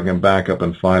me see if I can back up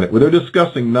and find it. Well, they're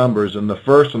discussing numbers, and the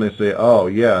first one they say, oh,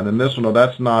 yeah, and then this one, oh,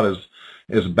 that's not as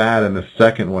bad in the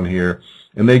second one here.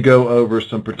 And they go over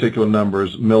some particular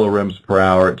numbers, millirems per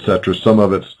hour, etc. Some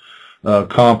of it's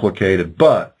complicated,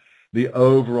 but the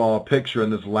overall picture in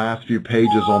this last few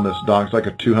pages on this doc, it's like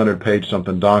a 200-page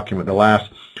something document. The last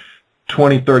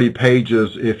 20, 30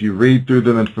 pages, if you read through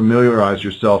them and familiarize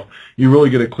yourself, you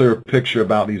really get a clear picture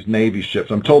about these Navy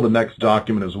ships. I'm told the next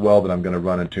document as well that I'm going to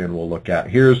run into and we'll look at.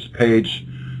 Here's page,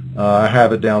 I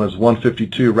have it down as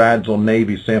 152, RADS on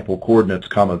Navy sample coordinates,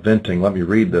 venting. Let me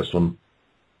read this one.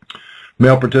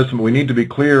 Male participant, we need to be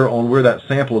clear on where that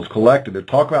sample is collected. They're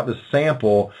talking about this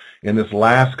sample in this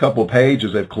last couple of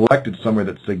pages. They've collected somewhere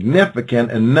that's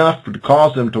significant enough to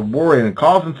cause them to worry and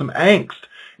cause them some angst.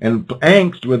 And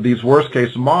angst with these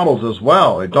worst-case models as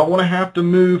well. They don't want to have to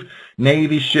move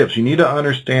Navy ships. You need to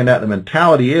understand that. The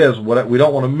mentality is we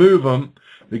don't want to move them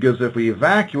because if we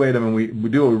evacuate them and we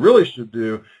do what we really should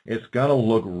do, it's going to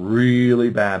look really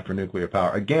bad for nuclear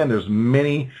power. Again, there's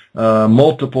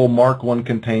multiple Mark I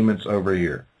containments over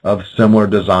here of similar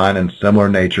design and similar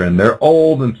nature, and they're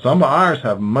old, and some of ours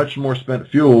have much more spent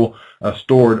fuel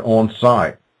stored on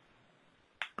site.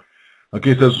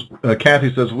 Okay,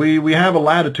 Kathy says, we have a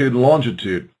latitude and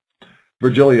longitude.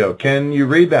 Virgilio, can you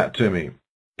read that to me?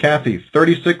 Kathy,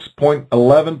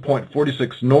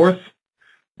 36.11.46 north,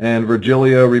 and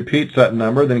Virgilio repeats that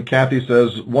number. Then Kathy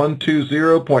says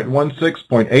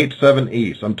 120.16.87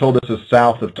 east. I'm told this is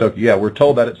south of Tokyo. Yeah, we're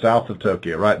told that it's south of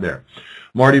Tokyo, right there.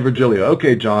 Marty, Virgilio,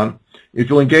 okay, John, if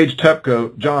you'll engage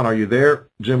TEPCO, John, are you there?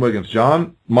 Jim Wiggins,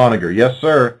 John Moniger, yes,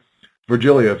 sir.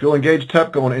 Virgilio, if you'll engage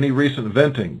TEPCO on any recent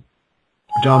venting.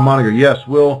 John Moniger, yes,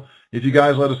 if you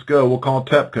guys let us go, we'll call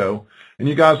TEPCO, and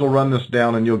you guys will run this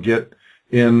down, and you'll get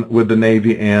in with the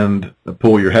Navy and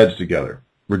pull your heads together.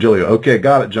 Virgilio, okay,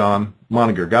 got it, John.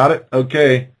 Moniger, got it?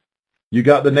 Okay. You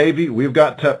got the Navy, we've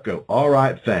got TEPCO. All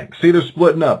right, thanks. See, they're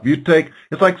splitting up. It's like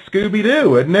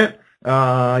Scooby-Doo, isn't it?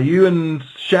 You and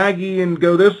Shaggy and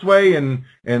go this way, and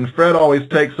Fred always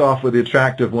takes off with the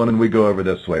attractive one, and we go over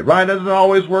this way. Right? Doesn't it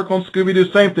always work on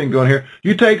Scooby-Doo? Same thing going here.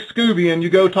 You take Scooby and you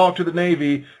go talk to the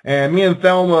Navy, and me and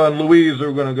Thelma and Louise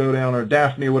are going to go down, or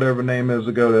Daphne, whatever her name is,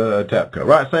 to go to TEPCO.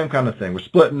 Right? Same kind of thing. We're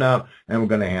splitting up, and we're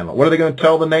going to handle it. What are they going to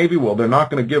tell the Navy? Well, they're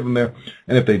not going to give them and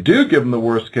if they do give them the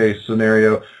worst-case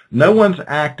scenario, no one's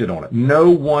acted on it. No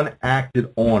one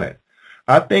acted on it.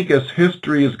 I think as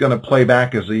history is going to play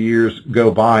back as the years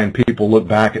go by and people look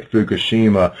back at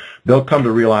Fukushima, they'll come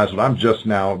to realize what I'm just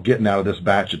now getting out of this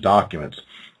batch of documents.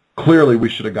 Clearly, we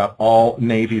should have got all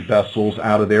Navy vessels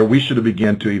out of there. We should have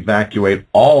begun to evacuate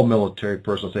all military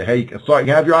personnel. Say, hey, sorry,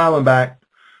 you have your island back.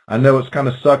 I know it's kind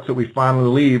of sucks that we finally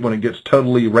leave when it gets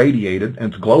totally radiated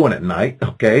and it's glowing at night,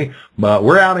 okay? But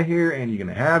we're out of here and you're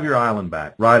going to have your island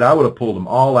back, right? I would have pulled them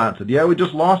all out and said, yeah, we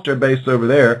just lost our base over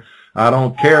there. I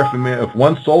don't care if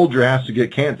one soldier has to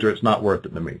get cancer, it's not worth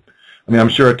it to me. I mean, I'm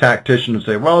sure a tactician would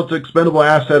say, well, it's an expendable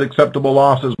asset, acceptable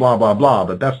losses, blah, blah, blah,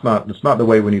 but that's not the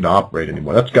way we need to operate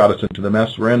anymore. That's got us into the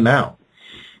mess we're in now.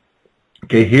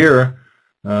 Okay, here,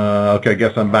 okay, I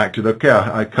guess I'm back to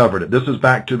I covered it. This is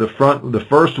back to the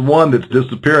first one that's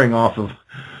disappearing off of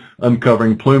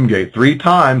uncovering Plumegate 3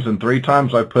 times, and 3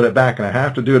 times I put it back, and I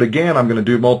have to do it again. I'm going to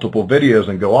do multiple videos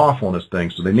and go off on this thing,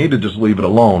 so they need to just leave it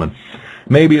alone. And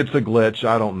maybe it's a glitch.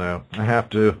 I don't know. I have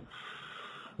to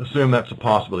assume that's a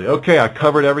possibility. Okay, I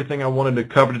covered everything I wanted to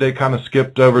cover today. Kind of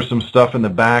skipped over some stuff in the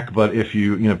back, but if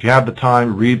you have the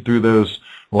time, read through those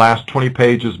last 20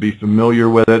 pages, be familiar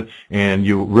with it, and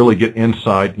you really get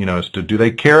insight, as to do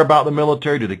they care about the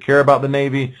military, do they care about the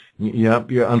Navy?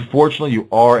 Unfortunately, you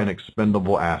are an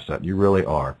expendable asset. You really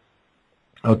are.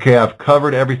 Okay, I've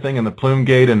covered everything in the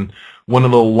Plumegate and went a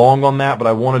little long on that,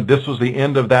 but this was the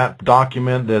end of that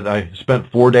document that I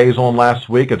spent 4 days on last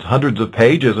week. It's hundreds of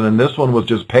pages, and then this one was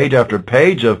just page after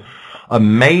page of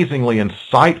amazingly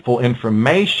insightful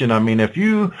information. I mean, if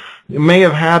you may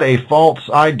have had a false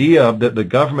idea that the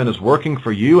government is working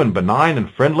for you and benign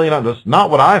and friendly, that's not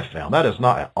what I've found. That is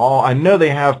not at all. I know they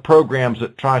have programs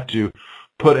that try to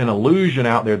put an illusion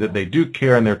out there that they do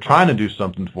care and they're trying to do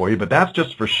something for you, but that's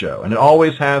just for show, and it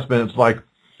always has been. It's like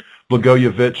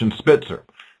Blagojevich and Spitzer.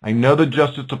 I know the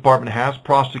Justice Department has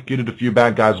prosecuted a few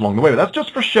bad guys along the way, but that's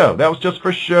just for show. That was just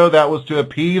for show. That was to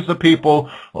appease the people,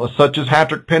 such as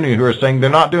Hattrick Penny, who are saying they're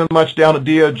not doing much down at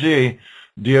DOJ.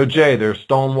 They're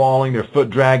stonewalling, they're foot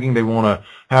dragging. They want to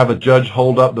have a judge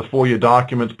hold up the FOIA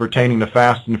documents pertaining to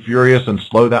Fast and Furious and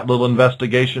slow that little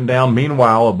investigation down.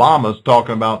 Meanwhile, Obama's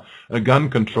talking about gun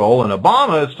control, and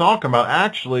Obama is talking about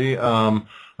actually,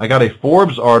 I got a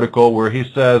Forbes article where he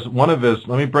says one of his,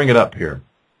 let me bring it up here.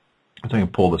 I think I can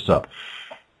pull this up.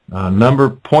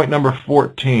 Point number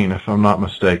 14, if I'm not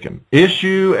mistaken.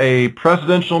 Issue a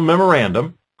presidential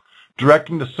memorandum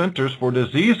directing the Centers for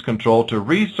Disease Control to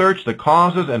research the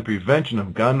causes and prevention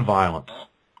of gun violence.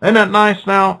 Isn't that nice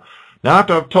now? Now,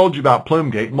 after I've told you about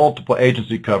Plumegate, multiple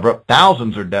agency cover-up,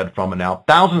 thousands are dead from it now.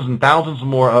 Thousands and thousands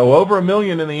more, over 1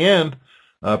 million in the end,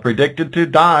 predicted to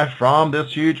die from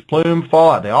this huge plume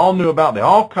fallout. They all knew about it. They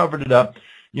all covered it up.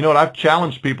 You know what? I've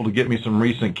challenged people to get me some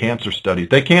recent cancer studies.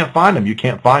 They can't find them. You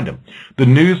can't find them. The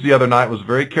news the other night was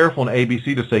very careful on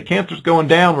ABC to say cancer's going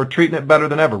down. We're treating it better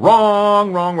than ever.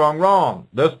 Wrong, wrong, wrong, wrong.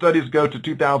 Those studies go to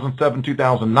 2007,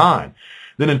 2009.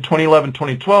 Then in 2011,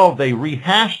 2012, they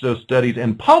rehashed those studies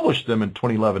and published them in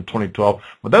 2011, 2012.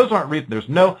 But those aren't recent. There's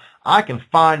no, I can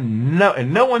find no,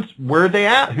 and no one's, where are they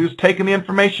at? Who's taking the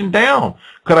information down?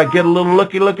 Could I get a little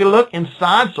look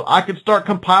inside so I could start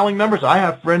compiling numbers? I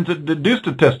have friends that do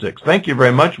statistics. Thank you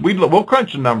very much. We'll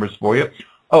crunch the numbers for you.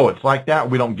 Oh, it's like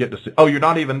that? We don't get to see. Oh, you're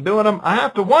not even doing them? I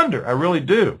have to wonder. I really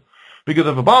do. Because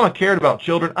if Obama cared about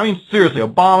children, I mean, seriously,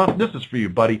 Obama, this is for you,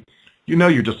 buddy. You know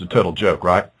you're just a total joke,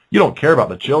 right? You don't care about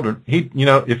the children.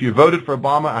 If you voted for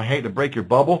Obama, I hate to break your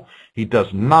bubble, he does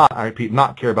not, I repeat,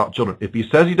 not care about children. If he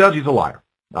says he does, he's a liar.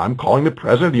 I'm calling the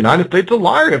President of the United States a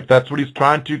liar if that's what he's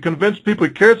trying to convince people.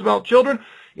 He cares about children.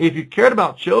 If you cared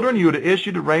about children, you would have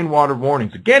issued the rainwater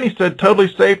warnings. Again, he said totally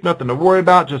safe, nothing to worry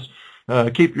about, just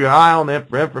keep your eye on them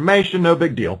for information, no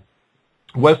big deal.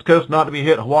 West Coast not to be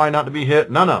hit, Hawaii not to be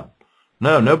hit, none of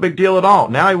them. No big deal at all.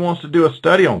 Now he wants to do a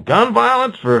study on gun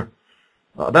violence for...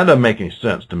 that doesn't make any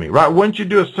sense to me, right? Wouldn't you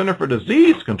do a Center for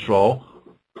Disease Control?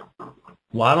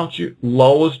 Why don't you?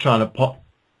 Lola's trying to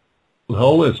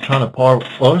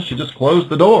well, she just closed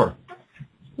the door.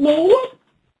 Lola?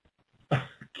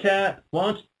 Cat,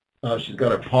 why don't you, she's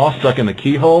got her paw stuck in the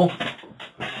keyhole.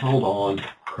 Hold on,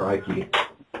 crikey.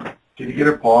 Can you get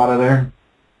her paw out of there?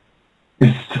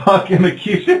 It's stuck in the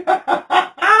key.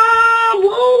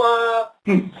 Lola!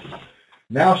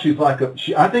 Now she's like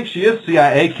I think she is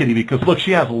CIA kitty because look,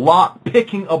 she has lock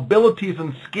picking abilities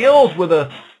and skills with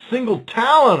a single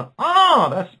talon.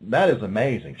 That is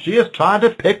amazing. She is trying to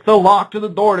pick the lock to the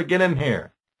door to get in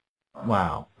here.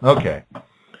 Wow. Okay.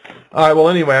 All right. Well,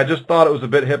 anyway, I just thought it was a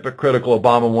bit hypocritical.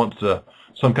 Obama wants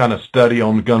some kind of study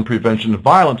on gun prevention and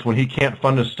violence when he can't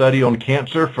fund a study on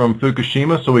cancer from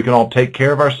Fukushima so we can all take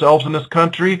care of ourselves in this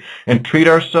country and treat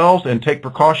ourselves and take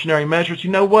precautionary measures.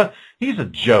 You know what? He's a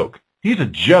joke. He's a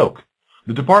joke.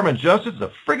 The Department of Justice is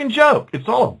a friggin' joke. It's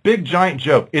all a big, giant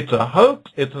joke. It's a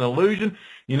hoax. It's an illusion.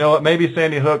 You know what? Maybe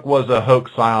Sandy Hook was a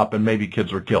hoax psyop and maybe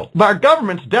kids were killed. But our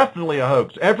government's definitely a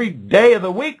hoax. Every day of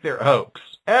the week they're a hoax.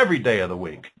 Every day of the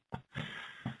week.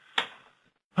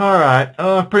 All right.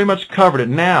 Pretty much covered it.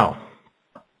 Now,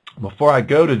 before I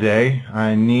go today,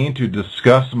 I need to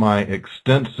discuss my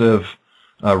extensive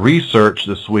research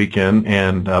this weekend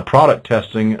and product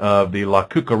testing of the La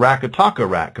Cucaracha Taco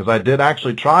Rack, because I did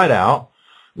actually try it out,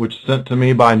 which was sent to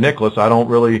me by Nicholas. I don't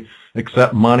really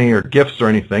accept money or gifts or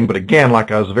anything, but again,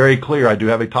 like I was very clear, I do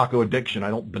have a taco addiction. I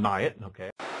don't deny it. Okay.